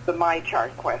the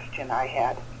MyChart question I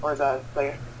had, or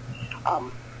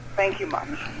thank you much.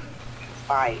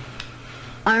 Bye.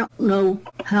 I don't know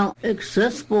how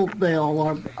accessible they all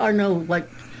are. I know, like,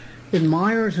 in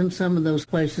Myers and some of those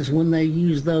places, when they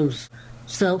use those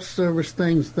self-service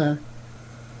things, the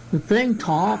thing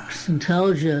talks and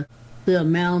tells you the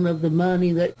amount of the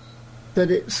money that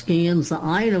it scans the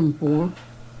item for,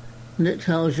 and it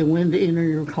tells you when to enter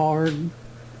your card.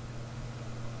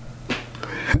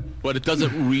 But it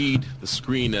doesn't read the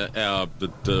screen to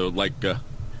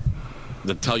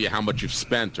tell you how much you've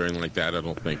spent or anything like that, I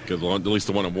don't think. At least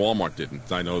the one at Walmart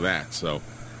didn't. I know that. So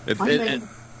I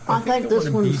think this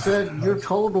one said your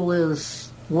total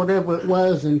is whatever it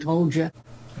was and told you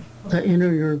to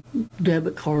enter your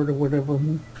debit card or whatever.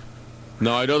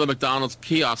 No, I know the McDonald's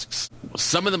kiosks,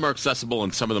 some of them are accessible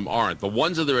and some of them aren't. The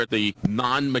ones that are at the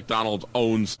non-McDonald's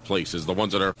owns places, the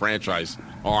ones that are franchised,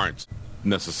 aren't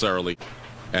necessarily.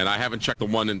 And I haven't checked the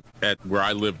one at where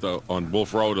I live on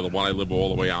Wolf Road, or the one I live all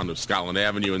the way on to Scotland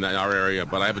Avenue in our area,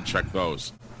 but I haven't checked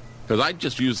those. Because I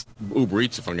just use Uber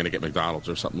Eats if I'm going to get McDonald's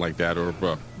or something like that, or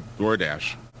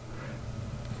DoorDash.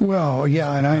 Well,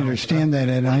 yeah, and I understand that,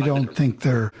 and I don't think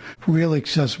they're real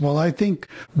accessible. I think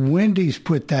Wendy's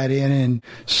put that in, and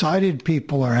sighted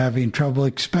people are having trouble,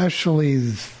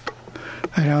 especially,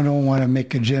 I don't want to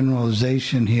make a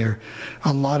generalization here,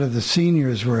 a lot of the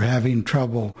seniors were having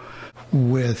trouble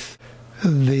with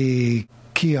the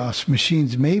kiosk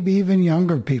machines, maybe even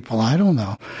younger people, I don't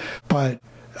know. But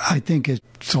I think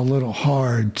it's a little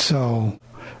hard, so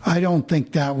I don't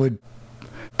think that would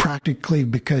practically,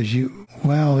 because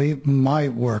it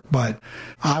might work, but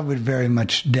I would very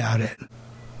much doubt it.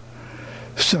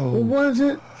 So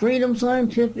wasn't Freedom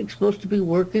Scientific supposed to be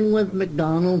working with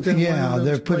McDonald's? Yeah,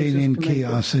 they're putting in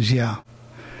kiosks. Yeah,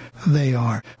 they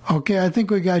are. Okay, I think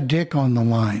we got Dick on the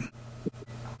line.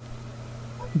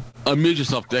 Unmute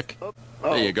yourself, Dick.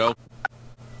 There you go.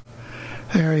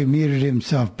 There, he muted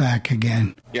himself back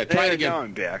again. Yeah, try it again. Now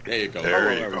I'm back. There you go. Hello,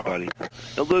 everybody.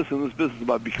 Now listen, this business is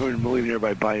about becoming a millionaire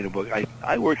by buying a book.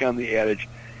 I work on the adage,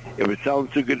 if it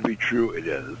sounds too good to be true, it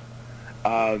is.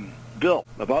 Bill,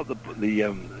 about the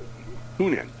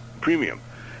Hunan premium.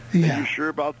 Yeah. Are you sure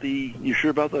about the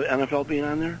NFL being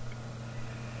on there?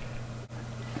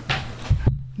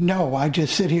 No, I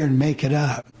just sit here and make it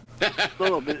up.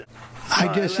 I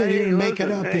just sit here and make it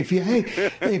up. If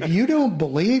you don't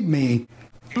believe me,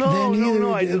 then they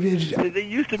used to be. They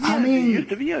used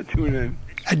to be on TuneIn.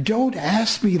 Don't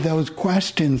ask me those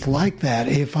questions like that.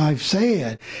 If I say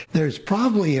it, there's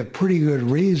probably a pretty good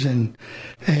reason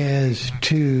as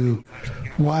to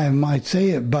why I might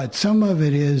say it. But some of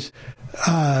it is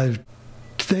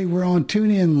they were on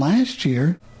TuneIn last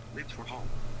year.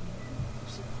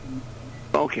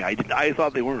 Okay, I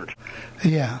thought they weren't.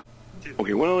 Yeah.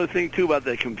 Okay, one other thing, too, about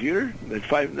that computer. That's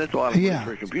a lot of money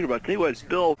for a computer. But I'll tell you what,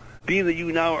 Bill, being that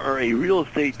you now are a real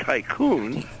estate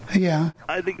tycoon,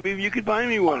 I think maybe you could buy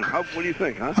me one. What do you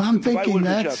think, huh? I'm thinking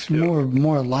that's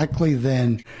more likely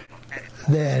than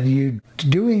you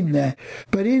doing that.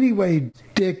 But anyway,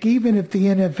 Dick, even if the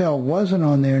NFL wasn't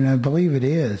on there, and I believe it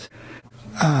is,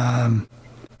 then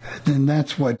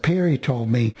that's what Perry told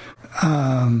me,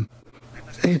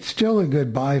 it's still a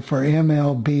good buy for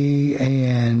MLB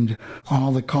and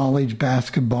all the college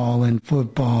basketball and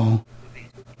football.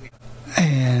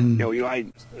 And I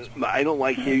don't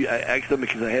like you. I asked them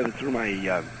because I have it through my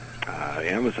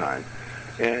Amazon,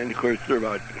 and of course they're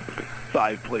about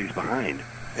 5 plays behind.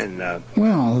 And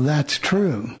well, that's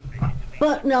true.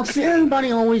 But now, see,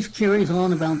 everybody always carries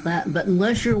on about that. But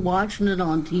unless you're watching it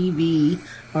on TV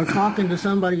or talking to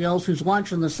somebody else who's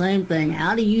watching the same thing,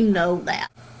 how do you know that?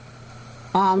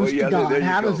 Honest to God,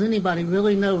 how does anybody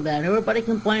really know that? Everybody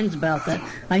complains about that.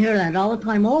 I hear that all the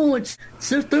time. Oh, it's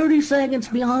 30 seconds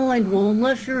behind. Well,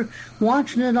 unless you're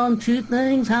watching it on 2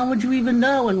 things, how would you even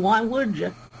know, and why would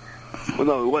you? Well,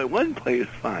 no, one play is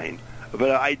fine.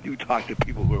 But I do talk to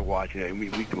people who are watching it, and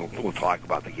we'll talk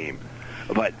about the game.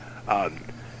 But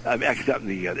XM,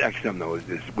 the XM though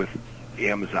is with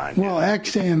Amazon. Well,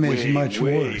 XM is much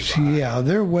worse. Behind. Yeah,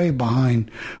 they're way behind.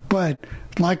 But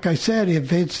like I said,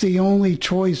 if it's the only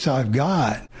choice I've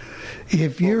got,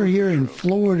 if you're here in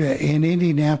Florida and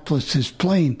Indianapolis is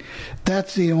playing,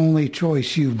 that's the only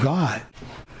choice you've got.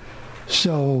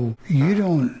 So you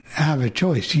don't have a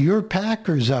choice. Your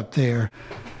Packers up there.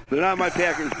 They're not my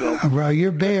Packers, Bill. Well,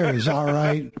 your Bears, all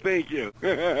right. Thank you.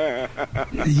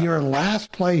 Your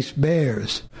last place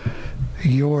Bears.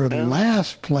 Your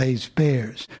last place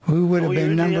Bears. Who would have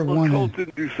been number one? Colts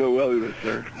didn't do so well either,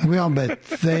 sir. Well, but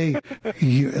at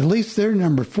least they're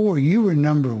number 4. You were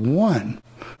number 1,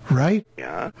 right?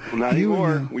 Yeah. Well, not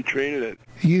anymore. We traded it.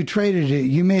 You traded it.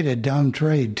 You made a dumb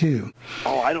trade too.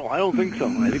 Oh, I don't think so.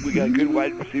 I think we got a good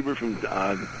wide receiver from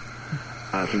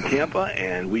Tampa,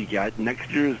 and we got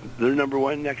their number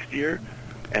 1 next year.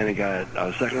 And they got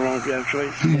a second-round draft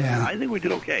choice. Yeah, I think we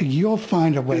did okay. You'll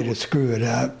find a way to screw it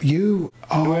up. There's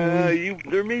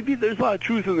a lot of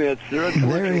truth in that, sir.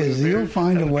 There is. You'll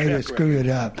find a way to screw it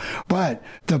up. But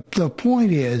the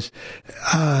point is,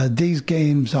 these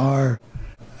games are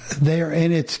there,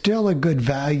 and it's still a good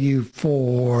value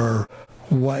for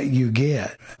what you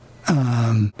get.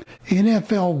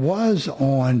 NFL was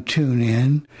on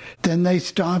TuneIn, then they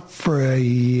stopped for a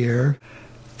year,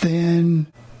 then.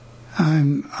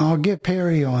 I'll get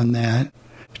Perry on that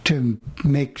to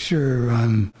make sure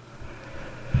I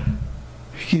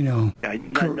know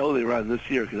they were on this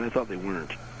year because I thought they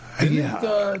weren't. Didn't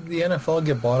the NFL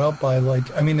get bought up by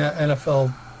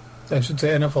NFL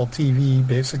TV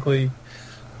basically?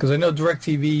 Because I know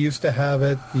DirecTV used to have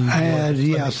it.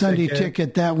 Sunday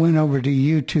Ticket that went over to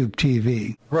YouTube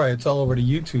TV. Right, it's all over to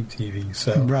YouTube TV.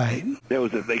 So right,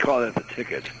 they call that the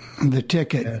ticket. The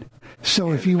ticket. Yeah.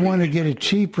 So if you want to get it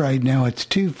cheap right now, it's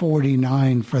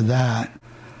 $2.49 for that.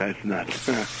 That's nuts.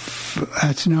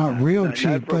 That's not real cheap.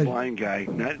 Not for a blind guy.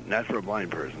 Not for a blind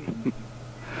person.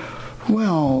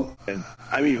 Well,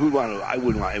 I mean, I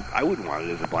wouldn't want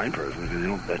it as a blind person because a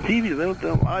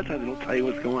lot of times they don't tell you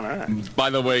what's going on.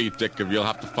 By the way, Dick, you'll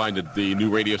have to find the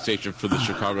new radio station for the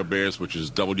Chicago Bears, which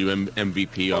is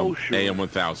WMVP on AM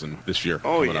 1000 this year.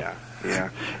 Oh yeah, yeah.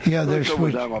 Yeah, they're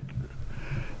switching.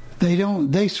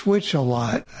 They switch a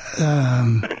lot.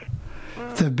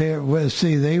 The Bears.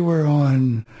 They were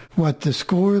on the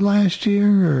Score last year,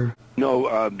 or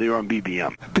no? They were on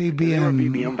BBM. They were on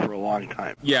BBM for a long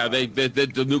time. Yeah,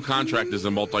 the new contract is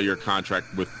a multi-year contract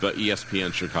with the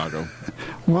ESPN Chicago.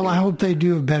 Well, I hope they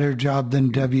do a better job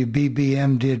than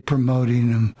WBBM did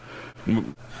promoting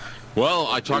them. Well,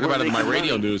 I talk about it in my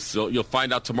radio news, so you'll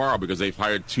find out tomorrow because they've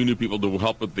hired 2 new people to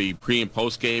help with the pre- and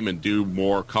post-game and do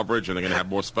more coverage, and they're going to have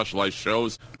more specialized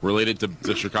shows related to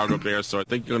the Chicago Bears, so I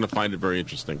think you're going to find it very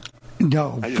interesting.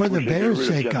 No, for the Bears'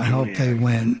 sake, I hope they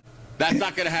win. That's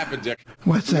not going to happen, Dick.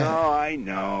 What's that?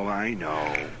 No, I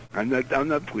know. I'm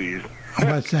not pleased.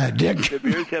 What's that, Dick? The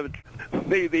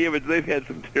Bears they've had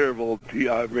some terrible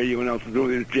radio announcers over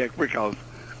there. Jack Brickhouse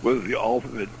was the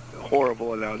ultimate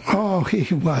horrible announcer. Oh,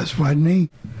 he was, wasn't he?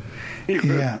 He was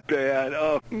bad.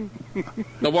 Oh.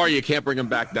 Don't worry, you can't bring him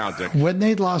back down, Dick. When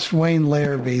they lost Wayne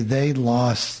Larrabee, they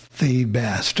lost the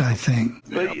best, I think.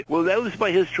 But, well, that was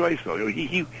by his choice, though.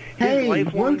 We're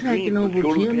taking over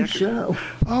Jim's show.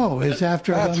 Oh, it's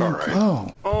after that's all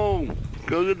right. Oh,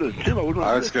 go to the Jim.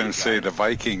 I was going to say the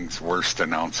Vikings' worst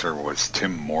announcer was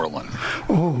Tim Moreland.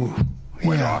 Oh,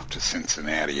 went off to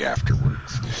Cincinnati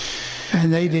afterwards,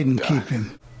 and they didn't keep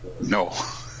him. No,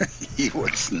 he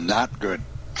was not good.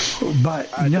 But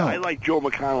no, I like Joe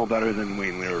McConnell better than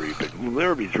Wayne Larrabee, but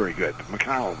Larrabee's very good.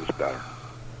 McConnell was better.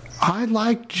 I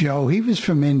like Joe. He was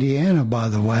from Indiana, by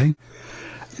the way.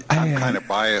 I'm kind of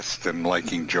biased in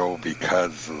liking Joe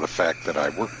because of the fact that I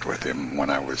worked with him when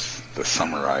the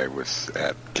summer I was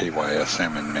at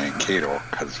KYSM in Mankato,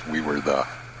 because we were the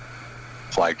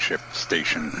flagship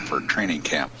station for training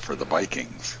camp for the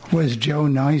Vikings. Was Joe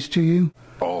nice to you?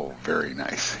 Oh, very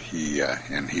nice. He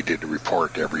did a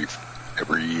report every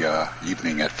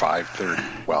evening at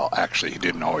 5:30. Well, actually, he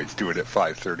didn't always do it at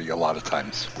 5:30. A lot of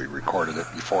times we recorded it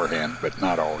beforehand, but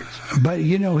not always. But,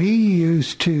 he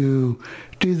used to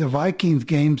do the Vikings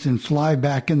games and fly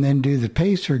back and then do the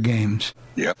Pacer games.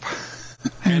 Yep.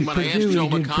 And when I asked Joe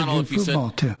McConnell if he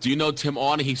said, too. "Do you know Tim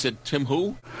Awney?" He said, "Tim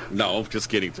who?" No, just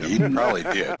kidding, Tim. He probably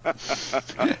did.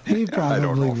 He probably I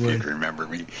don't know would. if he'd remember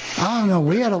me. I don't know.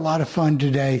 We had a lot of fun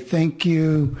today. Thank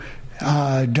you.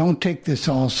 don't take this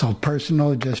all so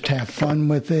personal. Just have fun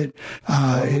with it.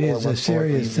 It is a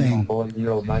serious thing.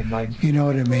 You know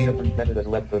what I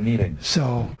mean?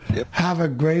 So have a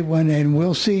great one, and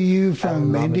we'll see you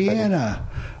from Indiana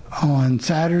on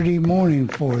Saturday morning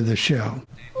for the show.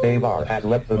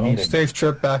 Safe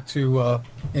trip back to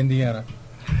Indiana.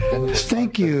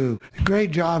 Thank you.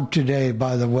 Great job today,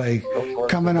 by the way.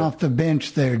 Coming off the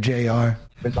bench there, JR.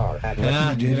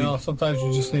 Yeah, sometimes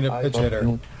you just need a pitch hitter.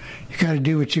 You got to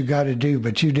do what you got to do,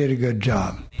 but you did a good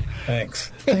job.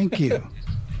 Thanks. Thank you.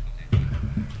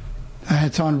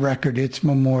 It's on record. It's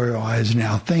memorialized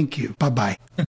now. Thank you. Bye-bye.